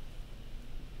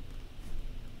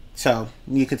 So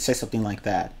you could say something like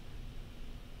that.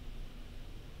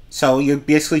 So you're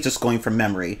basically just going from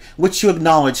memory, which you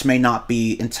acknowledge may not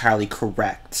be entirely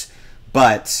correct,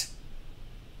 but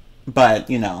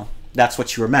you know, that's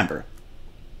what you remember.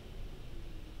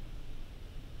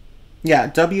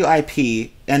 Yeah, WIP,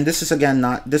 and this is again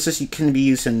can be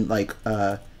used in like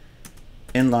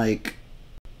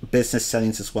business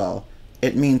settings as well.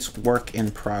 It means work in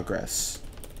progress.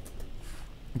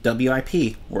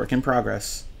 WIP, work in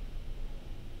progress.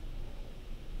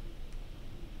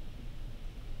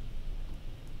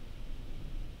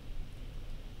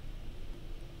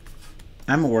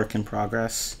 I'm a work in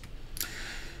progress.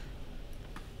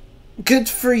 Good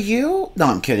for you? No,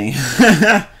 I'm kidding.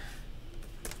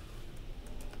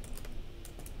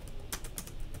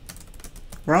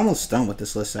 We're almost done with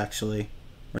this list, actually.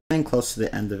 We're getting close to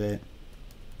the end of it.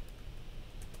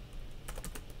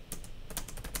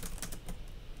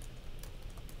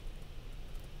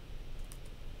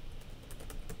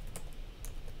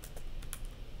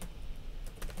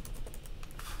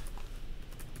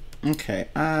 Okay,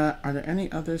 are there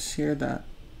any others here that...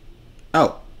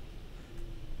 Oh!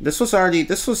 This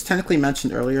was technically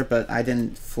mentioned earlier, but I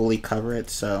didn't fully cover it,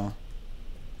 so...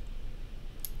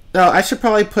 No, I should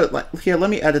probably put, like, here, let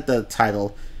me edit the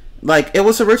title. Like, it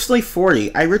was originally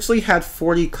 40. I originally had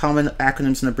 40 common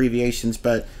acronyms and abbreviations,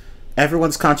 but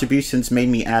everyone's contributions made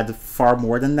me add far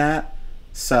more than that.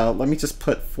 So, let me just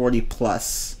put 40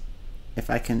 plus. If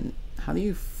I can... How do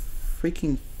you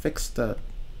freaking fix the...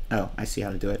 Oh, I see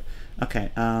how to do it.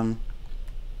 Okay, let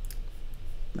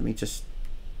me just...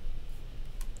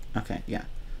 Okay, yeah.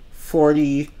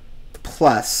 40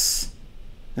 plus.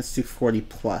 Let's do 40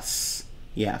 plus.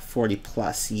 Yeah, 40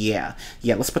 plus. Yeah.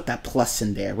 Yeah, let's put that plus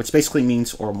in there, which basically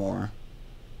means or more.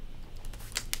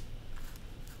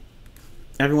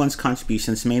 Everyone's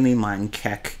contributions, mainly mine,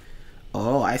 Keck.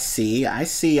 Oh, I see. I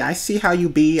see how you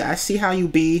be. I see how you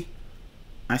be.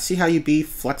 I see how you be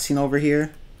flexing over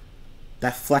here.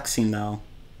 That flexing, though.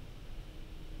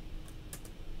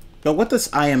 But what does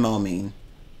IMO mean?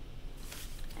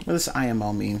 What does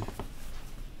IMO mean?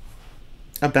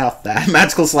 About that.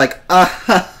 Magical's like,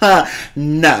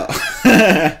 no.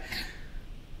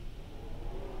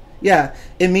 Yeah,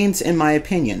 it means in my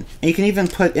opinion. And you can even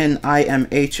put in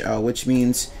IMHO, which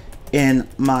means in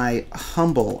my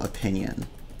humble opinion.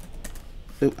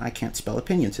 Oop, I can't spell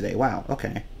opinion today. Wow,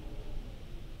 okay.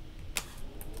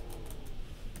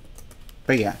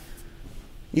 But yeah,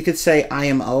 you could say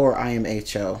IMO or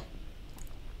IMHO.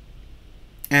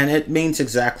 And it means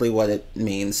exactly what it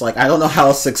means. Like, I don't know how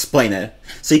else to explain it.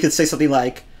 So you could say something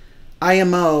like,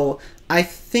 IMO, I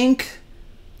think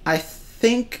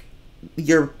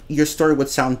your story would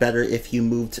sound better if you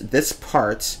moved this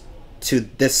part to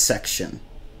this section.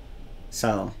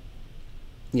 So,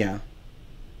 yeah.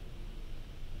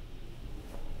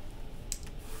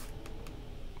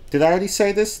 Did I already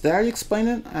say this? Did I already explain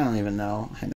it? I don't even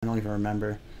know. I don't even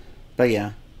remember. But yeah,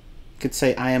 you could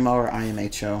say IMO or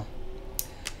IMHO.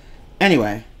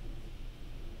 Anyway.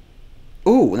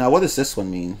 Ooh, now what does this one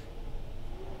mean?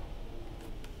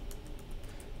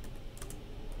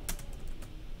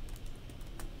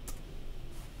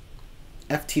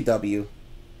 FTW.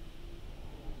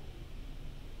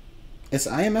 Is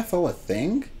IMFO a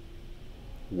thing?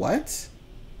 What?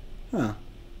 Huh.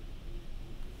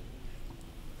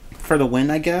 For the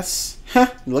win, I guess? Huh,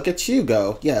 look at you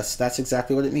go. Yes, that's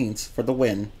exactly what it means. For the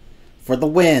win. For the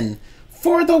win.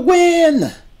 For the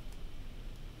win!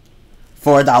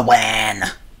 For the win!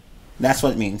 That's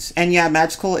what it means. And yeah,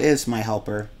 Magical is my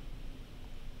helper.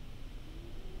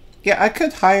 Yeah, I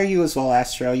could hire you as well,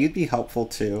 Astro. You'd be helpful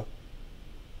too.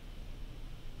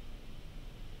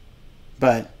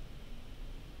 But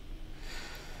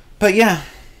yeah.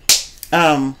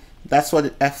 That's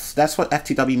what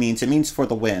FTW means. It means for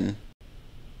the win.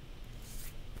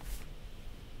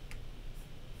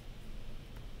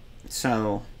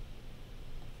 So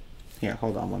here,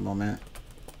 hold on one moment.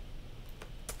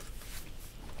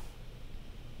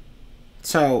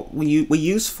 So we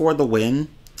use for the win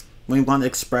when we want to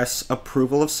express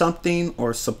approval of something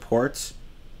or support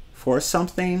for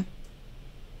something.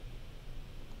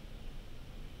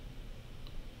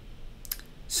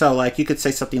 So like you could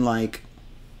say something like,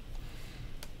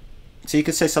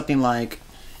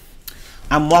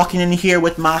 I'm walking in here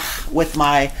with my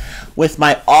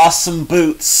awesome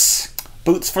boots.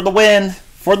 Boots for the win.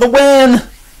 For the win.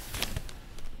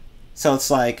 So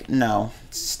it's like, no,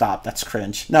 stop, that's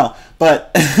cringe. No,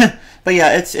 but but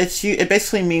yeah, it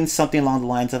basically means something along the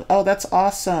lines of, oh, that's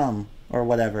awesome, or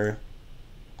whatever.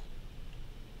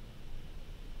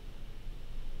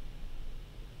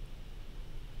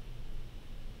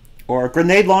 Or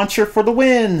grenade launcher for the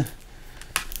win.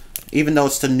 Even though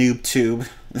it's the noob tube.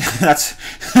 that's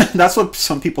what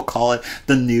some people call it,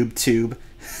 the noob tube.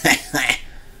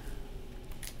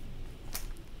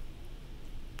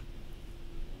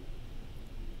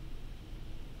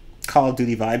 Call of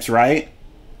Duty vibes, right?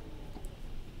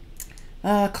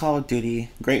 Call of Duty,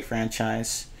 great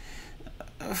franchise.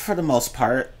 For the most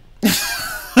part.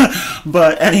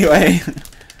 But anyway.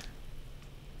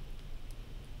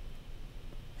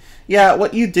 Yeah,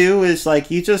 what you do is like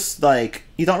you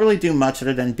don't really do much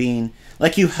other than being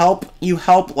like you help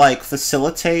like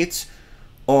facilitate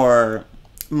or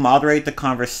moderate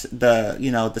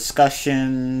the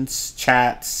discussions,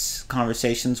 chats,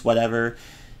 conversations, whatever.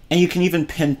 And you can even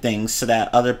pin things so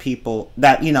that other people,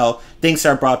 that, things that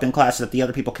are brought up in class, so that the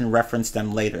other people can reference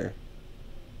them later.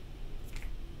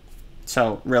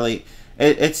 So, really,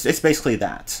 it's basically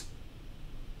that.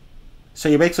 So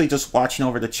you're basically just watching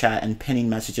over the chat and pinning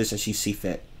messages as you see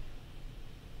fit.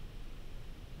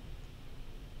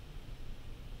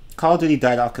 Call of Duty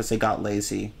died off because they got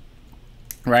lazy.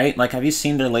 Right? Like, have you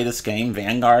seen their latest game,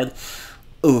 Vanguard?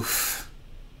 Oof.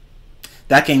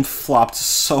 That game flopped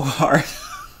so hard.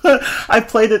 I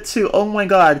played it too. Oh my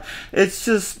god. It's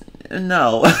just...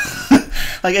 no.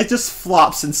 Like, it just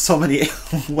flops in so many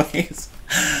ways.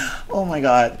 Oh my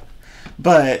god.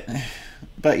 But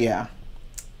yeah.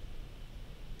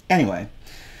 Anyway.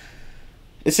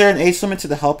 Is there an age limit to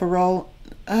the helper role?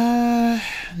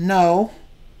 No.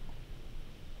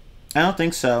 I don't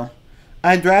think so.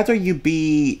 I'd rather you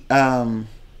be, I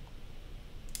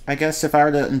guess if I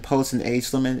were to impose an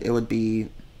age limit, it would be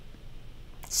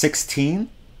 16.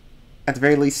 At the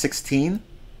very least 16.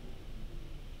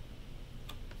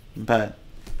 But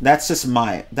that's just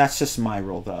my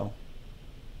rule though.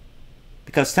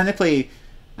 Because technically,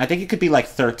 I think it could be like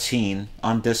 13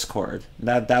 on Discord.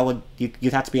 That would,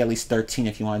 you'd have to be at least 13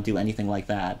 if you want to do anything like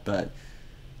that. But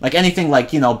like anything like,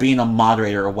 being a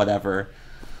moderator or whatever.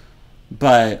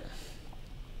 But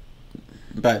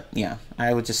yeah,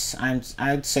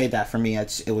 I'd say that for me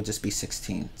it would just be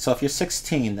 16. So if you're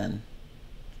 16, then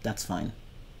that's fine.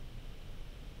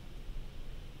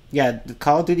 Yeah,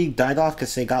 Call of Duty died off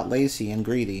because they got lazy and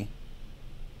greedy.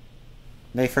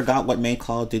 They forgot what made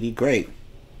Call of Duty great.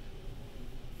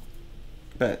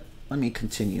 But let me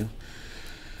continue.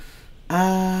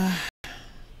 Where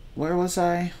was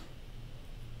I?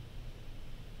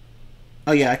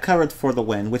 Oh yeah, I covered for the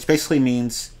win, which basically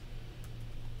means,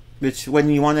 when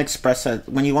you want to express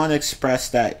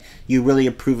that you really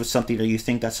approve of something or you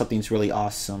think that something's really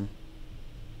awesome.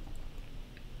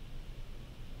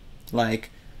 Like,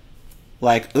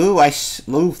 ooh, like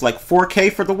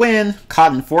 4K for the win,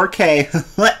 Cotton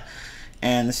 4K,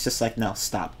 and it's just like, no,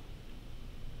 stop.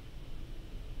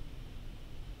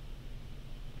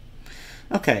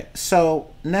 Okay, so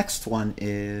next one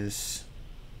is,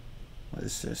 what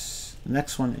is this?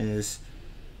 Next one is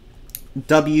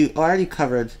I already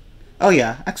covered. Oh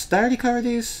yeah, did I already cover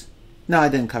these? No, I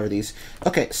didn't cover these.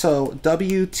 Okay, so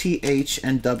WTH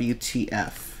and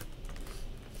WTF.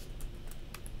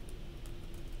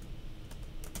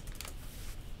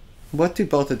 What do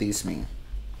both of these mean?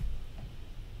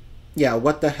 Yeah,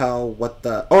 what the hell, what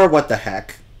the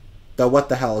heck. The what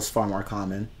the hell is far more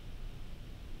common.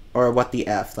 Or what the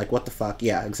F, like what the fuck,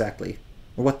 yeah, exactly.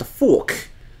 Or what the fork.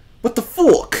 What the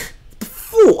fork? The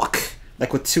fork!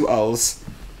 Like with 2 O's.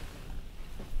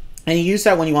 And you use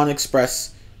that when you want to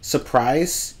express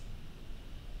surprise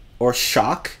or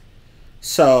shock.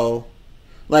 So,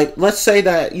 like, let's say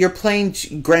that you're playing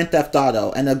Grand Theft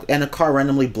Auto and a car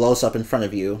randomly blows up in front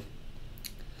of you.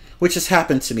 Which has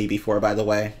happened to me before, by the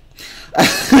way.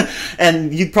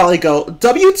 And you'd probably go,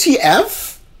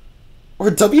 WTF? Or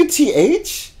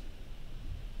WTH?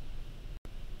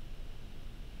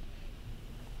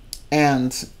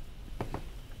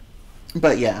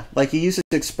 But yeah, like you use it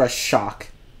to express shock.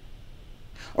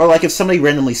 Or like if somebody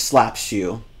randomly slaps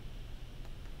you.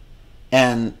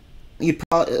 And you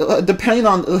probably, depending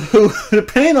on who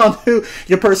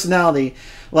your personality,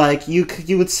 like you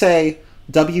would say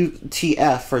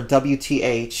WTF or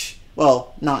WTH.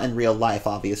 Well, not in real life,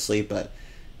 obviously, but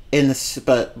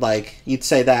like you'd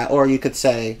say that, or you could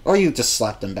say, or you just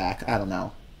slap them back. I don't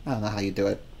know how you do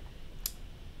it.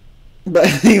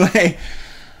 But anyway,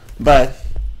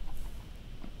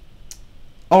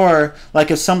 or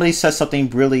like if somebody says something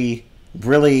really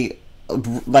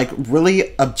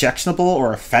objectionable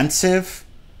or offensive,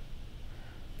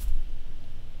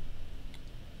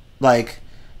 like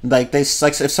if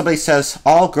somebody says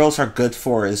all girls are good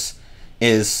for is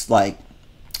like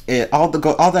all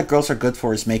that girls are good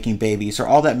for is making babies, or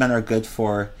all that men are good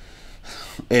for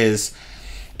is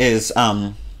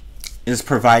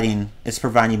providing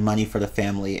money for the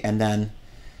family, and then,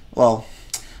 well,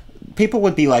 people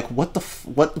would be like, what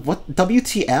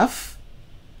WTF?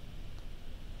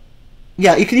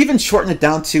 Yeah, you could even shorten it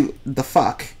down to the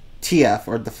fuck, TF,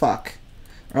 or the fuck,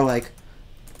 or like,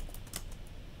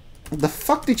 the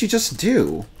fuck did you just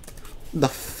do? The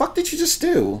fuck did you just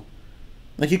do?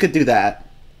 Like, you could do that.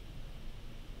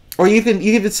 Or you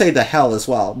could say the hell as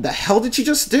well. The hell did you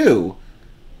just do?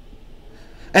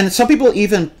 And some people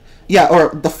even, yeah,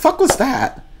 or the fuck was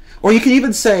that? Or you could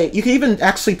even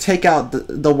actually take out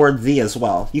the word the as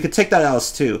well. You could take that out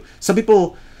as too. Some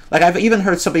people, Like, I've even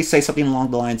heard somebody say something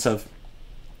along the lines of,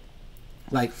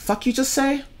 like, fuck you just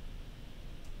say?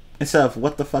 Instead of,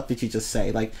 what the fuck did you just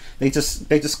say? Like, they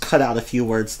just cut out a few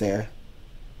words there.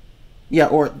 Yeah,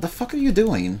 or, the fuck are you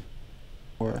doing?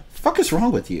 Or, fuck is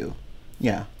wrong with you?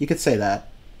 Yeah, you could say that.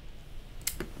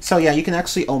 So yeah, you can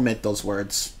actually omit those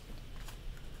words.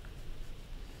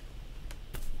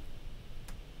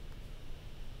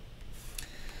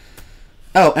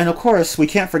 Oh, and of course, we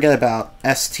can't forget about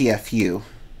STFU.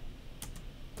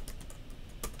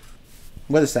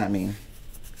 What does that mean?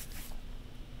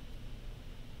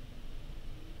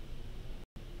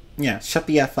 Yeah, shut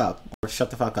the F up. Or shut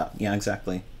the fuck up. Yeah,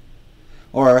 exactly.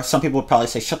 Or some people would probably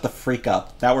say, shut the freak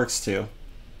up. That works too.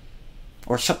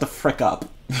 Or shut the frick up.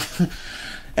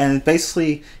 And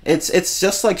basically, it's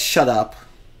just like shut up.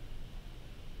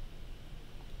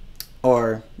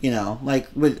 Or, you know, like,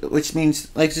 which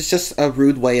means, like, it's just a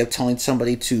rude way of telling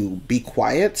somebody to be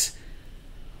quiet.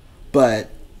 But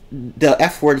the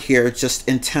F word here just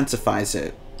intensifies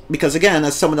it. Because again,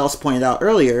 as someone else pointed out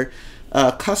earlier,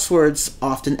 cuss words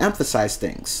often emphasize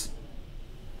things.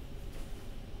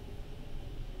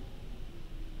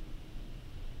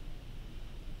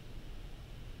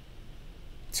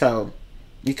 So,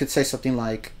 you could say something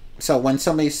like, so when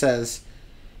somebody says,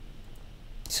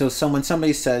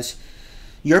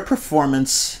 your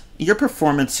performance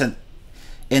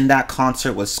in that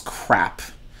concert was crap.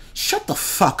 Shut the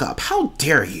fuck up. How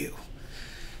dare you?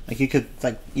 Like, you could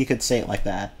say it like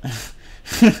that.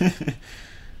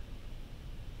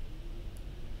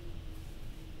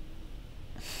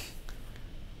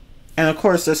 And of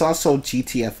course, there's also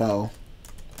GTFO.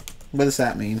 What does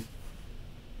that mean?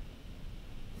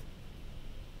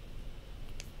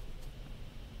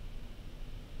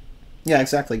 Yeah,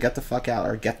 exactly. Get the fuck out,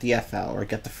 or get the F out, or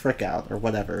get the frick out, or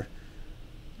whatever.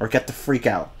 Or get the freak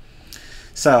out.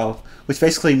 So, which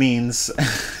basically means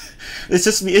it's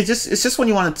just when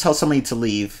you want to tell somebody to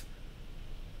leave.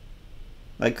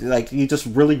 Like you just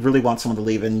really want someone to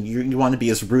leave, and you want to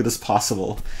be as rude as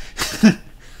possible.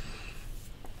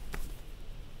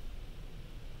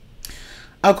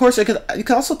 Of course, it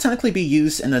could also technically be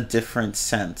used in a different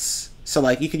sense. So,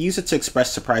 like, you could use it to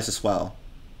express surprise as well.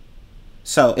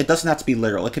 So it doesn't have to be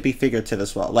literal. It could be figurative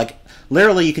as well. Like,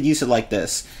 literally, you could use it like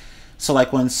this. So,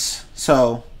 like, when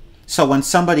somebody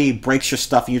breaks your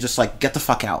stuff, and you're just like, get the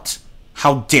fuck out.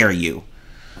 How dare you?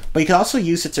 But you can also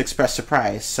use it to express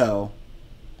surprise. So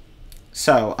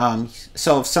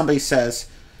if somebody says,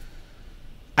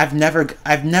 I've never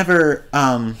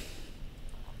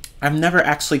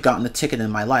actually gotten a ticket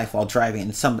in my life while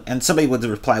driving, and somebody would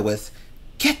reply with,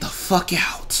 get the fuck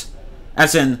out.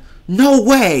 As in, no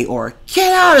way, or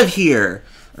get out of here,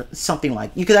 or something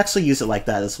like. You could actually use it like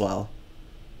that as well,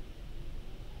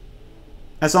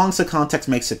 as long as the context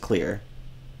makes it clear.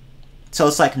 So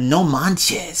it's like no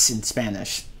manches in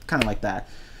Spanish, kind of like that.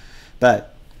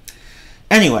 But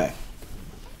anyway,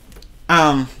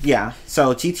 yeah.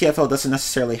 So GTFO doesn't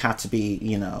necessarily have to be,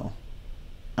 you know,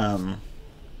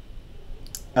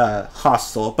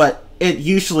 hostile, but it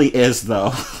usually is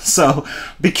though. So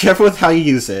be careful with how you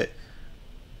use it.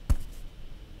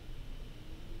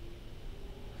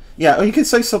 Yeah, or you could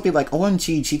say something like,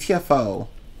 OMG, GTFO.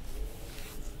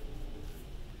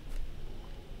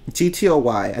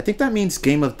 GTOY. I think that means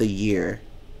Game of the Year.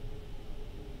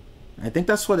 I think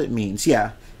that's what it means.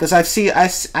 Yeah, because I've seen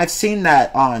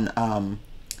that on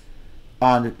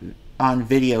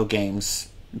video games,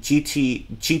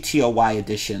 GTOY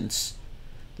editions.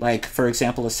 Like, for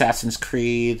example, Assassin's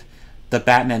Creed, the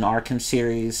Batman Arkham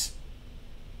series,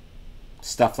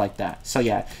 stuff like that. So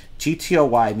yeah,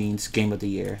 GTOY means Game of the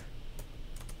Year.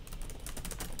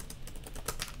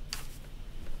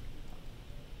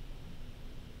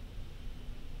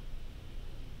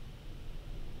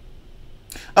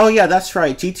 Oh yeah, that's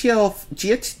right.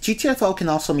 GTFO can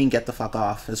also mean get the fuck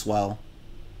off as well.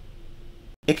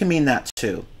 It can mean that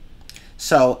too.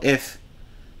 So if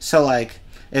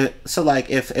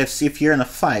you're in a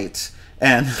fight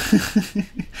and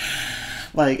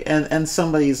like and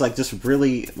somebody's like just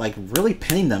really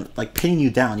pinning you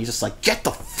down, you just like, get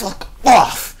the fuck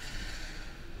off.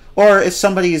 Or if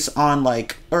somebody's on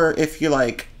like, or if you're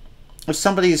like, if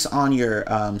somebody's on your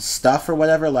stuff or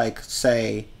whatever, like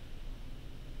say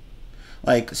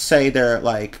they're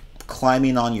like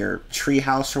climbing on your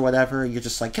treehouse or whatever, you're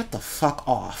just like, get the fuck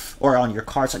off. Or on your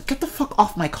car, it's like, get the fuck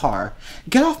off my car.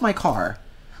 Get off my car.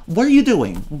 What are you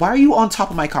doing? Why are you on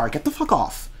top of my car? Get the fuck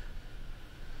off.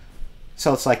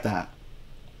 So it's like that.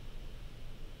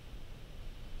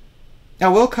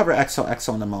 Now we'll cover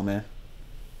XOXO in a moment.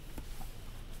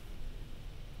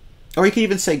 Or you can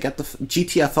even say, get the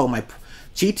GTFO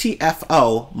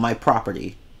my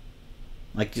property.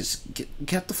 Like, just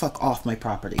get the fuck off my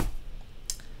property.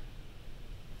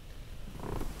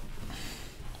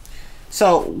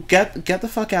 So, get the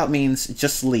fuck out means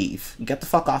just leave. Get the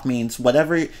fuck off means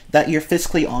whatever, that you're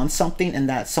physically on something and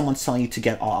that someone's telling you to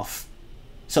get off.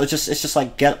 So it's just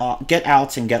like get off, get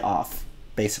out and get off,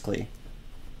 basically.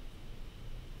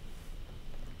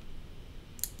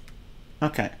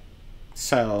 Okay.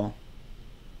 So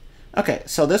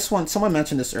this one, someone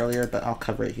mentioned this earlier, but I'll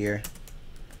cover it here.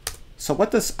 So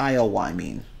what does ILY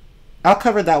mean? I'll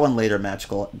cover that one later,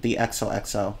 Magical. The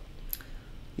XOXO.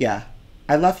 Yeah.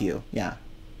 I love you. Yeah.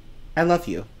 I love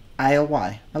you.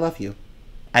 ILY. I love you.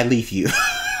 I leave you.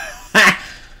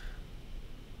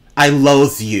 I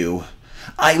loathe you.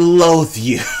 I loathe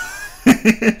you.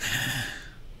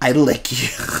 I lick you.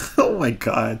 Oh my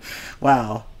god.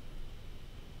 Wow.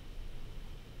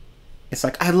 It's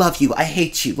like, I love you. I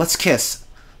hate you. Let's kiss.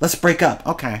 Let's break up.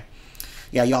 Okay.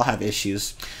 Yeah, y'all have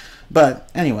issues. But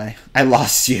anyway, I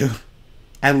lost you.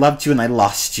 I loved you and I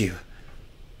lost you.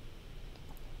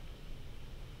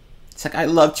 It's like, I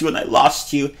loved you and I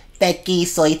lost you. Te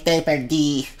quiso y te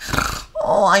perdí.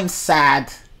 Oh, I'm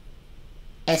sad.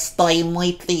 Estoy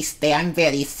muy triste. I'm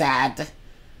very sad.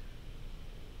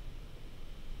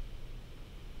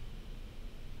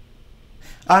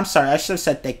 Oh, I'm sorry, I should have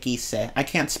said te quise. I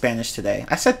can't Spanish today.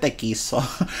 I said te quiso.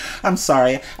 I'm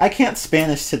sorry. I can't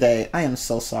Spanish today. I am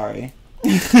so sorry.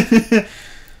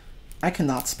 I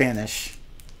cannot Spanish.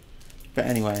 But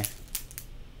anyway.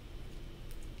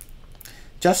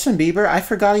 Justin Bieber, I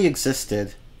forgot he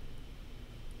existed.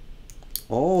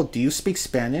 Oh, do you speak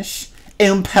Spanish?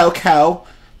 Un poco.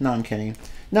 No, I'm kidding.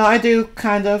 No, I do,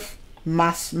 kind of.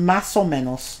 Más o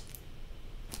menos.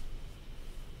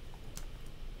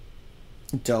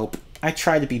 Dope. I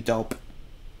try to be dope.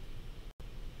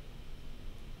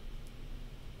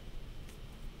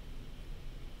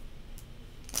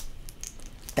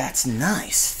 That's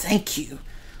nice. Thank you.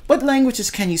 What languages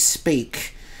can you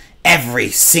speak? Every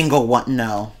single one.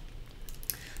 No.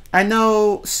 I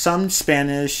know some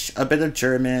Spanish, a bit of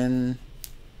German,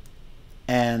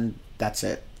 and that's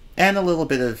it. And a little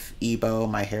bit of Igbo,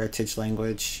 my heritage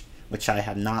language, which I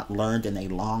have not learned in a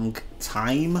long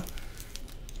time.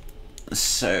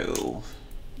 So,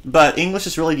 but English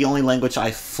is really the only language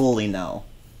I fully know.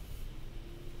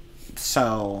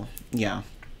 So, yeah.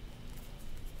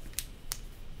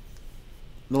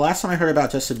 The last time I heard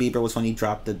about Justin Bieber was when he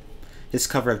dropped his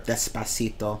cover of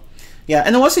Despacito. Yeah,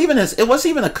 and it wasn't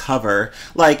even a cover.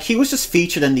 Like, he was just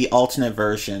featured in the alternate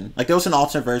version. Like, there was an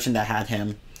alternate version that had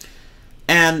him.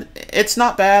 And it's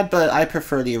not bad, but I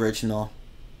prefer the original.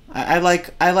 I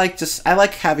like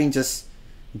having just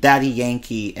Daddy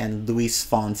Yankee and Luis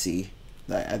Fonsi.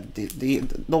 The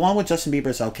one with Justin Bieber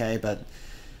is okay, but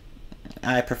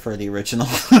I prefer the original.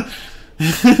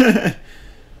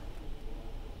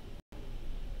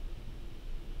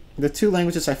 The two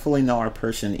languages I fully know are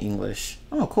Persian and English.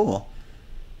 Oh, cool.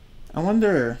 I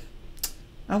wonder,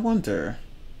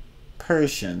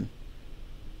 Persian.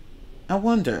 I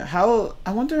wonder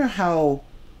how,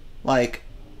 like,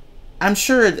 I'm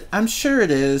sure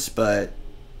it is, but,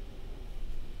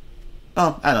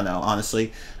 oh, I don't know,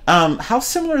 honestly. How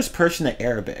similar is Persian to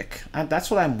Arabic?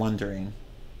 That's what I'm wondering.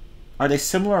 Are they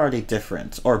similar or are they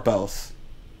different? Or both?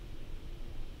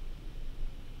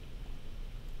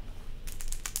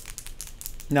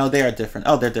 No, they are different.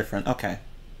 Oh, they're different. Okay.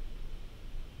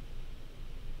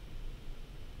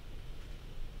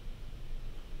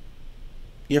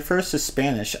 Your first is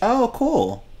Spanish. Oh,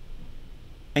 cool.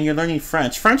 And you're learning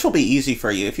French. French will be easy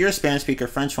for you. If you're a Spanish speaker,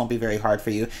 French won't be very hard for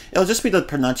you. It'll just be the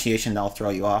pronunciation that'll throw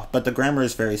you off, but the grammar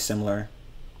is very similar.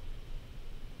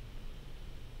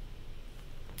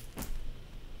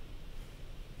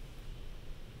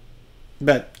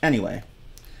 But anyway.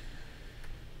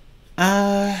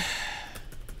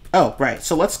 Oh, right.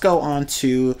 So let's go on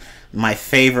to my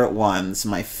favorite ones.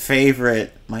 My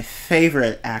favorite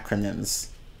acronyms.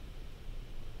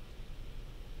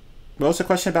 What was the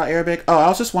question about Arabic? Oh, I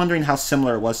was just wondering how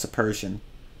similar it was to Persian.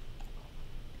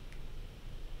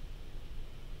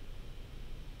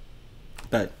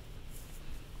 But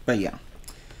yeah.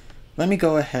 Let me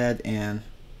go ahead and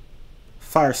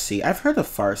Farsi. I've heard of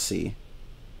Farsi,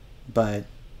 but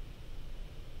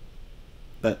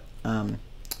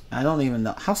I don't even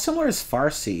know. How similar is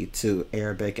Farsi to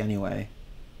Arabic anyway?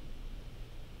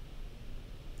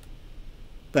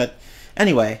 But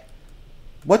anyway,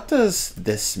 what does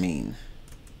this mean?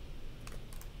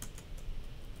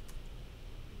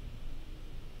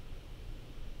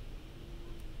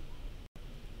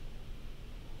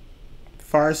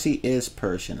 Farsi is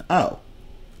Persian. Oh,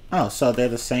 so they're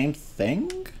the same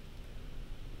thing?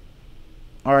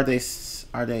 Or are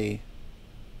they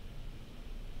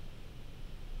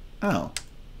Oh.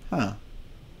 Huh.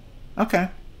 Okay.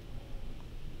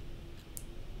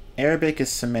 Arabic is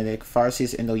Semitic. Farsi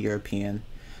is Indo-European.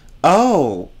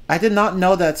 Oh! I did not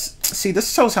know that... See,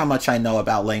 this shows how much I know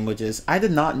about languages. I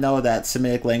did not know that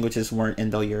Semitic languages weren't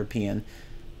Indo-European.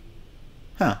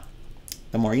 Huh.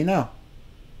 The more you know.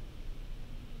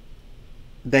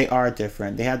 They are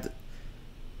different. They had...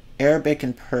 Arabic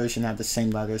and Persian have the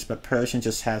same letters, but Persian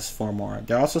just has 4 more.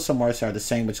 There are also some words that are the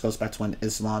same, which goes back to when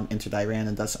Islam entered Iran,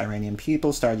 and thus Iranian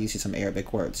people started using some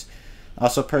Arabic words.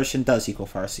 Also, Persian does equal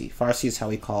Farsi. Farsi is how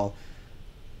we call...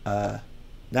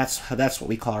 That's what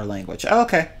we call our language. Oh,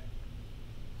 okay.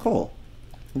 Cool.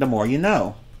 The more you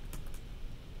know.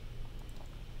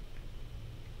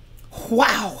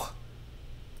 Wow!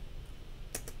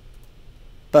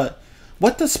 But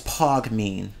what does POG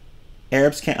mean?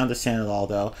 Arabs can't understand it all,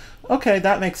 though. Okay,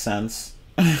 that makes sense.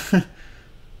 But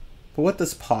what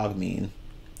does POG mean?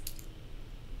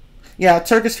 Yeah,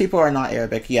 Turkish people are not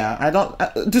Arabic. Yeah, I don't...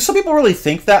 do some people really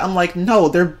think that? I'm like, no,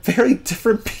 they're very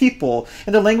different people.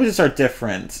 And their languages are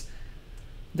different.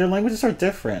 Their languages are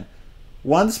different.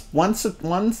 One's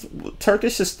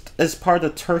Turkish is part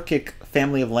of the Turkic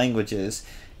family of languages.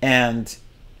 And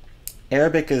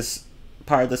Arabic is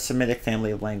part of the Semitic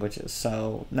family of languages.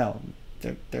 So, no,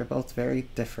 they're both very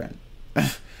different.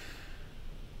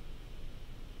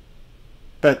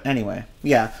 But anyway,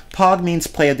 yeah, POG means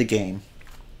play of the game.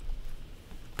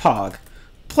 POG.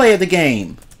 Play of the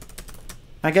game.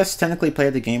 I guess technically play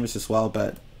of the gamers as well,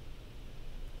 but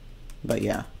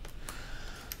yeah.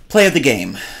 Play of the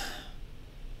game.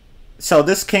 So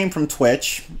this came from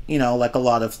Twitch, you know, like a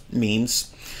lot of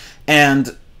memes.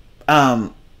 And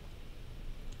you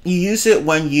use it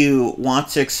when you want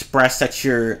to express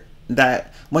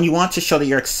that when you want to show that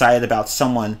you're excited about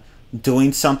someone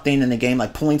doing something in the game,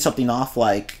 like pulling something off,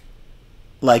 like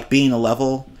beating a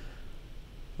level.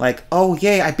 Like, oh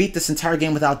yay, I beat this entire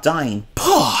game without dying.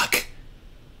 POG!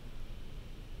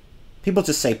 People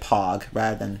just say POG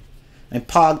rather than... I mean,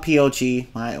 POG, P-O-G.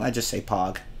 I just say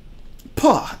POG.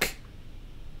 POG!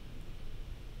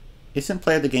 Isn't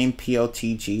play of the game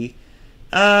P-O-T-G?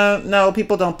 No,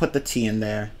 people don't put the T in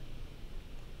there.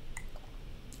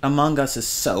 Among Us is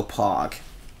so POG.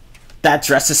 That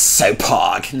dress is so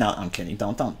POG. No, I'm kidding.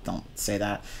 Don't say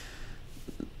that.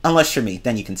 Unless you're me,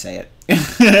 then you can say it.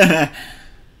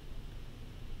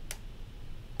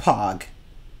 POG.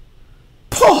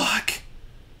 POG!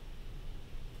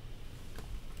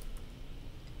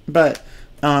 But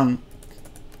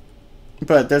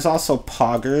there's also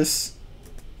poggers.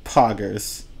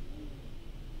 Poggers.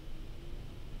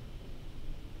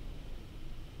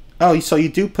 Oh, so you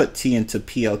do put T into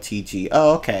P-O-T-G.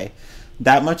 Oh, okay.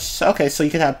 That much? Okay, so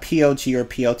you could have P-O-G or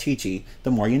P-O-T-G.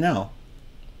 The more you know.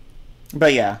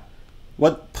 But yeah.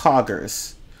 What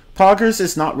poggers? Poggers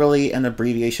is not really an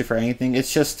abbreviation for anything.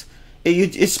 It's just...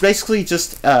 It's basically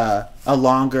just a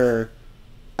longer,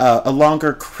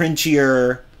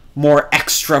 cringier, more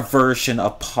extra version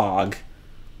of POG.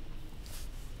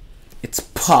 It's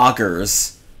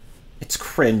poggers. It's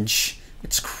cringe.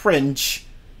 It's cringe.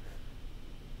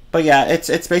 But yeah,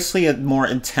 it's basically a more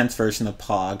intense version of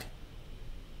POG.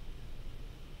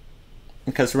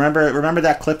 Because remember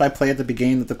that clip I played at the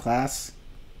beginning of the class?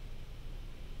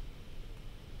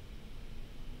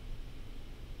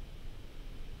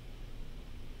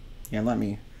 Yeah, let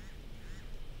me...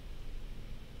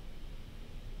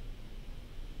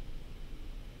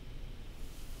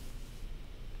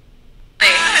 What?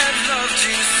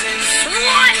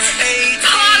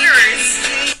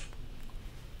 Poggers!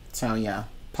 So yeah,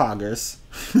 poggers.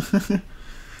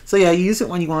 So yeah, you use it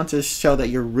when you want to show that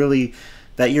you're really...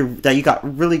 that you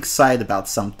got really excited about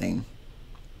something.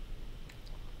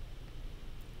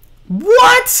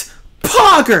 What?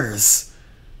 Poggers!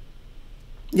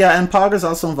 Yeah, and poggers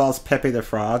also involves Pepe the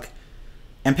Frog.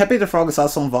 And Pepe the Frog is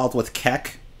also involved with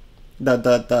Kek. The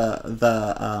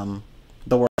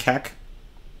word Kek.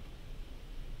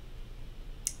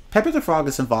 Pepe the Frog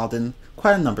is involved in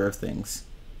quite a number of things.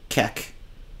 Kek.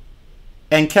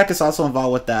 And Kek is also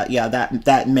involved with that, yeah,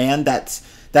 that man, that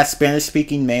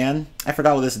Spanish-speaking man. I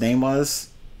forgot what his name was.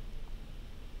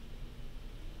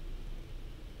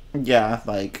 Yeah,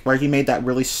 like, where he made that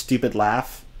really stupid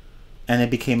laugh. And it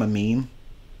became a meme.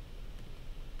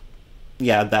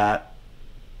 Yeah, that.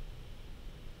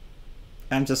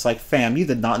 I'm just like, fam, you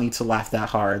did not need to laugh that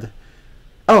hard.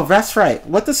 Oh, that's right.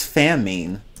 What does fam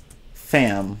mean?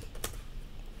 Fam.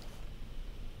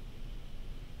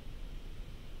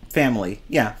 Family.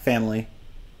 Yeah, family.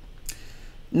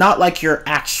 Not like your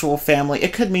actual family.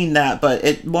 It could mean that, but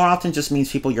it more often just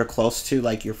means people you're close to,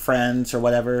 like your friends or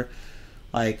whatever.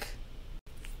 Like...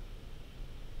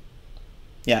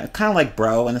 Yeah, kind of like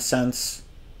bro in a sense.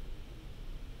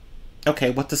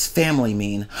 Okay, what does family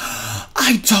mean?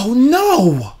 I don't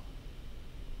know!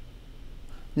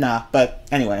 Nah, but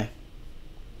anyway.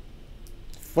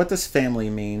 What does family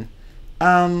mean?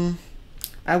 It's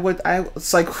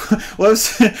like, what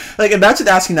was, like, imagine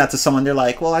asking that to someone, they're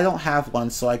like, well, I don't have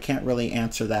one, so I can't really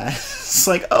answer that. It's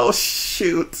like, oh,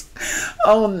 shoot.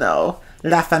 Oh, no.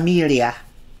 La familia.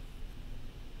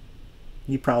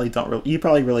 You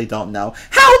probably really don't know.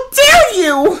 How dare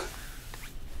you!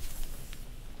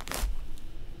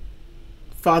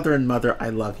 Father and mother, I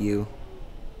love you.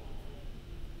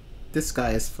 This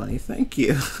guy is funny, thank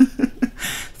you.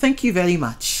 Thank you very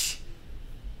much.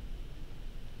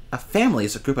 A family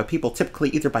is a group of people, typically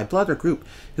either by blood or group,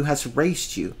 who has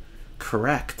raised you.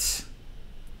 Correct.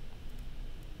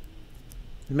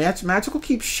 Magical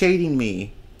keeps shading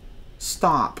me.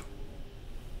 Stop.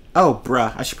 Oh,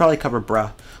 bruh. I should probably cover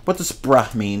bruh. What does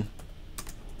bruh mean?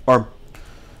 Or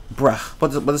bruh.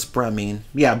 What does bruh mean?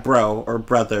 Yeah, bro or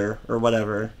brother or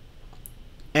whatever.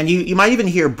 And you might even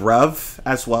hear bruv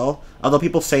as well, although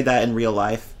people say that in real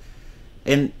life.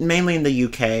 Mainly in the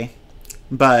UK.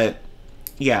 But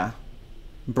yeah.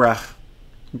 Bruh.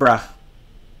 Bruh.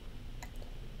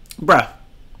 Bruh.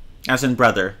 As in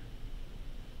brother.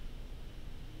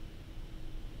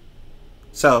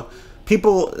 So,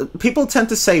 people tend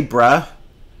to say bruh.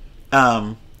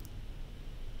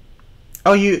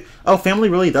 Family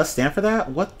really does stand for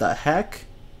that? What the heck?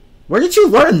 Where did you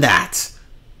learn that?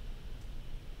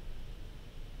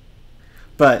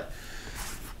 But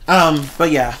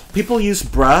yeah, people use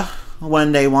bruh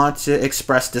when they want to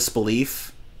express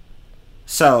disbelief.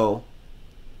 So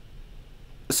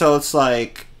it's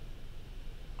like,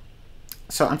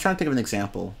 so I'm trying to think of an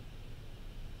example.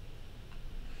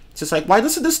 It's just like, why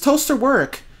doesn't this toaster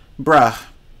work? Bruh,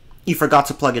 you forgot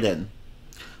to plug it in.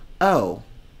 Oh.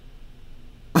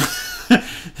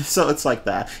 So it's like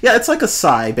that. Yeah, it's like a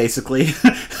sigh, basically.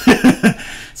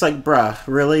 It's like, bruh,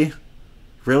 really?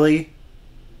 Really?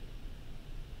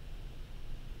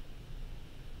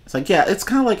 It's like, yeah, it's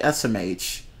kind of like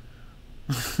SMH.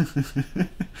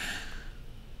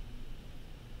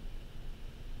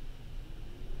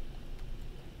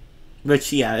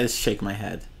 Which, yeah, is shake my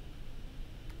head.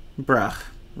 Bruh,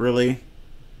 really?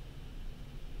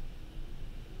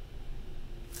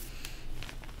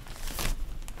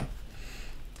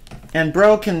 And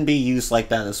bro can be used like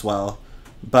that as well.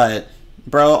 But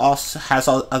bro also has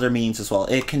other meanings as well.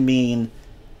 It can mean,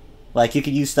 like, you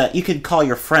could use that, you could call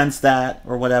your friends that,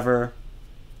 or whatever.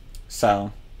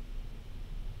 So.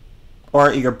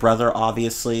 Or your brother,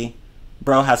 obviously.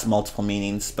 Bro has multiple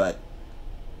meanings, but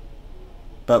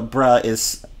bruh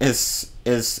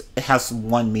it has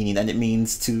one meaning, and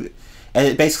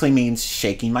it basically means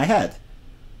shaking my head.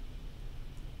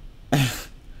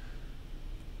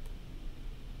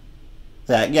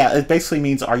 Yeah, it basically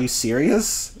means, are you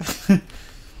serious?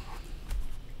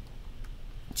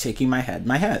 Shaking my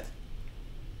head.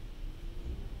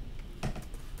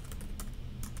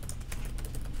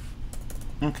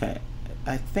 Okay,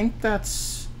 I think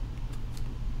that's...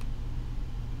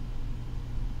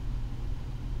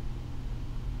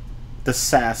 the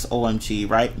sass OMG,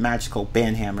 right? Magical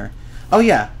banhammer. Oh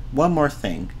yeah, one more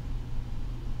thing.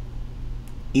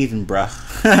 Even bruh.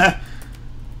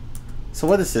 So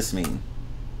what does this mean?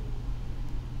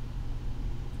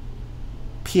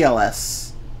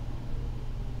 PLS.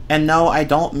 And no, I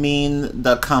don't mean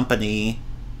the company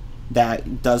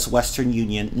that does Western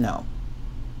Union. No.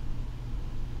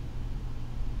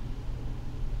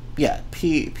 Yeah,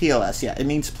 PLS. Yeah, it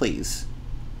means please.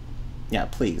 Yeah,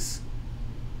 please.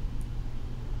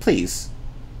 Please.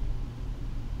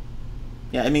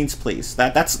 Yeah, it means please.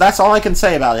 That's all I can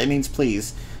say about it. It means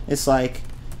please. It's like,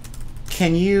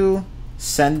 can you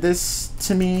send this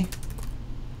to me,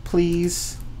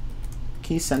 please?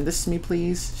 Can you send this to me,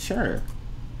 please? Sure.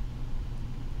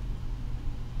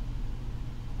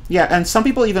 Yeah, and some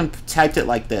people even typed it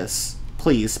like this.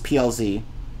 Please, PLZ.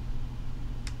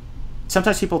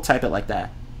 Sometimes people type it like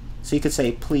that. So you could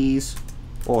say please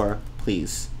or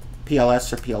please.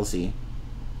 PLS or PLZ.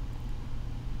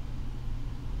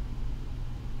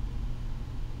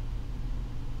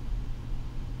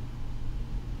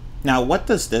 Now, what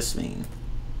does this mean?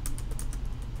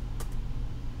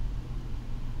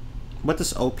 What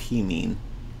does OP mean?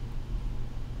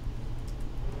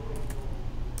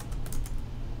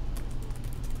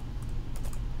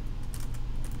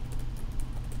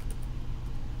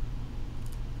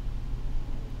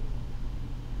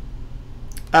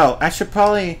 Oh, I should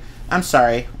probably... I'm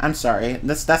sorry.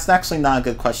 That's actually not a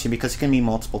good question because it can mean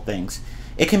multiple things.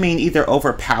 It can mean either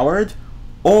overpowered,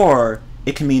 or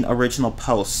it can mean original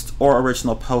post or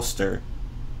original poster.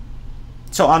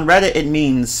 So on Reddit, it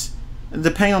means,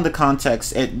 depending on the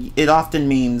context, it often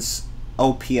means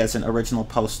OP as an original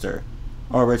poster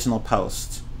or original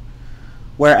post.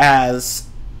 Whereas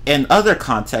in other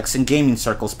contexts, in gaming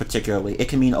circles particularly, it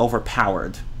can mean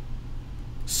overpowered.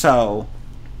 So,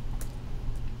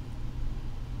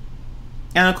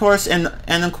 and of course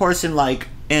in like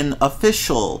in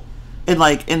official, in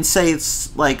like in say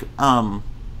it's like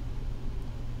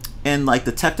in like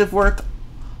detective work,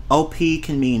 OP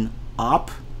can mean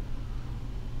op,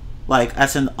 like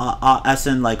as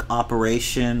in like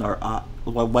operation or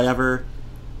whatever,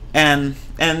 and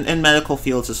in medical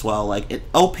fields as well. Like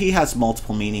OP has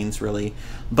multiple meanings really,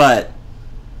 but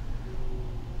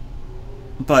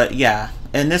yeah,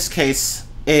 in this case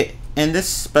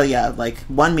but yeah, like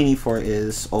one meaning for it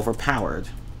is overpowered.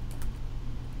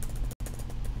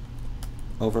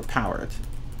 Overpowered.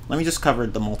 Let me just cover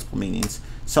the multiple meanings.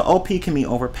 So OP can mean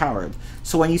overpowered.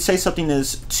 So when you say something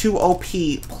is too OP,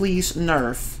 please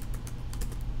nerf.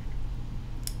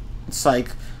 It's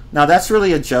like, now that's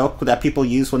really a joke that people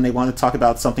use when they want to talk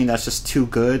about something that's just too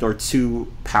good or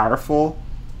too powerful.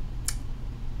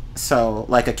 So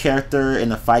like a character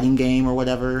in a fighting game or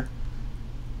whatever.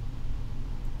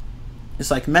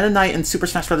 It's like Meta Knight in Super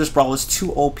Smash Bros. Brawl is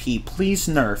too OP. Please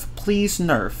nerf. Please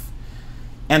nerf.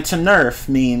 And to nerf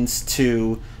means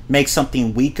to make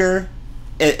something weaker.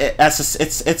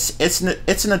 It's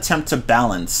an attempt to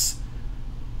balance.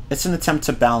 It's an attempt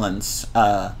to balance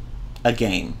a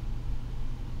game.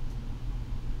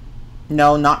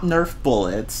 No, not nerf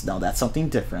bullets. No, that's something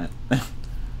different.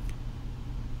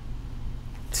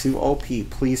 Too OP.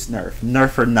 Please nerf.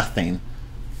 Nerf or nothing.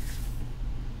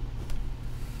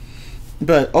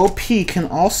 But OP can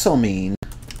also mean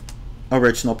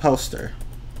original poster.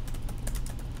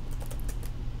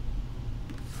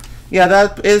 Yeah,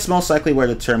 that is most likely where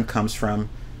the term comes from.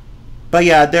 But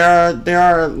yeah,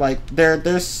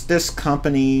 there's this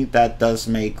company that does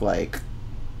make like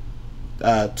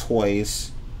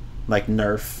toys, like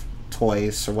Nerf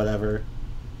toys or whatever.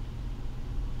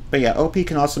 But yeah, OP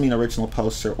can also mean original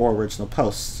poster or original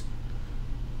posts.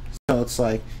 So it's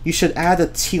like you should add a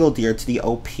teal deer to the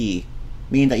OP,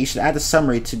 meaning that you should add a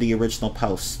summary to the original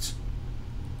post.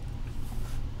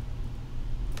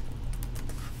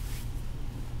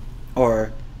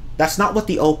 Or, that's not what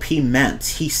the OP meant.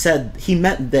 He said, he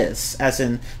meant this. As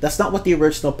in, that's not what the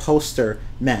original poster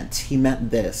meant. He meant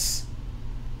this.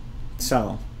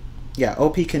 So, yeah,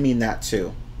 OP can mean that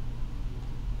too.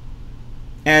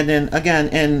 And then, again,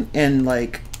 in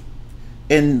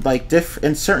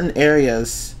certain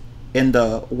areas in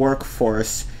the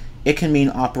workforce, it can mean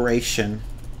operation.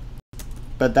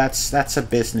 But that's a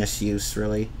business use,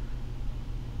 really.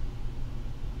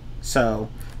 So,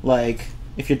 like,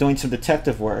 if you're doing some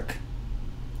detective work,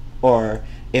 or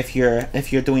if you're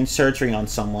doing surgery on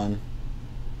someone,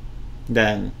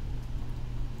 then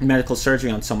medical surgery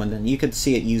on someone, then you could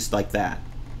see it used like that.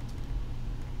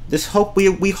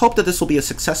 We hope that this will be a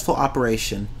successful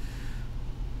operation.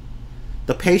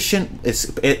 The patient is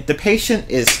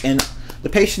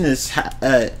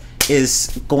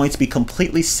going to be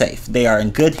completely safe. They are in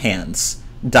good hands.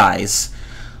 Dies.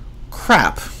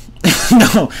 Crap.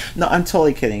 No, I'm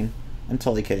totally kidding. I'm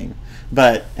totally kidding.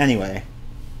 But anyway,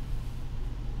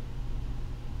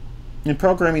 in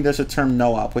programming there's a term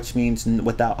no-op, which means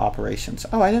without operations.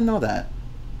 Oh, I didn't know that.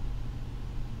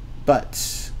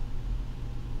 But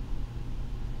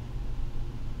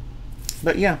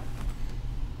yeah.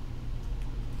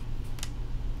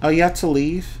 Oh, you have to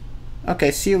leave?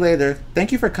 Okay, see you later.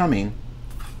 Thank you for coming.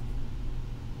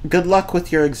 Good luck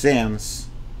with your exams.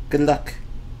 Good luck.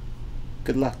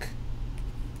 Good luck.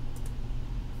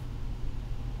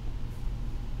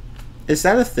 Is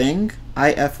that a thing?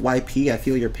 IFYP, I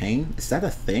feel your pain. Is that a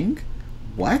thing?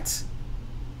 What?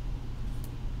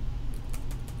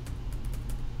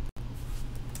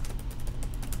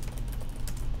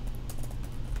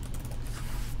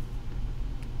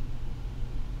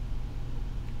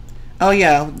 Oh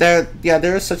yeah,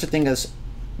 there is such a thing as,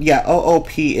 yeah,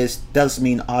 OOP does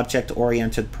mean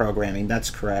object-oriented programming. That's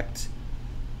correct.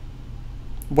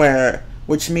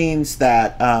 Which means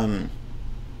that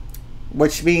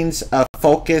which means a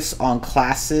focus on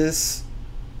classes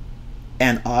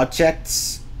and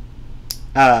objects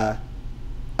of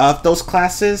those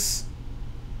classes.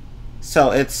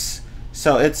 So it's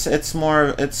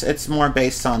more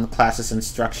based on classes and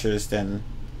structures than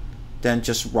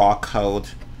just raw code.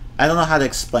 I don't know how to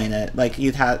explain it. Like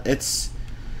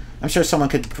I'm sure someone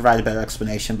could provide a better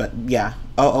explanation, but yeah,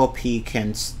 OOP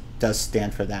does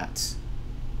stand for that.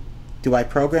 Do I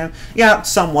program? Yeah,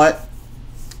 somewhat.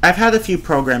 I've had a few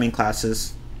programming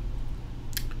classes,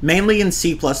 mainly in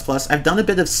C++. I've done a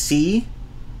bit of C,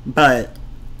 but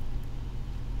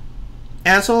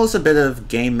as well as a bit of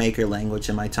game maker language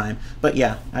in my time. But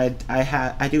yeah, I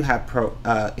do have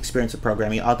experience with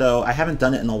programming, although I haven't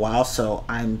done it in a while, so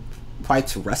I'm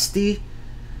quite rusty.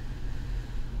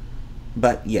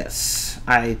 But yes,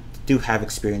 I do have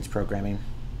experience programming.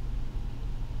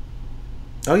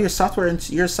 Oh, you're a software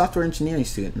engineering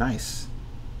student. Nice.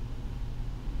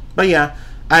 But yeah,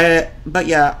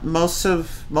 most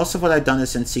of what I've done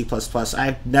is in C++.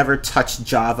 I've never touched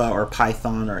Java or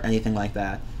Python or anything like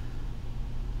that.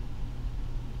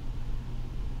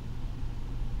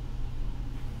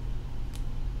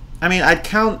 I mean, I'd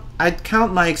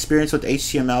count my experience with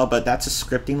HTML, but that's a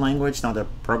scripting language, not a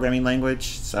programming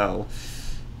language. So,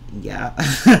 yeah.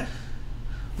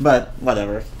 But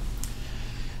whatever.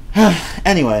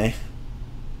 Anyway.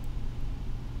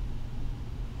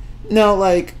 No,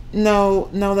 like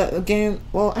that game.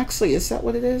 Well, actually, is that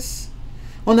what it is?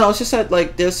 Well, no, it's just that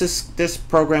like there's this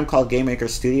program called GameMaker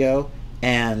Studio,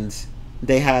 and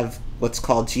they have what's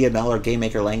called GML or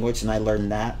GameMaker language, and I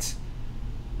learned that.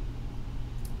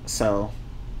 So,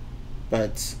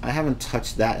 but I haven't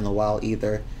touched that in a while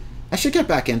either. I should get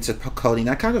back into coding.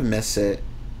 I kind of miss it.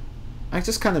 I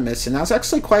just kind of miss it. And I was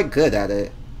actually quite good at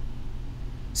it.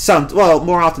 Well,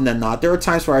 more often than not. There were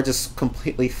times where I just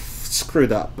completely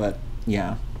screwed up, but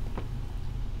yeah.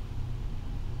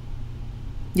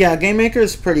 Yeah, GameMaker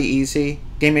is pretty easy.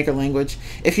 GameMaker language.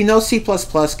 If you know C++,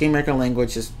 GameMaker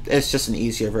language is just an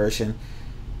easier version.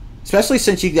 Especially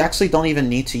since you actually don't even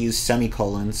need to use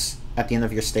semicolons at the end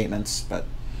of your statements, but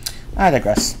I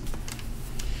digress.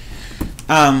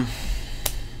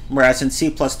 Whereas in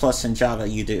C++ and Java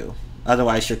you do.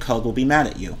 Otherwise your code will be mad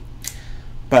at you.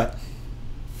 But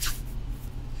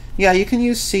yeah, you can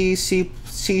use C, C#,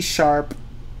 C++.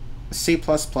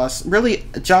 Really,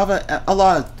 Java, a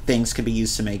lot of things can be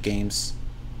used to make games.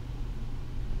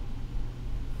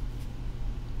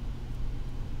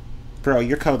 Bro,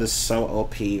 your code is so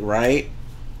OP, right?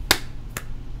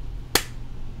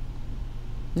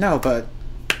 No, but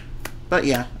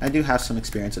yeah, I do have some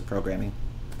experience with programming.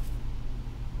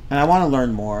 And I want to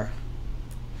learn more.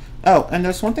 Oh, and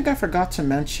there's one thing I forgot to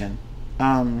mention.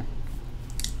 Oh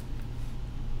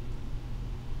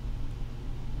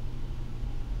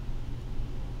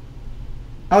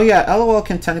yeah, LOL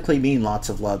can technically mean lots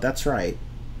of love. That's right.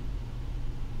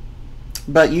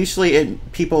 But usually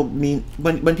people mean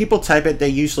when people type it, they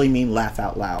usually mean laugh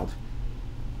out loud.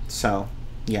 So,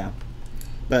 yeah.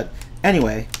 But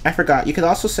anyway, I forgot. You could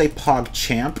also say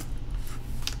PogChamp.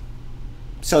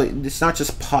 So it's not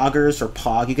just Poggers or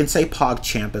Pog. You can say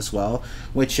PogChamp as well,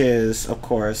 which is, of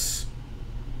course,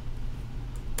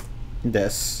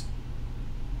 this.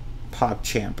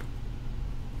 PogChamp.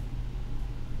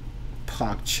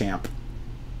 PogChamp.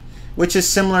 Which is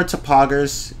similar to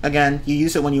Poggers. Again, you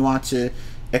use it when you want to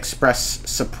express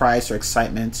surprise or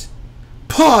excitement.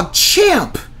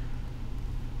 PogChamp!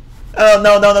 Oh,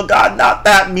 no, God, not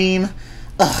that meme.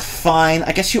 Ugh, fine.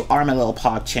 I guess you are my little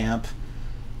PogChamp.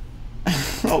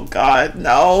 Oh, God,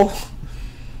 no.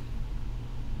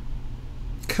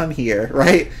 Come here,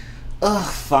 right? Ugh,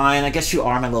 fine. I guess you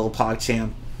are my little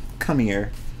PogChamp. Come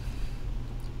here.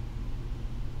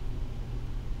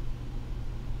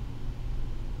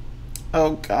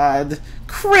 Oh, God.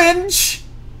 Cringe!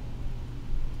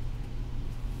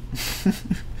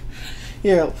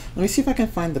 Here, let me see if I can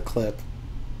find the clip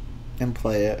and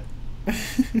play it.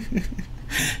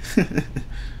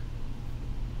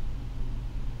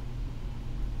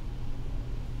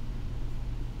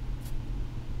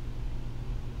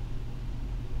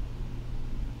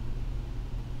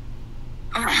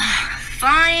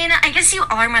 Fine, I guess you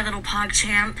are my little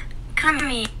PogChamp. Come to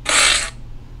me.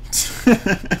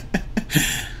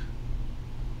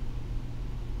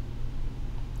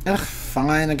 Ugh,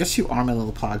 fine, I guess you are my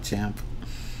little PogChamp.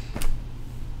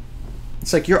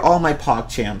 It's like, you're all my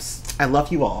PogChamps. I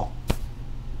love you all.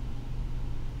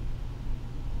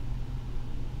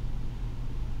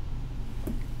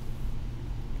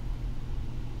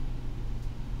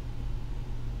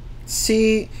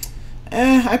 C,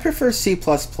 I prefer C++.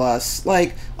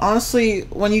 Like, honestly,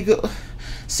 when you go...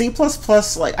 C++,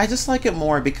 like, I just like it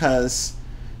more because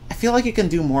I feel like you can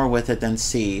do more with it than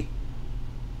C.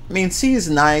 I mean, C is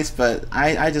nice, but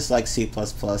I just like C++.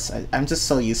 I'm just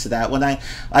so used to that. When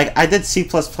I did C++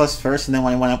 first, and then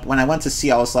when I went to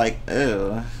C, I was like,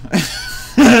 ew.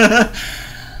 I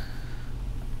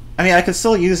mean, I could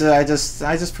still use it. I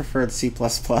just preferred C++.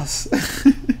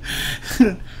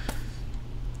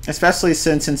 Especially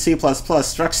since in C++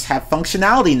 structs have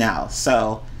functionality now.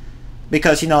 So,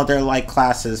 Because, you know, they're like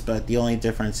classes, but the only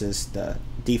difference is the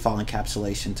default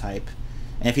encapsulation type.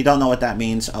 And if you don't know what that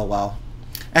means, oh well.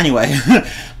 Anyway,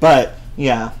 but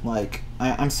yeah, like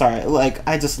I'm sorry, like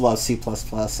I just love C++.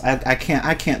 I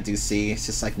can't do C. It's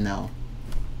just like no.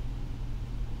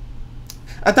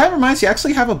 That reminds me, I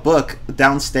actually have a book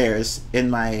downstairs in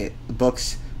my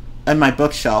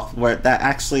bookshelf where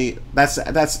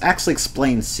that's actually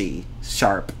explains C#,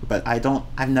 but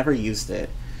I've never used it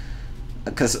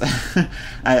because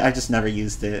I just never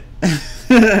used it.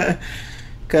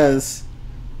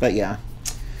 But yeah.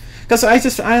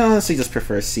 Because I honestly just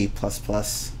prefer C++.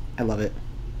 I love it.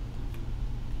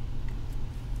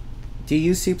 Do you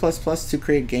use C++ to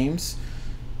create games?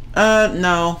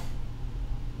 No.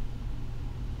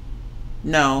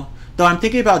 No. Though I'm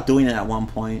thinking about doing it at one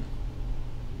point.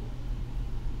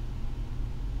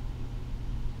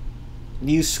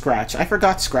 Use Scratch. I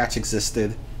forgot Scratch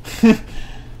existed.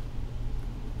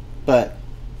 But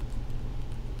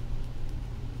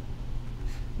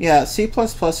yeah, C++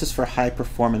 is for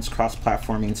high-performance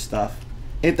cross-platforming stuff.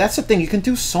 That's the thing. You can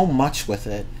do so much with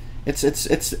it.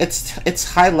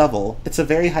 It's high level. It's a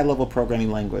very high-level programming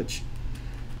language.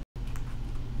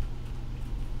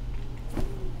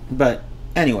 But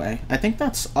anyway, I think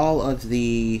that's all of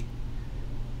the.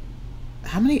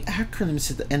 How many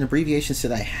acronyms and abbreviations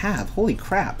did I have? Holy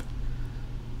crap!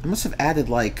 I must have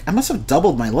added I must have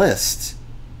doubled my list.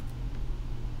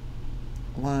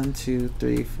 1, 2,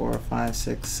 3, 4, 5,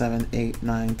 6, 7, 8,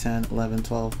 9, 10, 11,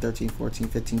 12, 13, 14,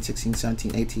 15, 16,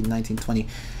 17, 18, 19, 20,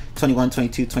 21,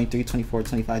 22, 23, 24,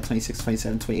 25, 26,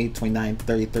 27, 28, 29,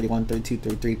 30, 31, 32,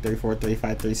 33, 34,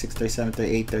 35, 36, 37,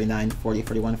 38, 39, 40,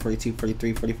 41, 42,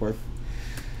 43, 44,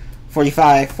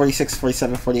 45, 46,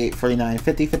 47, 48, 49,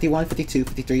 50, 51, 52,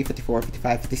 53, 54,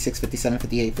 55, 56, 57,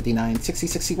 58, 59, 60,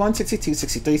 61, 62,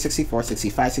 63, 64,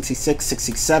 65, 66,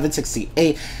 67,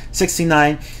 68,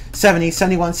 69, 70,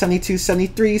 71, 72,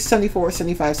 73, 74,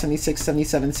 75, 76,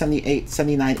 77, 78,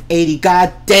 79, 80.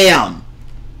 God damn!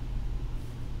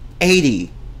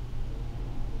 80.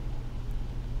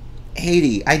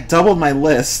 80. I doubled my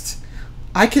list.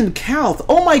 I can count.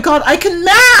 Oh my god, I can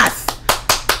math!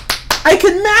 I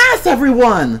can math,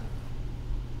 everyone!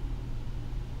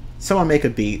 Someone make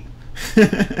a beat.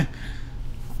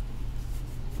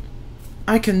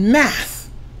 I can math.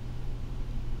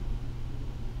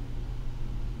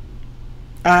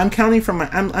 I'm counting from my.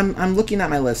 I'm looking at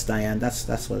my list, Diane. That's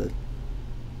what it.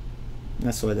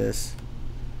 That's what it is.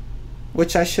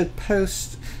 Which I should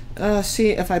post.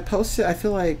 See, if I post it, I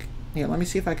feel like. Yeah, let me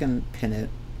see if I can pin it.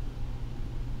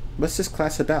 What's this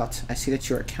class about? I see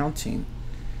that you're accounting.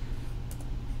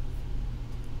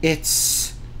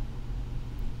 It's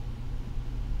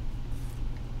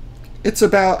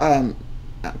about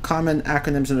common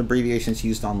acronyms and abbreviations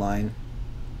used online.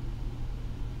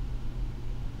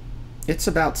 It's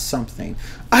about something.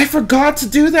 I forgot to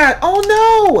do that! Oh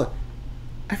no!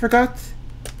 I forgot.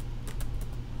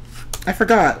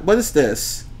 What is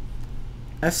this?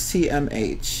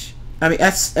 STMH. I mean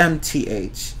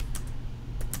SMTH.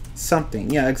 Something.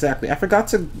 Yeah, exactly. I forgot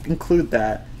to include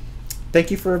that. Thank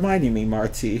you for reminding me,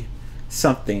 Marty.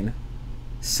 Something.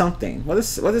 What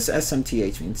does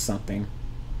SMTH mean? Something.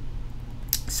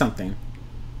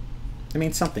 It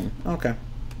means something. Okay.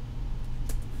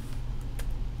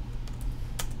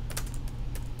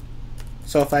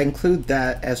 So if I include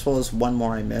that as well as one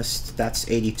more I missed, that's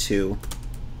 82.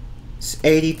 It's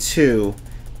 82.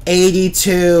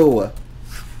 82.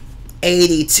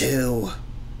 82.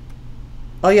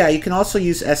 Oh yeah, you can also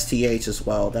use STH as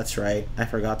well. That's right. I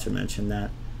forgot to mention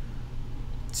that.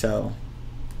 So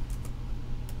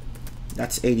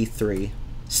that's 83.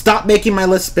 Stop making my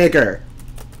list bigger.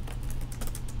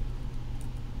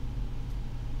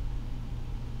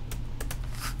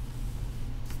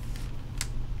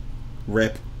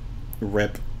 Rip.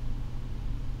 Rip.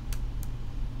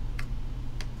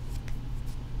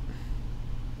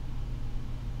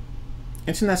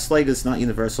 Internet slang is not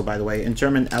universal, by the way. In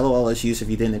German, LOL is used if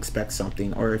you didn't expect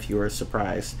something or if you were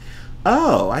surprised.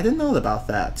 Oh, I didn't know about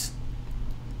that.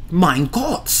 Mein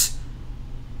Gott!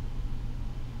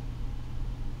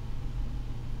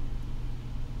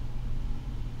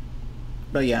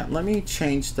 But yeah, let me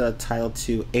change the title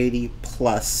to 80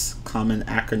 plus common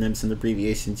acronyms and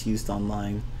abbreviations used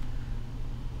online.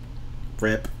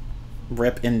 Rip.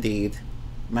 Rip indeed.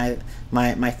 My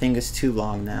thing is too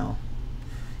long now.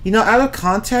 You know, out of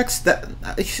context, that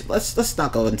let's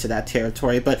not go into that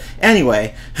territory. But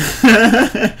anyway,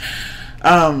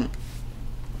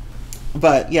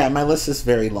 but yeah, my list is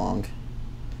very long.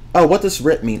 Oh, what does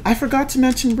RIP mean? I forgot to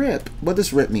mention RIP. What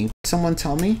does RIP mean? Someone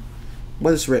tell me. What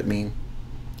does RIP mean?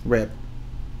 RIP.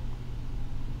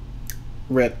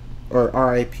 RIP, or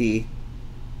RIP.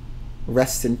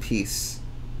 Rest in peace.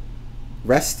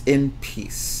 Rest in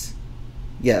peace.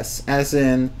 Yes, as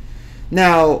in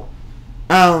now.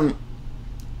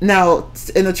 Now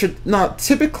in a not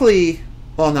typically.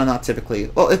 Well, no, not typically.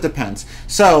 Well, it depends.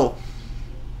 So,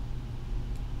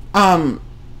 the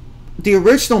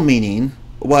original meaning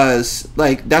was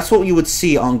like that's what you would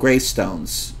see on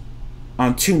gravestones,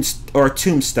 on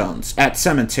tombstones at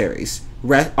cemeteries.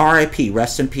 R.I.P.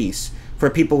 Rest in peace for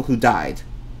people who died,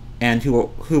 and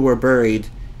who were buried.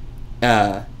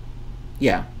 Yeah.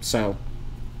 So,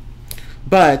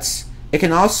 but it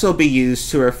can also be used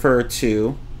to refer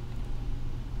to.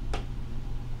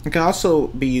 It can also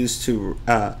be used to,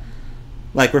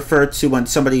 like, refer to when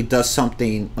somebody does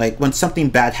something, like when something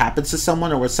bad happens to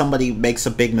someone, or when somebody makes a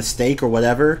big mistake or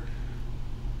whatever,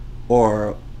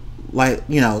 or like,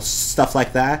 you know, stuff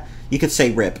like that. You could say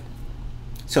RIP.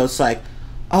 So it's like,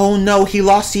 oh no, he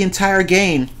lost the entire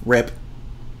game. RIP.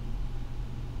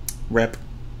 RIP.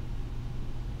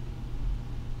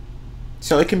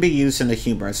 So it can be used in a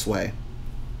humorous way.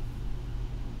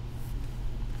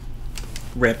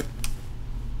 RIP.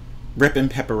 Rippin'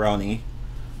 pepperoni.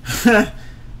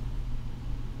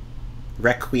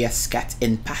 Requiescat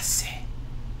in pace.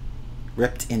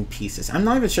 Ripped in pieces. I'm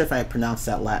not even sure if I pronounced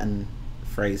that Latin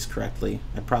phrase correctly.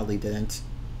 I probably didn't.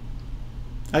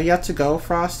 Oh, you have to go,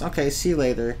 Frost? Okay, see you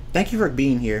later. Thank you for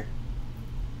being here.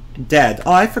 Dead.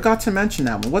 Oh, I forgot to mention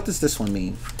that one. What does this one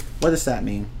mean? What does that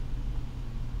mean?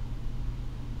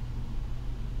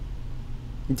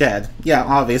 Dead. Yeah,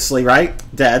 obviously, right?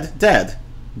 Dead. Dead.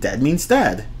 Dead means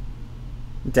dead.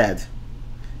 Dead.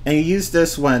 And you use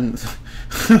this when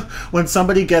when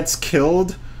somebody gets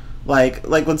killed, like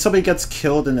when somebody gets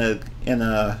killed in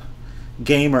a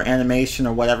game or animation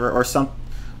or whatever, or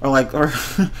like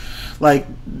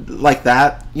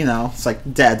that, you know, it's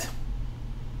like dead.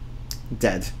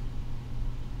 Dead.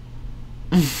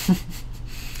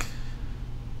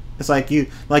 It's like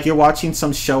you're watching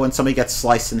some show and somebody gets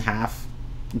sliced in half.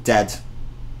 Dead.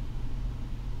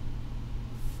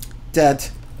 Dead.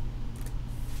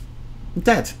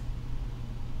 Dead.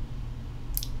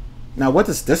 Now, what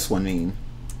does this one mean?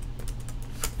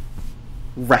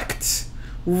 Wrecked.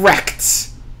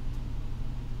 Wrecked.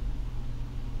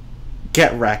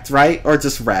 Get wrecked, right? Or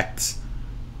just wrecked.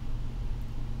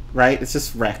 Right? It's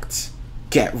just wrecked.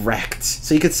 Get wrecked.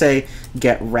 So you could say,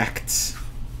 get wrecked.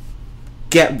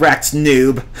 Get wrecked,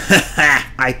 noob.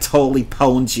 I totally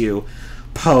pwned you.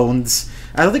 Pwned.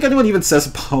 I don't think anyone even says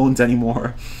pwned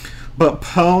anymore. But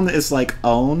pwn is like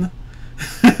own.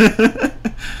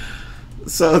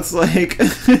 So it's like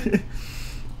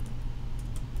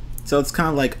so it's kind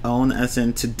of like own as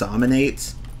in to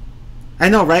dominate. I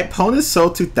know, right? Pwn is so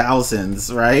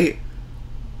 2000s, right?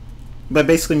 But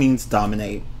basically means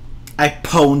dominate. I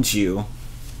pwned you.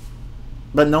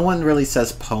 But no one really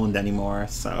says pwned anymore,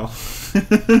 so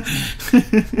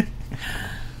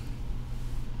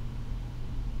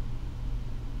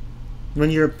when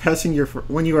you are pressing your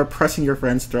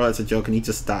friend's throat as a joke and he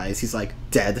just dies, he's like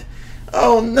dead.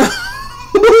 Oh no!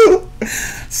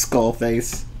 Skull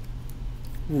face.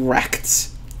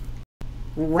 Wrecked.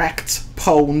 Wrecked.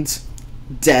 Pwned.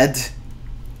 Dead.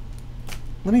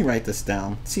 Let me write this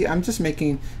down. See, I'm just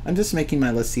making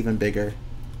my list even bigger.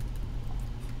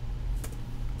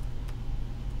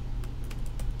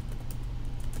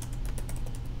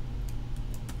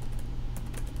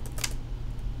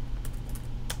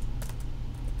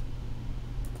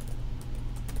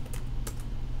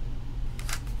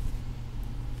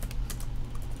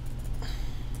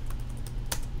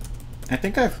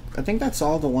 I think that's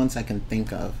all the ones I can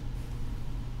think of.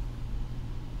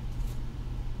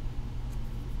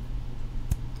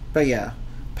 But yeah,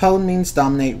 pwn means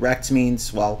dominate, wrecked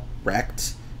means, well,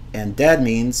 wrecked, and dead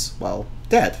means, well,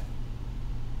 dead.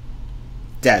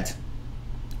 Dead.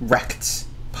 Wrecked.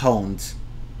 Pwned.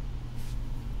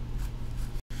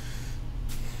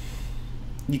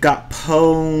 You got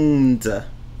pwned.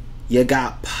 You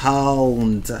got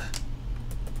pwned.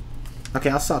 Okay,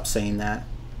 I'll stop saying that.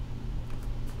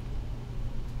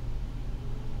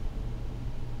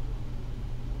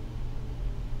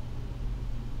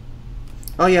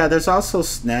 Oh yeah, there's also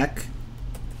snack,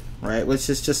 right? Which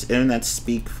is just internet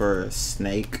speak for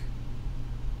snake.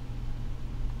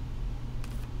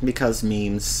 Because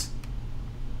memes.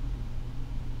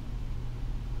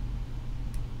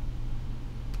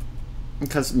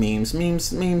 Because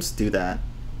memes do that.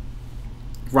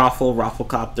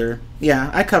 Rafflecopter.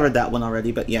 Yeah, I covered that one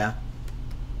already, but yeah.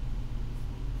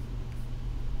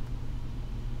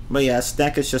 But yeah,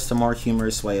 snack is just a more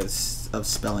humorous way of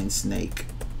spelling snake.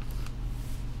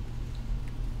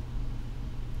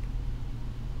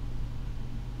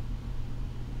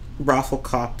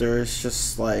 Rafflecopter is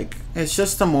just like, it's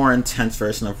just a more intense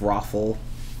version of Raffle.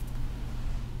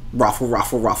 Raffle,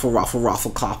 raffle, raffle, raffle,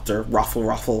 rafflecopter, raffle,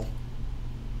 raffle.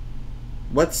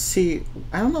 What's C?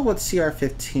 I don't know what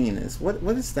CR15 is. What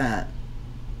is that?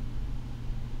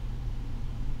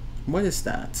 What is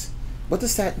that? What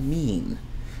does that mean?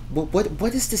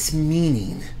 What is this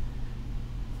meaning?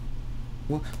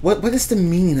 What is the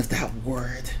meaning of that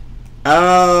word?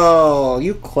 Oh,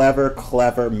 you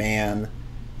clever man.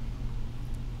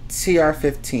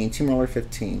 CR15, Team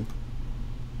 15.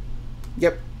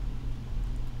 Yep.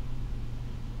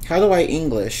 How do I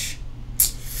English?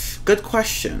 Good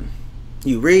question.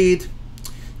 You read,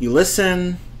 you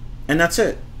listen, and that's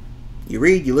it. You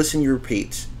read, you listen, you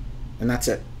repeat, and that's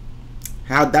it.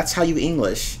 That's how you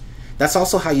English. That's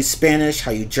also how you Spanish,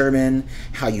 how you German,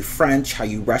 how you French, how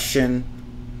you Russian.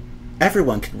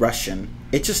 Everyone can Russian.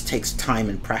 It just takes time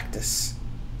and practice.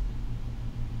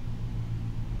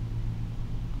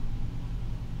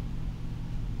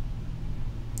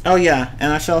 Oh yeah,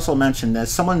 and I should also mention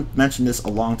this. Someone mentioned this a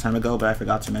long time ago, but I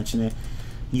forgot to mention it.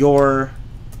 You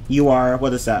are,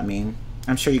 what does that mean?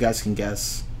 I'm sure you guys can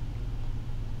guess.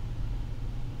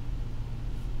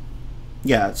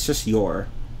 Yeah, it's just your.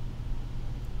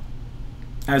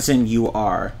 As in you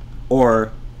are,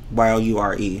 or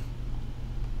YOURE.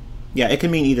 Yeah, it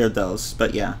can mean either of those,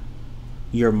 but yeah.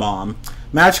 Your mom.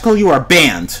 Magical, you are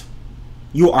banned.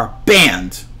 You are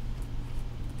banned.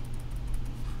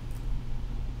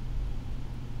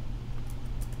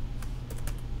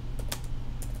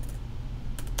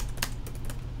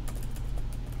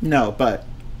 No, but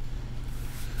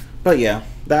yeah,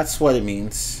 that's what it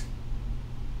means.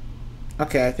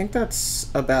 Okay, I think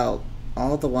that's about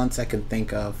all the ones I can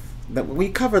think of. But we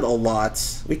covered a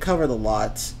lot. We covered a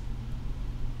lot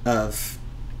of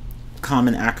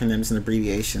common acronyms and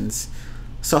abbreviations.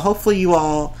 So hopefully you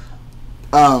all,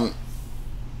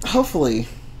 hopefully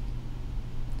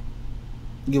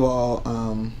you all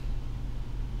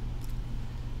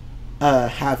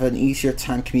have an easier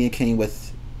time communicating with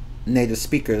native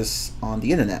speakers on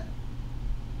the internet.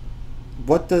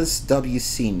 What does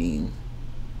WC mean?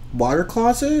 Water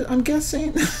closet, I'm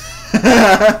guessing?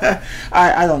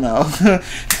 I don't know.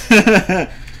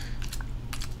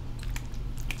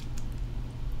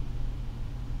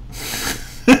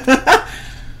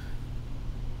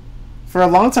 For a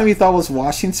long time you thought it was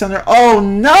washing center. Oh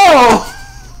no!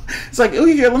 It's like, oh,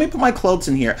 here, let me put my clothes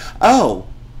in here. Oh.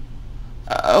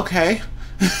 Okay.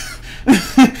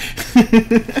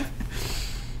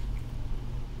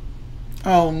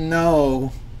 Oh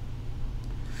no.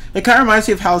 It kind of reminds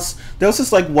me of how there was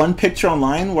this like one picture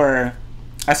online where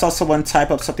I saw someone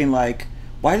type up something like,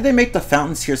 why do they make the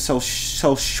fountains here so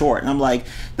short? And I'm like,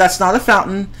 that's not a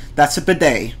fountain, that's a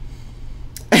bidet.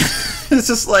 It's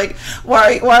just like,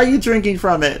 why are you drinking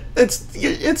from it?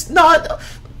 It's not,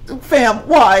 fam,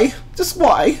 why? Just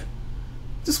why?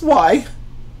 Just why?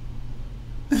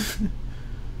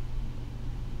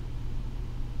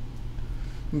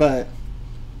 But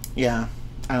yeah,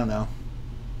 I don't know.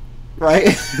 Right?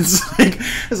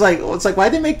 It's like why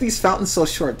do they make these fountains so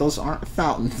short? Those aren't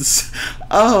fountains.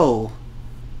 Oh.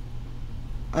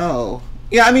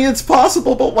 Yeah, I mean it's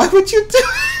possible, but why would you do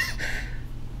it?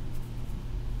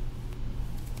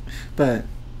 But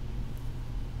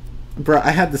bro,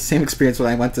 I had the same experience when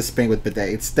I went to Spain with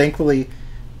bidets. Thankfully,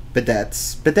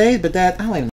 bidets. Bidet, I don't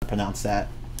even know how to pronounce that.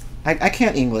 I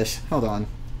can't English. Hold on.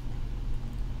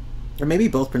 Or maybe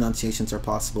both pronunciations are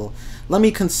possible. Let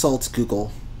me consult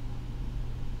Google.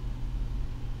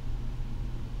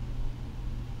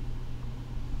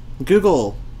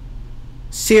 Google.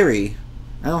 Siri.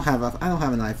 I don't have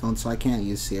an iPhone, so I can't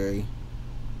use Siri.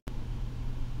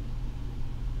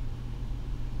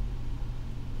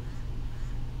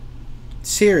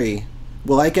 Siri,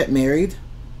 will I get married?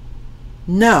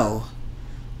 No.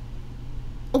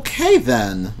 Okay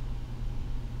then.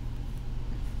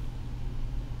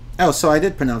 Oh, so I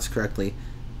did pronounce correctly.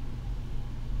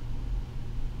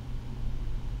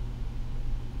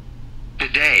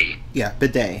 Bidet. Yeah,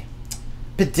 bidet.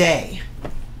 Bidet.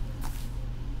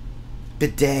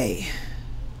 Bidet.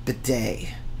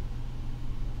 Bidet.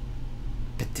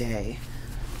 Bidet.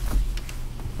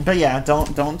 But yeah,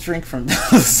 don't drink from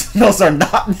those. Those are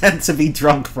not meant to be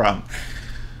drunk from.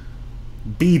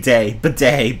 Bidet,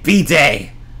 bidet,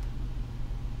 bidet.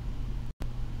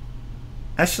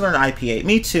 I should learn IPA.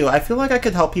 Me too. I feel like I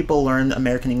could help people learn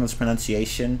American English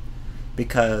pronunciation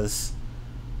because...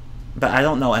 But I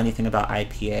don't know anything about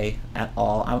IPA at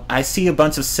all. I see a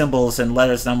bunch of symbols and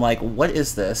letters and I'm like, what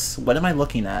is this? What am I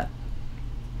looking at?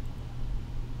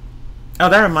 Oh,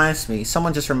 that reminds me.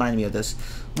 Someone just reminded me of this.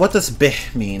 What does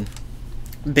bih mean?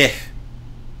 Bih.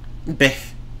 Beh.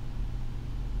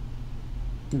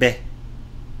 Beh.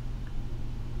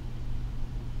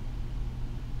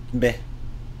 Beh.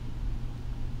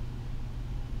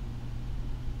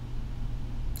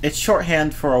 It's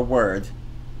shorthand for a word.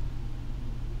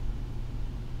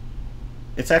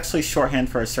 It's actually shorthand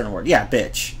for a certain word. Yeah,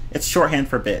 bitch. It's shorthand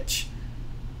for bitch.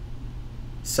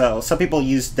 So some people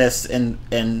use this in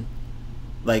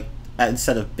like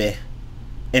instead of beh.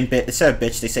 Instead of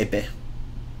bitch, they say beh.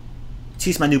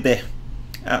 She's my new beh.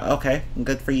 Okay,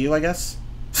 good for you, I guess.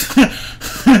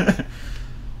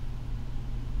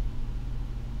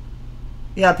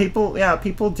 Yeah,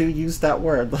 people do use that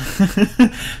word.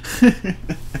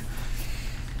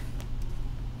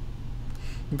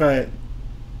 But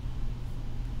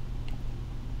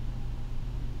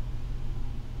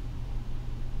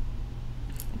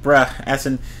bruh, as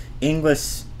an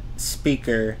English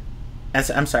speaker, as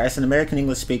an American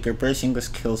English speaker, British English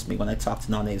kills me when I talk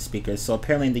to non-native speakers. So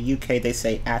apparently in the UK they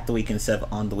say at the weekend instead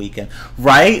of on the weekend,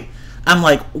 right? I'm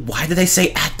like, why do they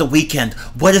say at the weekend?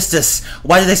 What is this?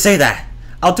 Why do they say that?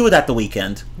 I'll do it at the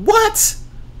weekend. What?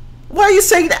 Why are you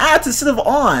saying at instead of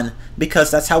on?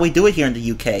 Because that's how we do it here in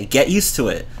the UK. Get used to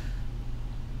it.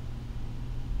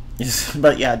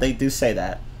 But yeah, they do say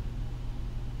that.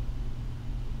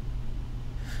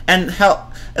 And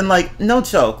hell, and like, no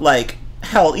joke, like,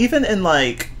 hell, even in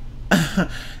like,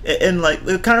 in like,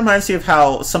 it kind of reminds me of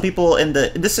how some people in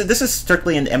the, this is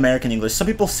strictly in American English, some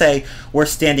people say we're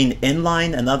standing in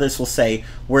line and others will say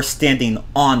we're standing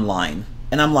on line.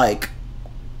 And I'm like,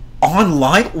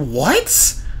 online?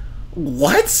 What?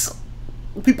 What?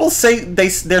 People say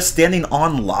they're standing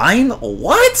online?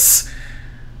 What?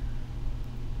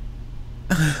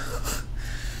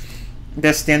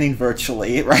 They're standing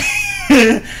virtually, right?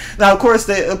 Now, of course,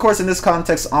 in this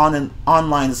context, on and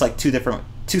online is like two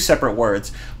separate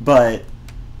words, but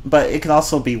it can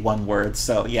also be one word.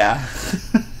 So yeah.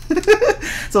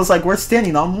 So it's like we're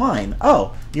standing online.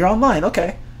 Oh, you're online.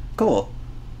 Okay, cool.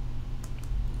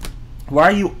 Why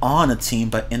are you on a team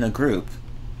but in a group?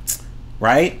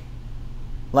 Right?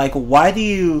 Like, why do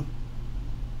you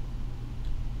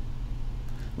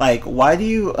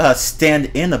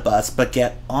stand in a bus but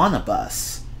get on a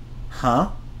bus? Huh?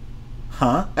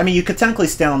 I mean, you could technically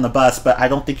stand on the bus, but I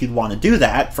don't think you'd want to do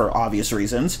that for obvious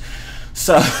reasons.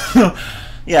 So,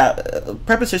 yeah,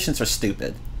 prepositions are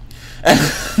stupid.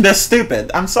 They're stupid.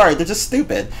 I'm sorry, they're just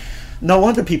stupid. No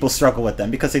wonder people struggle with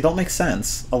them, because they don't make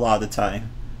sense a lot of the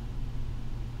time.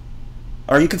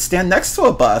 Or you could stand next to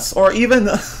a bus, or even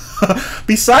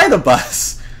beside a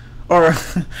bus. Or,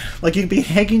 like, you'd be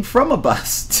hanging from a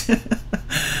bus.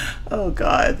 Oh,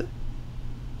 God.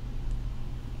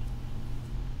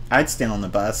 I'd stand on the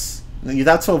bus. You'd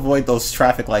have to avoid those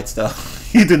traffic lights, though.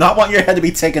 You do not want your head to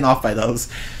be taken off by those.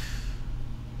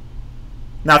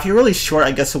 Now, if you're really short,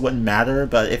 I guess it wouldn't matter,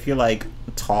 but if you're, like,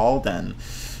 tall, then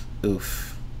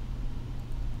oof.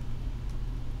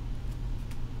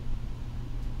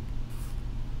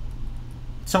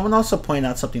 Someone also pointed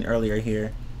out something earlier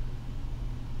here.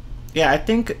 Yeah, I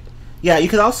think... Yeah, you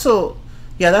could also...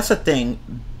 Yeah, that's the thing.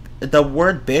 The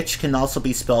word bitch can also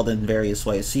be spelled in various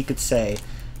ways. So you could say...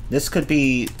 This could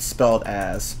be spelled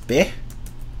as bih,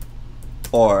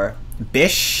 or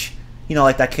bish, you know,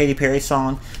 like that Katy Perry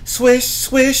song, swish,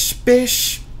 swish,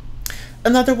 bish,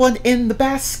 another one in the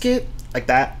basket, like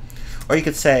that. Or you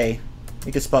could say,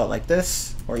 you could spell it like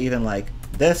this, or even like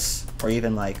this, or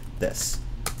even like this.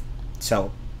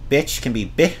 So, bitch can be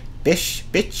bih, bish,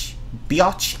 bitch,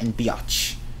 biatch, and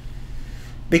biatch.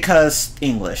 Because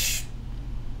English.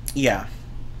 Yeah.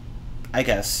 I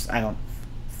guess. I don't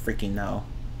freaking know.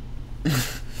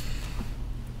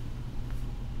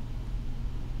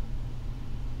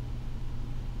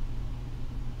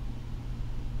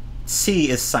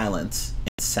 C is silent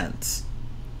in sense.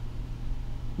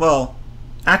 Well,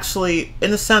 actually,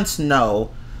 in a sense,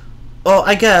 no. Well,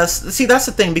 I guess. See, that's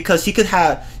the thing, because you could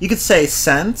say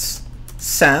sense,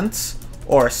 sense,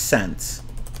 or sense,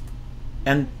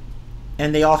 and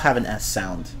they all have an S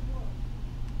sound.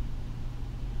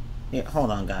 Yeah, hold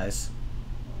on, guys.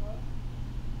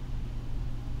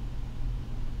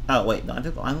 Oh, wait, no, I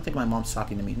don't think my mom's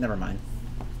talking to me. Never mind.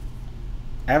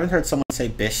 I haven't heard someone say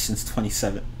bish since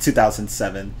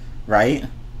 2007, right?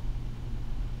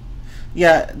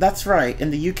 Yeah, that's right. In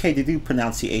the UK, they do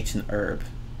pronounce the H in herb.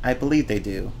 I believe they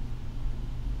do.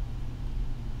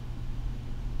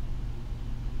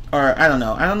 Or, I don't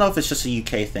know. I don't know if it's just a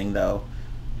UK thing, though.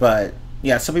 But,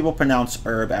 yeah, some people pronounce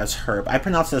herb as herb. I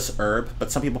pronounce it as herb,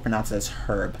 but some people pronounce it as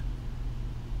herb.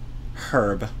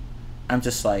 Herb. I'm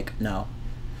just like, no.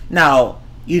 Now,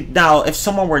 if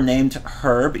someone were named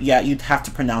Herb, yeah, you'd have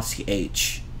to pronounce the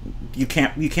H. You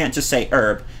can't just say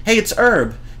herb. Hey, it's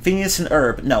herb. Phineas and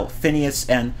herb. No, Phineas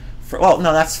and well,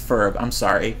 no, that's Ferb. I'm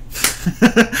sorry.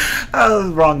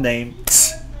 Oh, wrong name.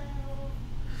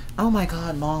 Oh my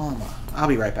God, Mom. I'll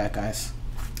be right back, guys.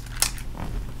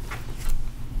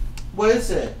 What is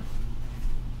it?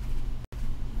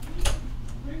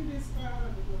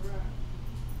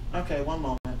 Okay, one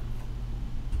moment.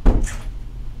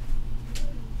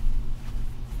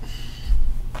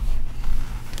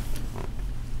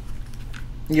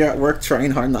 You're at work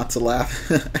trying hard not to laugh.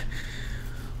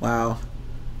 Wow.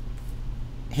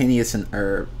 Phineas and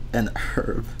herb.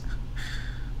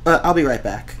 I'll be right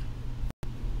back.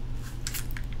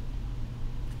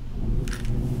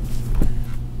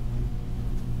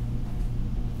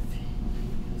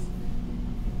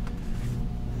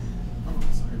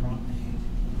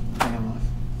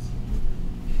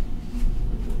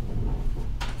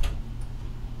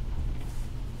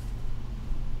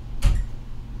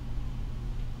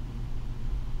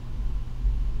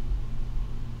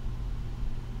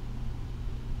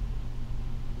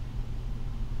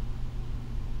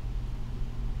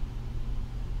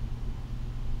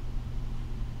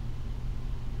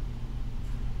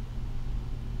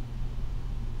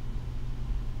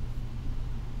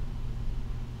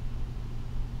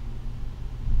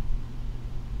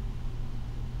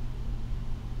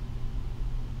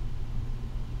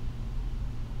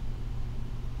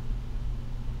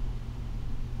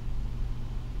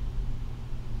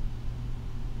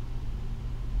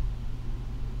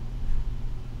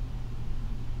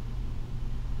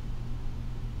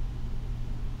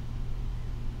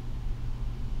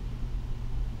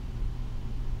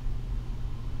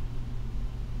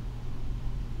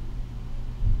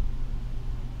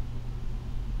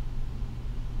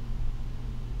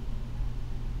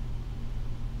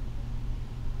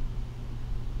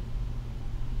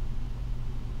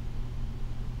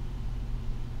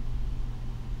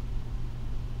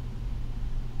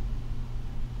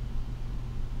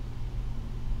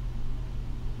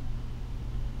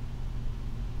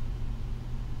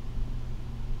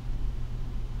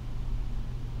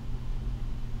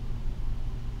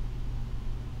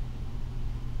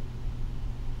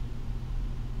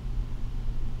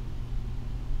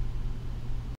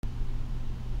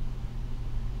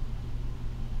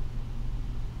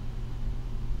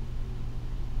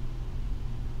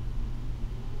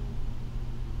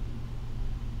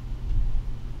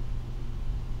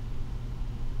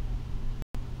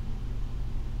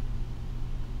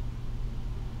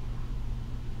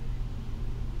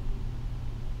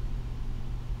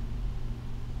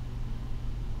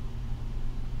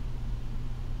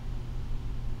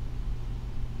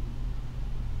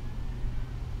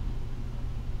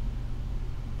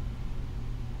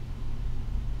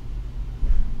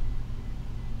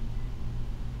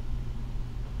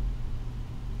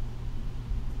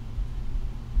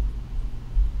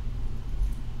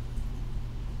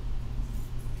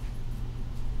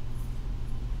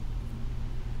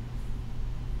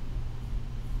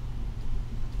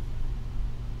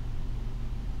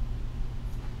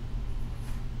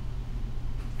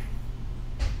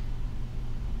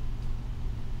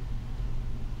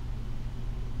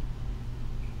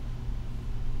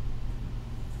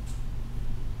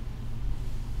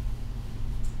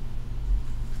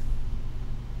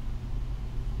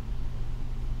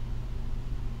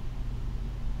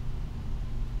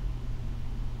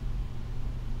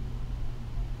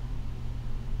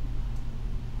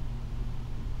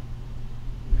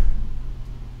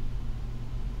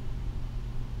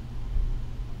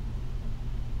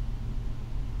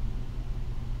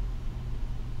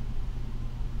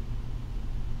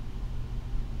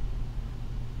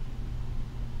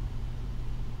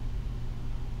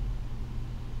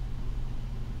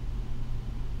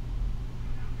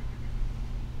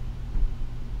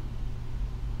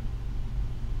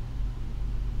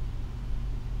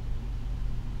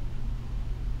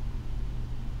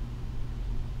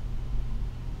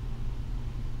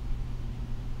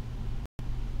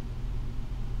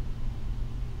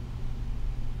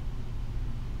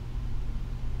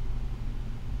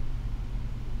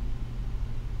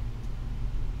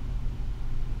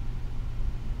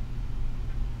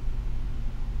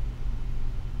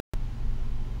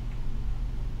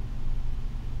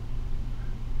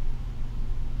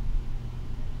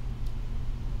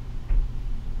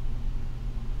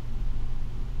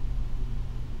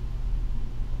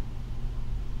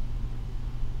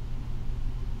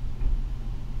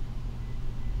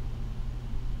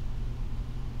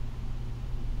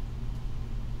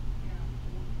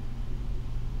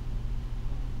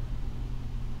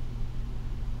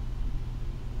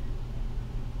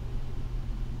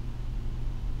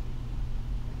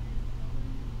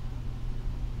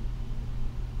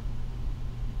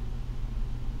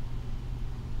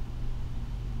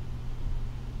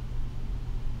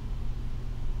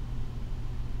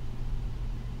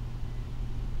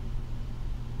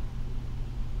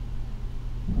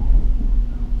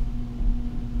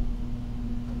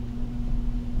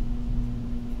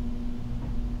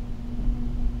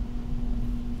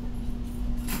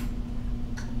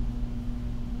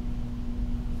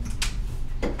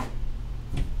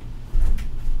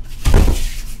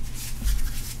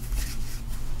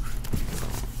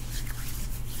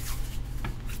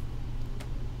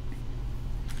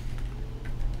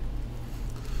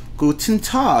 Guten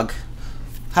Tag.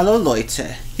 Hallo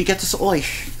Leute. Wie geht es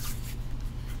euch?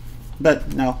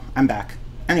 But no, I'm back.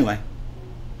 Anyway.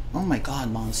 Oh my god,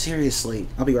 Mom, seriously.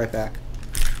 I'll be right back.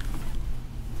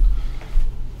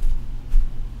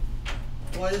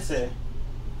 What is it?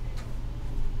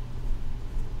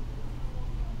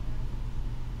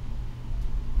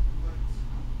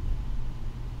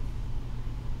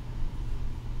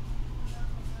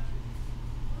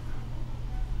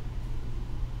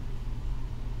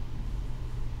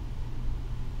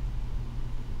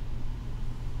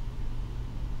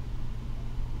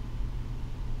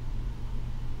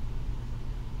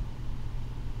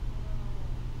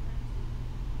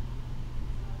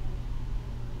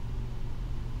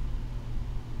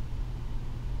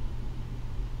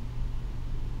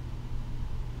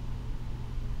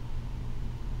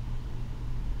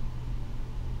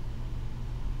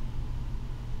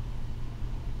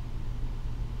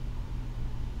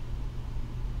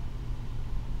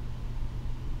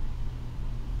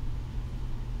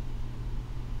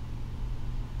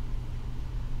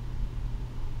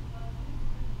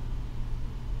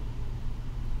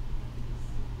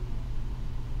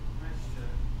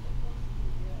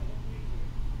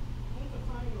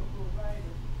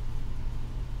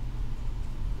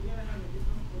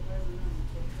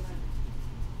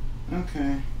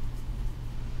 Okay.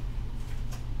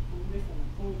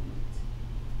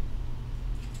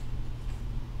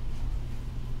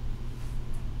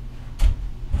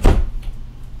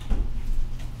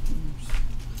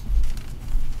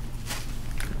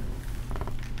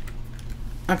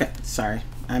 Okay, sorry.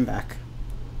 I'm back.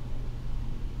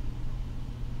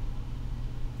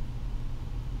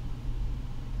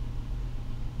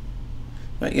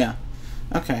 But yeah.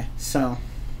 Okay, so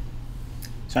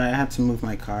sorry, I had to move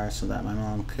my car so that my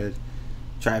mom could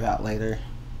drive out later.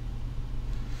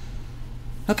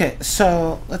 Okay,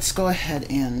 so let's go ahead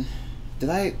and...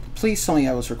 Please tell me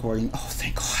I was recording. Oh,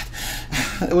 thank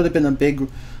God. It would have been a big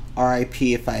RIP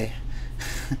if I...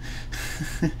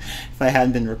 if I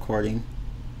hadn't been recording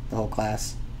the whole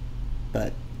class.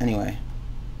 But anyway.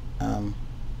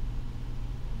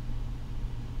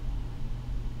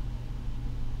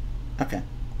 Okay.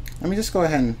 Let me just go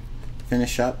ahead and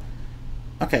finish up.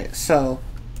 Okay, so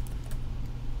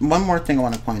one more thing I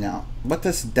want to point out. What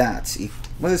does that equal?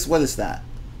 What is that?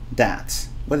 Dat.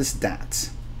 What is dat?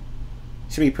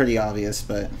 Should be pretty obvious,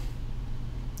 but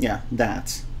yeah,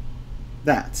 that.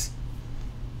 That.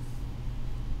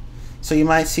 So you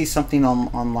might see something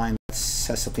online that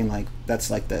says something like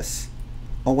this.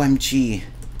 OMG,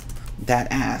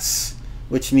 that ass,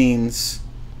 which means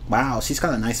wow, she's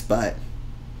got a nice butt.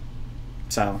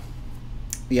 So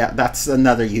yeah, that's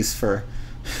another use for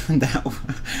that.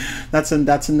 That's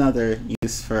another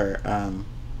use for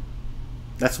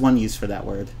that's one use for that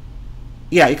word.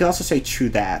 Yeah, you could also say true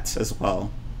that as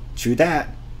well. True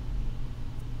that.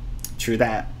 True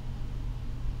that.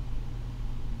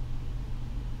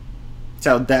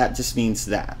 So that just means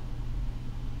that.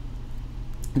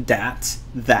 Dat,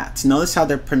 that. Notice how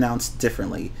they're pronounced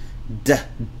differently. Dat,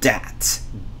 that,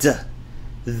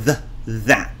 the.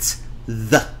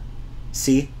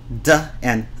 See? D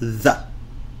and the.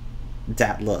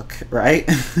 Dat look, right?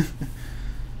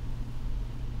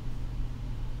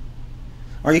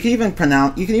 Or you can even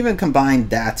combine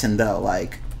that and though,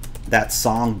 like that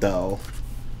song though.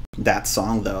 That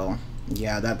song though.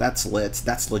 Yeah, that's lit.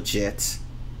 That's legit.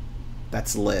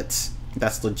 That's lit.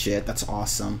 That's legit. That's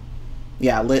awesome.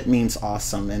 Yeah, lit means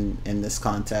awesome in this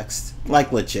context.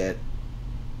 Like legit.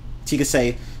 So you could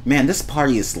say, man, this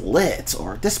party is lit,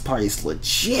 or this party is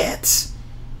legit.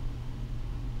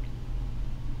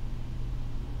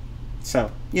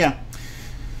 So, yeah.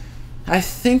 I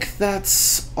think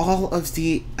that's all of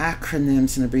the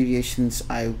acronyms and abbreviations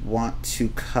I want to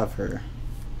cover.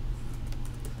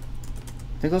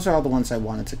 I think those are all the ones I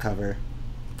wanted to cover.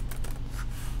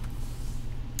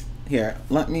 Here,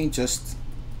 let me just...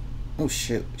 Oh,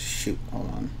 shoot, hold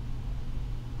on.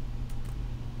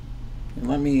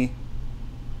 Let me...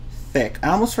 Thick. I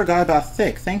almost forgot about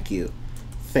thick, thank you.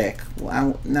 Thick.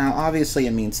 Well, now, obviously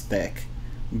it means thick,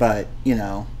 but, you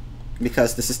know,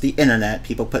 because this is the internet,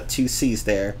 people put 2 C's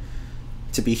there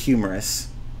to be humorous.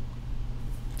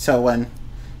 So when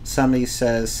somebody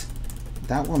says,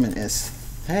 that woman is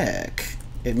thick,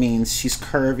 it means she's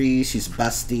curvy, she's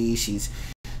busty,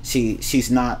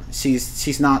 she's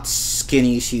not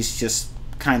skinny, she's just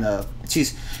kind of,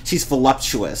 she's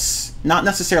voluptuous. Not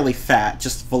necessarily fat,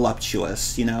 just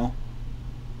voluptuous, you know?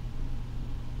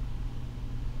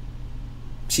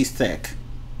 She's thick.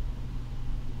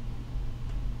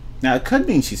 Now, it could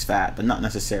mean she's fat, but not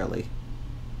necessarily.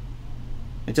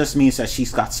 It just means that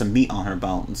she's got some meat on her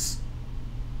bones.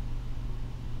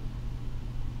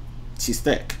 She's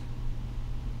thick.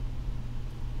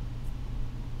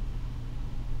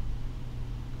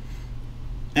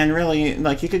 And really,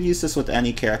 like, you could use this with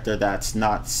any character that's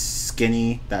not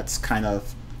skinny, that's kind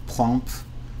of plump.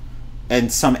 In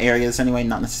some areas anyway,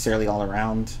 not necessarily all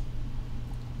around.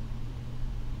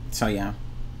 So yeah.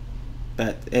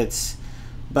 But it's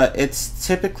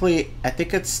typically, I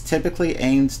think it's typically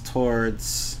aimed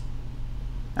towards,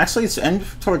 actually it's aimed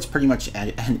towards pretty much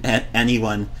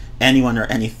anyone or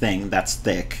anything that's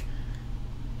thick.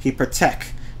 He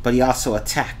protect, but he also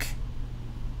attack.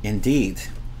 Indeed.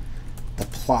 The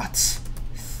plot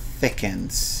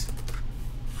thickens.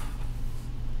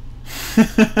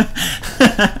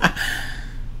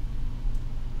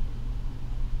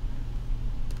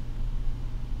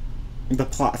 The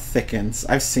plot thickens.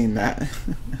 I've seen that.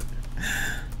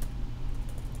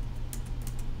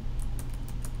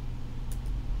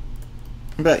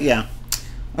 But yeah.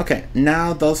 Okay,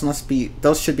 now those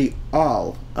should be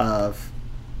all of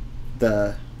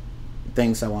the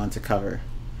things I wanted to cover.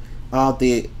 All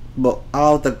the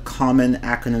common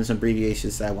acronyms and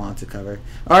abbreviations that I wanted to cover.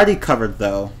 I already covered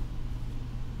though.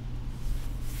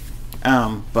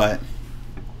 But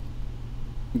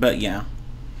yeah.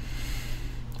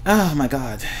 Oh my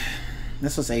god.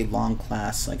 This was a long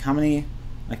class. Like how many?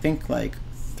 I think like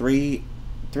three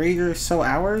or so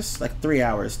hours? Like 3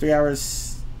 hours. 3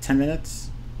 hours 10 minutes?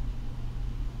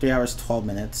 3 hours 12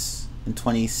 minutes and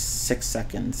 26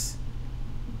 seconds.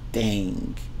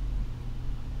 Dang.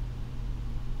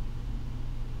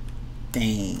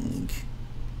 Dang.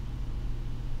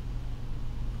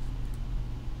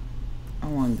 I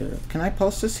wonder, can I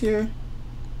post this here?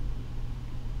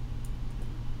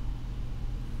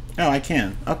 Oh, I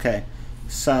can. Okay.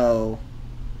 So,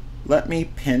 let me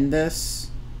pin this.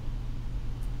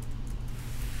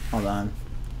 Hold on.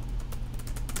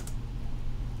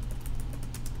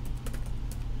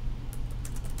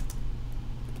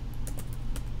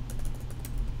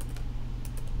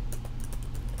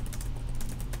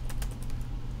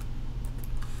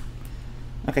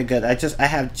 Okay, good. I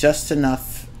have just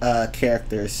enough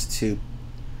characters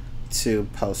to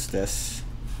post this.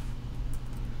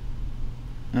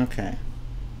 Okay.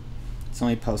 So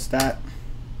let me post that.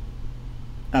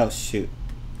 Oh shoot.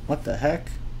 What the heck?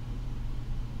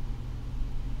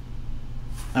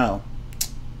 Oh.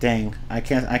 Dang. I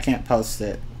can't post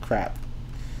it. Crap.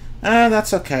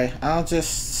 That's okay. I'll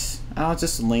just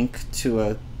link to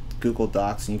a Google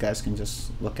Docs and you guys can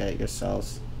just look at it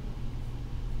yourselves.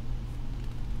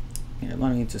 Here,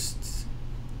 let me just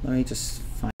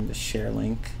find the share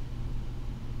link.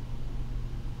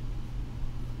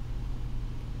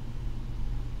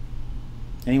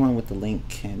 Anyone with the link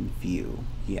can view.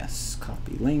 Yes,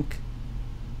 copy link.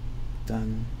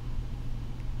 Done.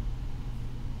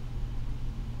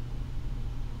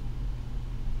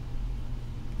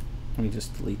 Let me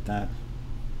just delete that.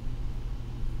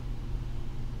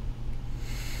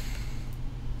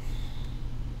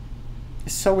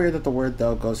 It's so weird that the word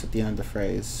though goes at the end of the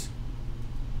phrase.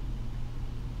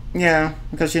 Yeah,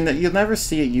 because you'll never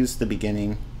see it used at the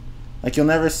beginning. Like you'll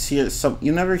never see it.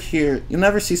 You'll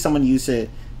never see someone use it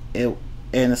in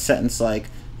a sentence like,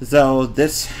 "Though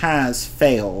this has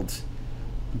failed."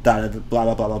 Blah blah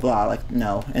blah blah blah blah. Like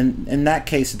no, and in that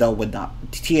case, though,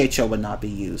 THO would not be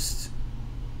used.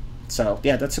 So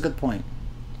yeah, that's a good point.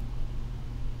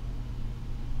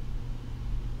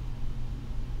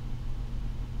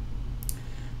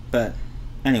 But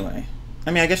anyway,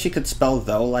 I mean, I guess you could spell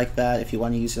though like that if you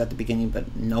want to use it at the beginning,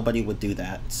 but nobody would do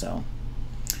that. So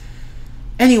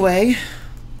anyway,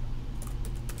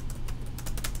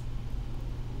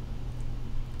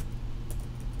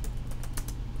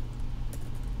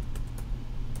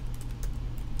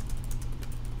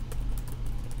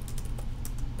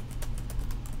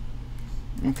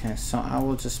 okay, so I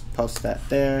will just post that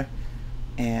there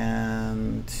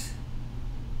and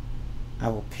I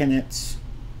will pin it.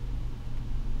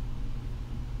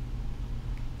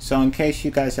 So in case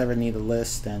you guys ever need a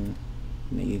list, then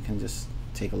you can just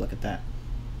take a look at that.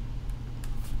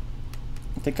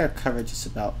 I think I've covered just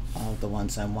about all the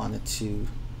ones I wanted to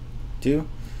do.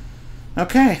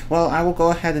 Okay, well, I will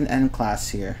go ahead and end class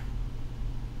here.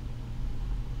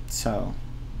 So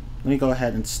let me go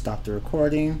ahead and stop the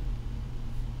recording.